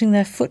and putting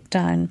their foot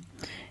down.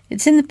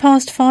 It's in the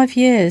past 5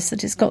 years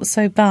that it's got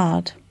so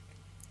bad."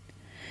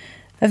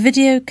 A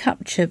video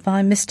capture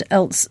by Mr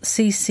Elt's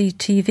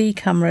CCTV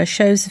camera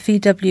shows a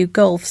VW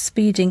Golf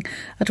speeding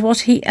at what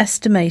he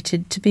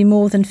estimated to be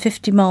more than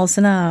 50 miles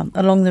an hour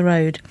along the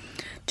road,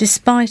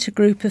 despite a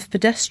group of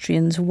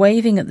pedestrians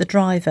waving at the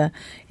driver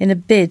in a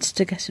bid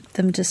to get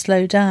them to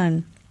slow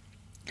down.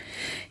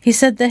 He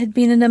said there had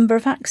been a number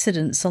of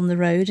accidents on the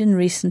road in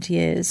recent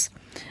years,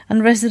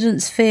 and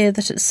residents fear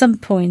that at some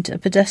point a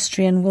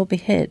pedestrian will be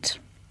hit.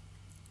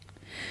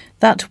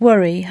 That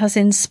worry has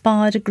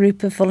inspired a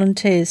group of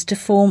volunteers to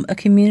form a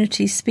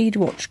community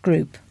speedwatch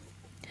group.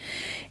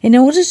 In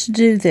order to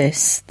do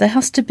this, there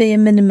has to be a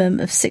minimum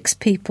of 6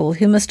 people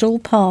who must all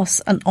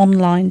pass an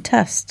online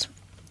test.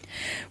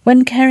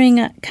 When carrying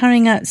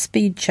out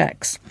speed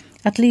checks,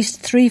 at least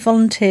 3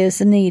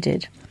 volunteers are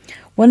needed: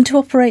 1 to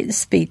operate the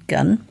speed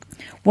gun,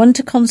 1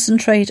 to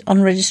concentrate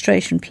on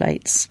registration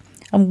plates,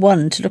 and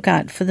 1 to look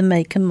out for the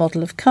make and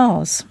model of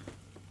cars.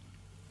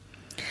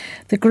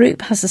 The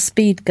group has a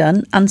speed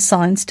gun and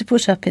signs to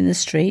put up in the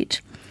street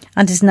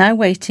and is now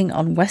waiting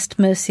on West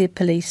Mercia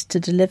Police to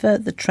deliver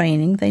the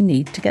training they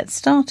need to get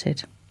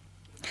started.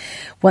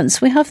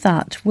 Once we have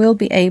that, we'll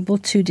be able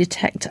to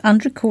detect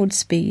and record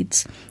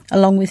speeds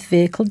along with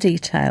vehicle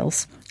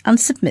details and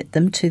submit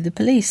them to the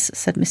police,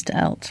 said Mr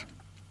Elt.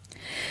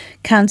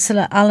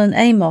 Councillor Alan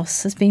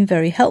Amos has been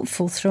very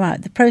helpful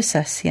throughout the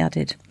process, he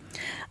added,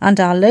 and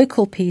our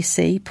local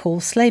PC, Paul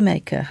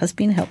Slaymaker, has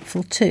been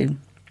helpful too.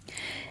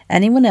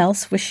 Anyone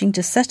else wishing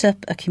to set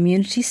up a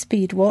community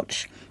speed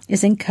watch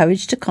is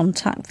encouraged to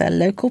contact their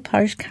local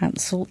parish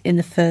council in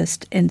the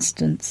first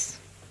instance.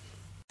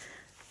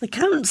 The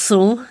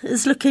council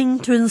is looking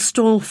to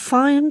install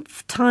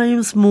 5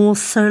 times more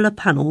solar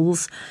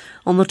panels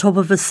on the top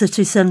of a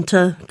city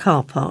centre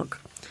car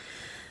park.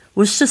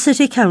 Worcester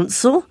City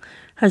Council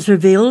has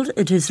revealed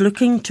it is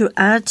looking to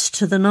add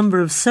to the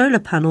number of solar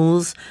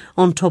panels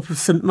on top of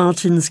St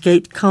Martin's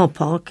Gate car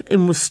park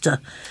in Worcester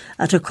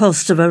at a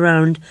cost of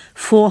around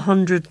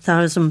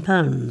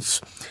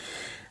 £400,000.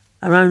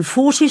 Around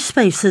 40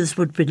 spaces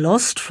would be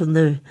lost from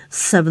the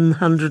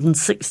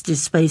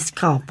 760-space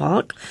car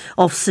park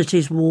off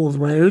City's Wall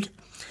Road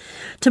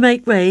to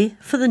make way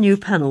for the new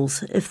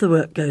panels if the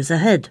work goes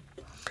ahead.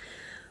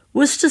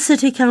 Worcester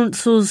City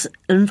Council's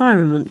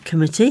Environment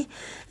Committee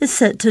is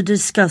set to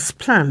discuss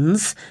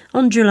plans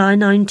on July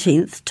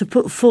 19th to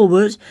put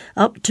forward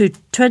up to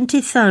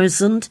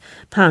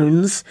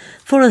 £20,000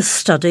 for a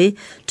study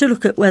to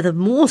look at whether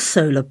more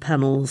solar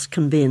panels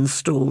can be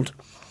installed.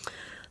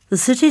 The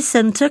city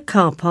centre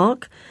car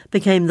park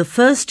became the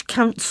first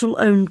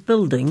council-owned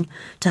building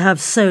to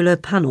have solar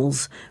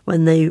panels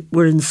when they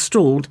were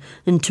installed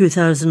in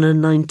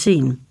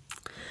 2019.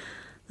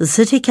 The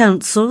City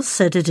Council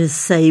said it has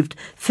saved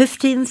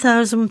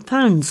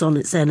 £15,000 on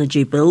its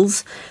energy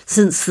bills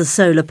since the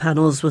solar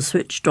panels were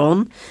switched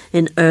on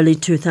in early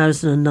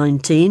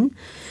 2019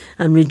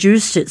 and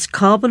reduced its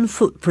carbon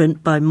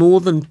footprint by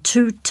more than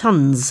 2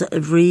 tonnes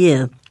every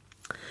year.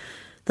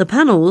 The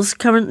panels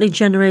currently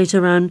generate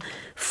around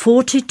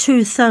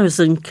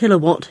 42,000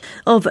 kilowatt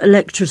of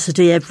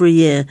electricity every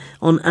year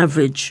on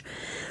average,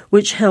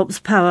 which helps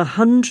power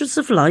hundreds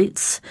of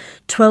lights,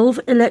 12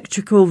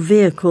 electrical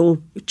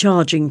vehicle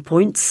charging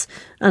points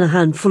and a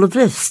handful of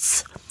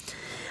lifts.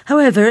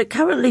 However, it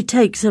currently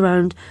takes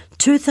around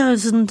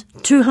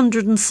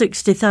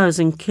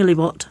 260,000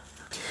 kilowatt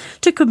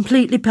to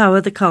completely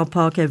power the car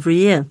park every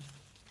year.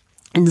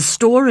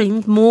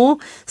 Installing more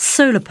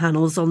solar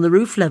panels on the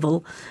roof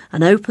level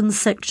and open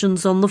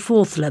sections on the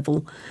 4th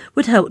level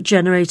would help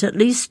generate at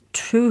least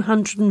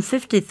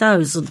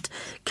 250,000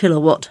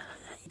 kilowatt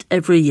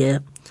every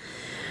year.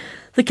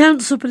 The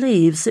council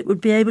believes it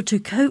would be able to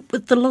cope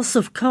with the loss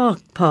of car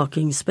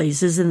parking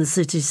spaces in the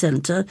city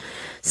centre,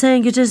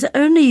 saying it is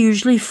only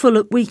usually full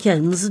at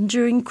weekends and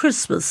during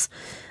Christmas,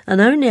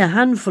 and only a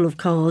handful of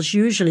cars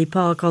usually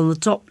park on the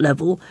top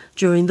level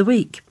during the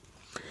week.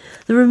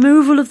 The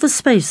removal of the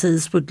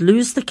spaces would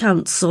lose the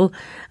council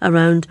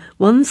around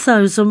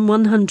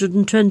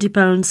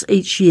 £1,120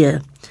 each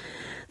year.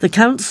 The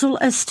council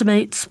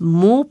estimates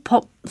more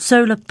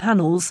solar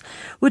panels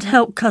would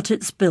help cut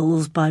its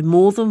bills by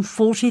more than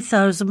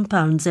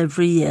 £40,000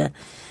 every year,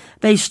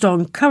 based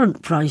on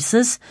current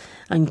prices,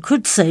 and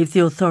could save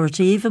the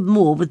authority even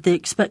more with the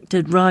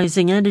expected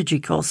rising energy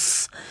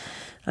costs.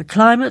 A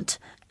climate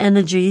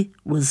energy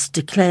was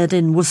declared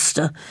in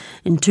Worcester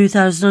in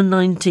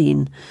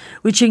 2019,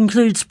 which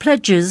includes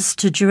pledges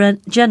to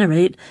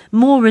generate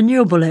more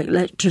renewable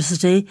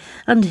electricity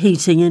and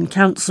heating in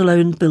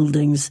council-owned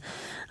buildings,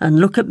 and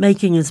look at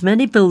making as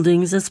many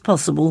buildings as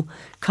possible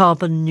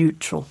carbon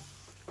neutral.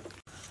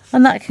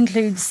 And that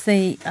concludes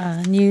the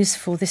news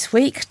for this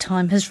week.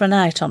 Time has run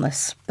out on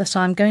us, but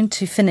I'm going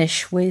to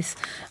finish with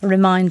a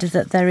reminder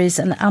that there is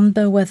an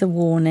amber weather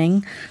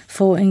warning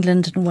for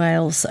England and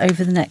Wales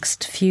over the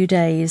next few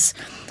days,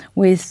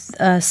 with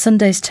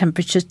Sunday's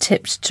temperature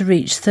tipped to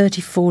reach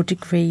 34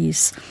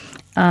 degrees.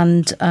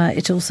 And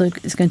it also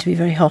is going to be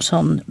very hot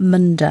on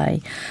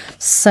Monday.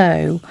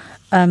 So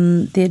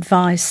the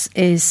advice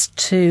is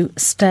to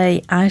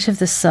stay out of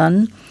the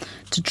sun,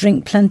 to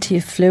drink plenty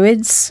of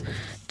fluids,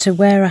 to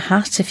wear a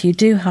hat if you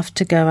do have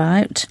to go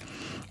out,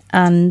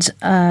 and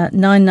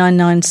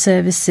 999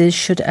 services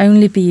should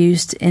only be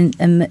used in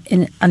an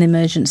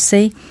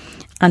emergency,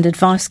 and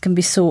advice can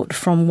be sought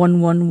from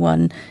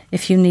 111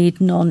 if you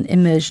need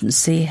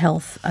non-emergency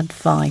health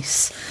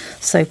advice.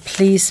 So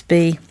please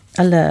be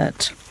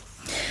alert.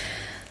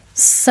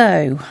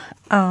 So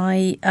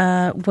I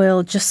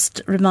will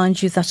just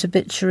remind you that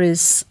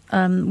obituaries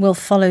will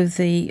follow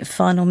the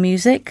final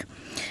music,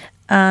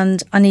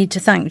 and I need to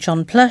thank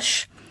John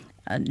Plush,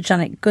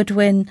 Janet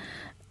Goodwin,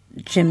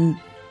 Jim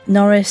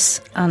Norris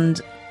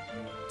and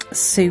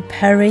Sue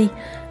Perry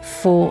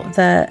for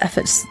their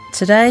efforts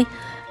today,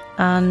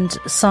 and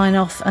sign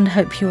off and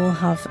hope you all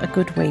have a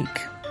good week.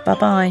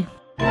 Bye-bye.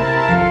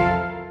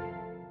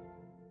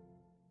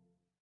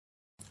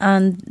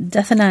 And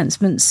death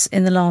announcements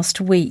in the last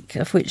week,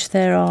 of which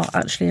there are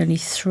actually only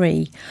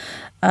 3.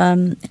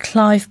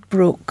 Clive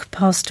Brooke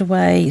passed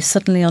away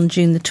suddenly on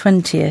June the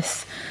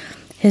 20th.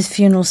 His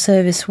funeral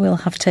service will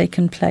have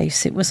taken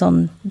place. It was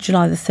on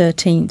July the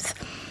 13th,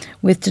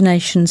 with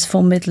donations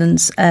for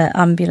Midlands Air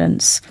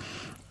Ambulance.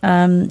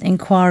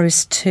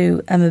 Inquiries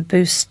to Emma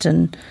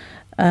Booston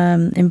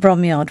in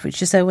Bromyard,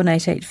 which is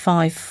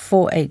 01885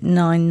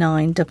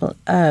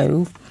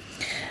 489900.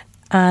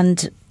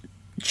 And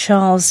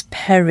Charles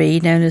Perry,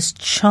 known as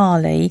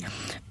Charlie,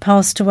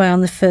 passed away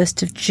on the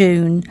 1st of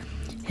June.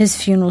 His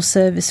funeral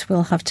service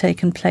will have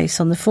taken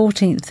place on the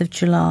 14th of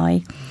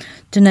July.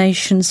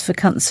 Donations for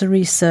cancer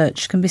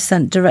research can be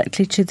sent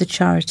directly to the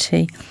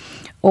charity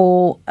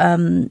or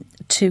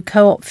to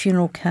Co-op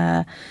Funeral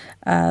Care.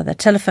 Their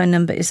telephone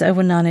number is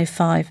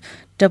 01905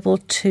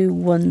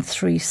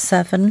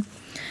 22137.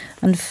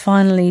 And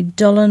finally,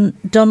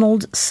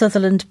 Donald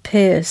Sutherland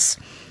Pearce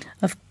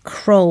of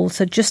Crowle,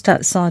 so just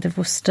outside of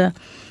Worcester,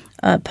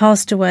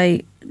 passed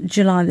away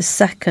July the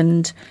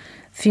 2nd.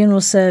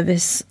 Funeral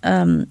service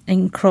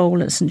in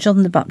Crowle at St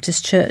John the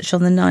Baptist Church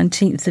on the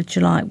 19th of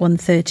July at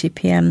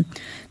 1:30pm.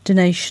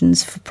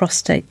 Donations for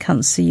Prostate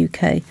Cancer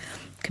UK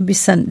can be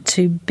sent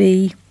to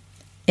B.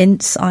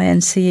 Ince,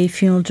 INCE,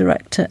 Funeral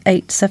Director,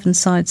 8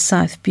 Sevenside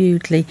South,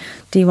 Bewdley,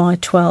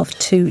 DY12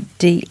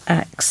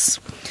 2DX.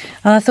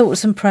 And our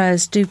thoughts and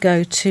prayers do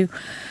go to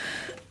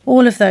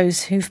all of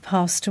those who've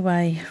passed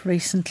away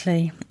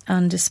recently,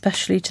 and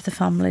especially to the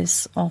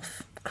families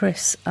of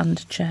Chris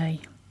and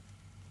Jay.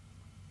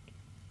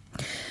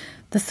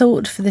 The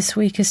thought for this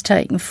week is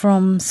taken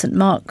from St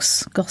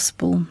Mark's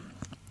Gospel,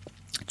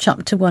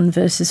 chapter 1,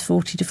 verses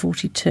 40 to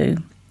 42.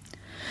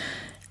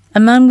 A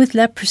man with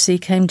leprosy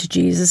came to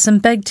Jesus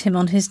and begged him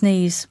on his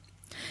knees,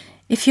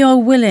 "If you are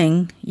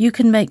willing, you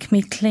can make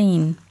me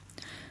clean."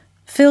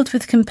 Filled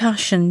with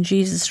compassion,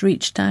 Jesus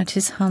reached out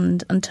his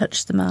hand and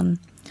touched the man.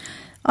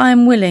 "I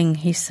am willing,"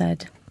 he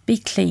said, "be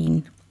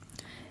clean."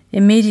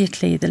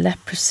 Immediately the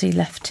leprosy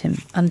left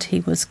him and he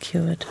was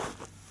cured.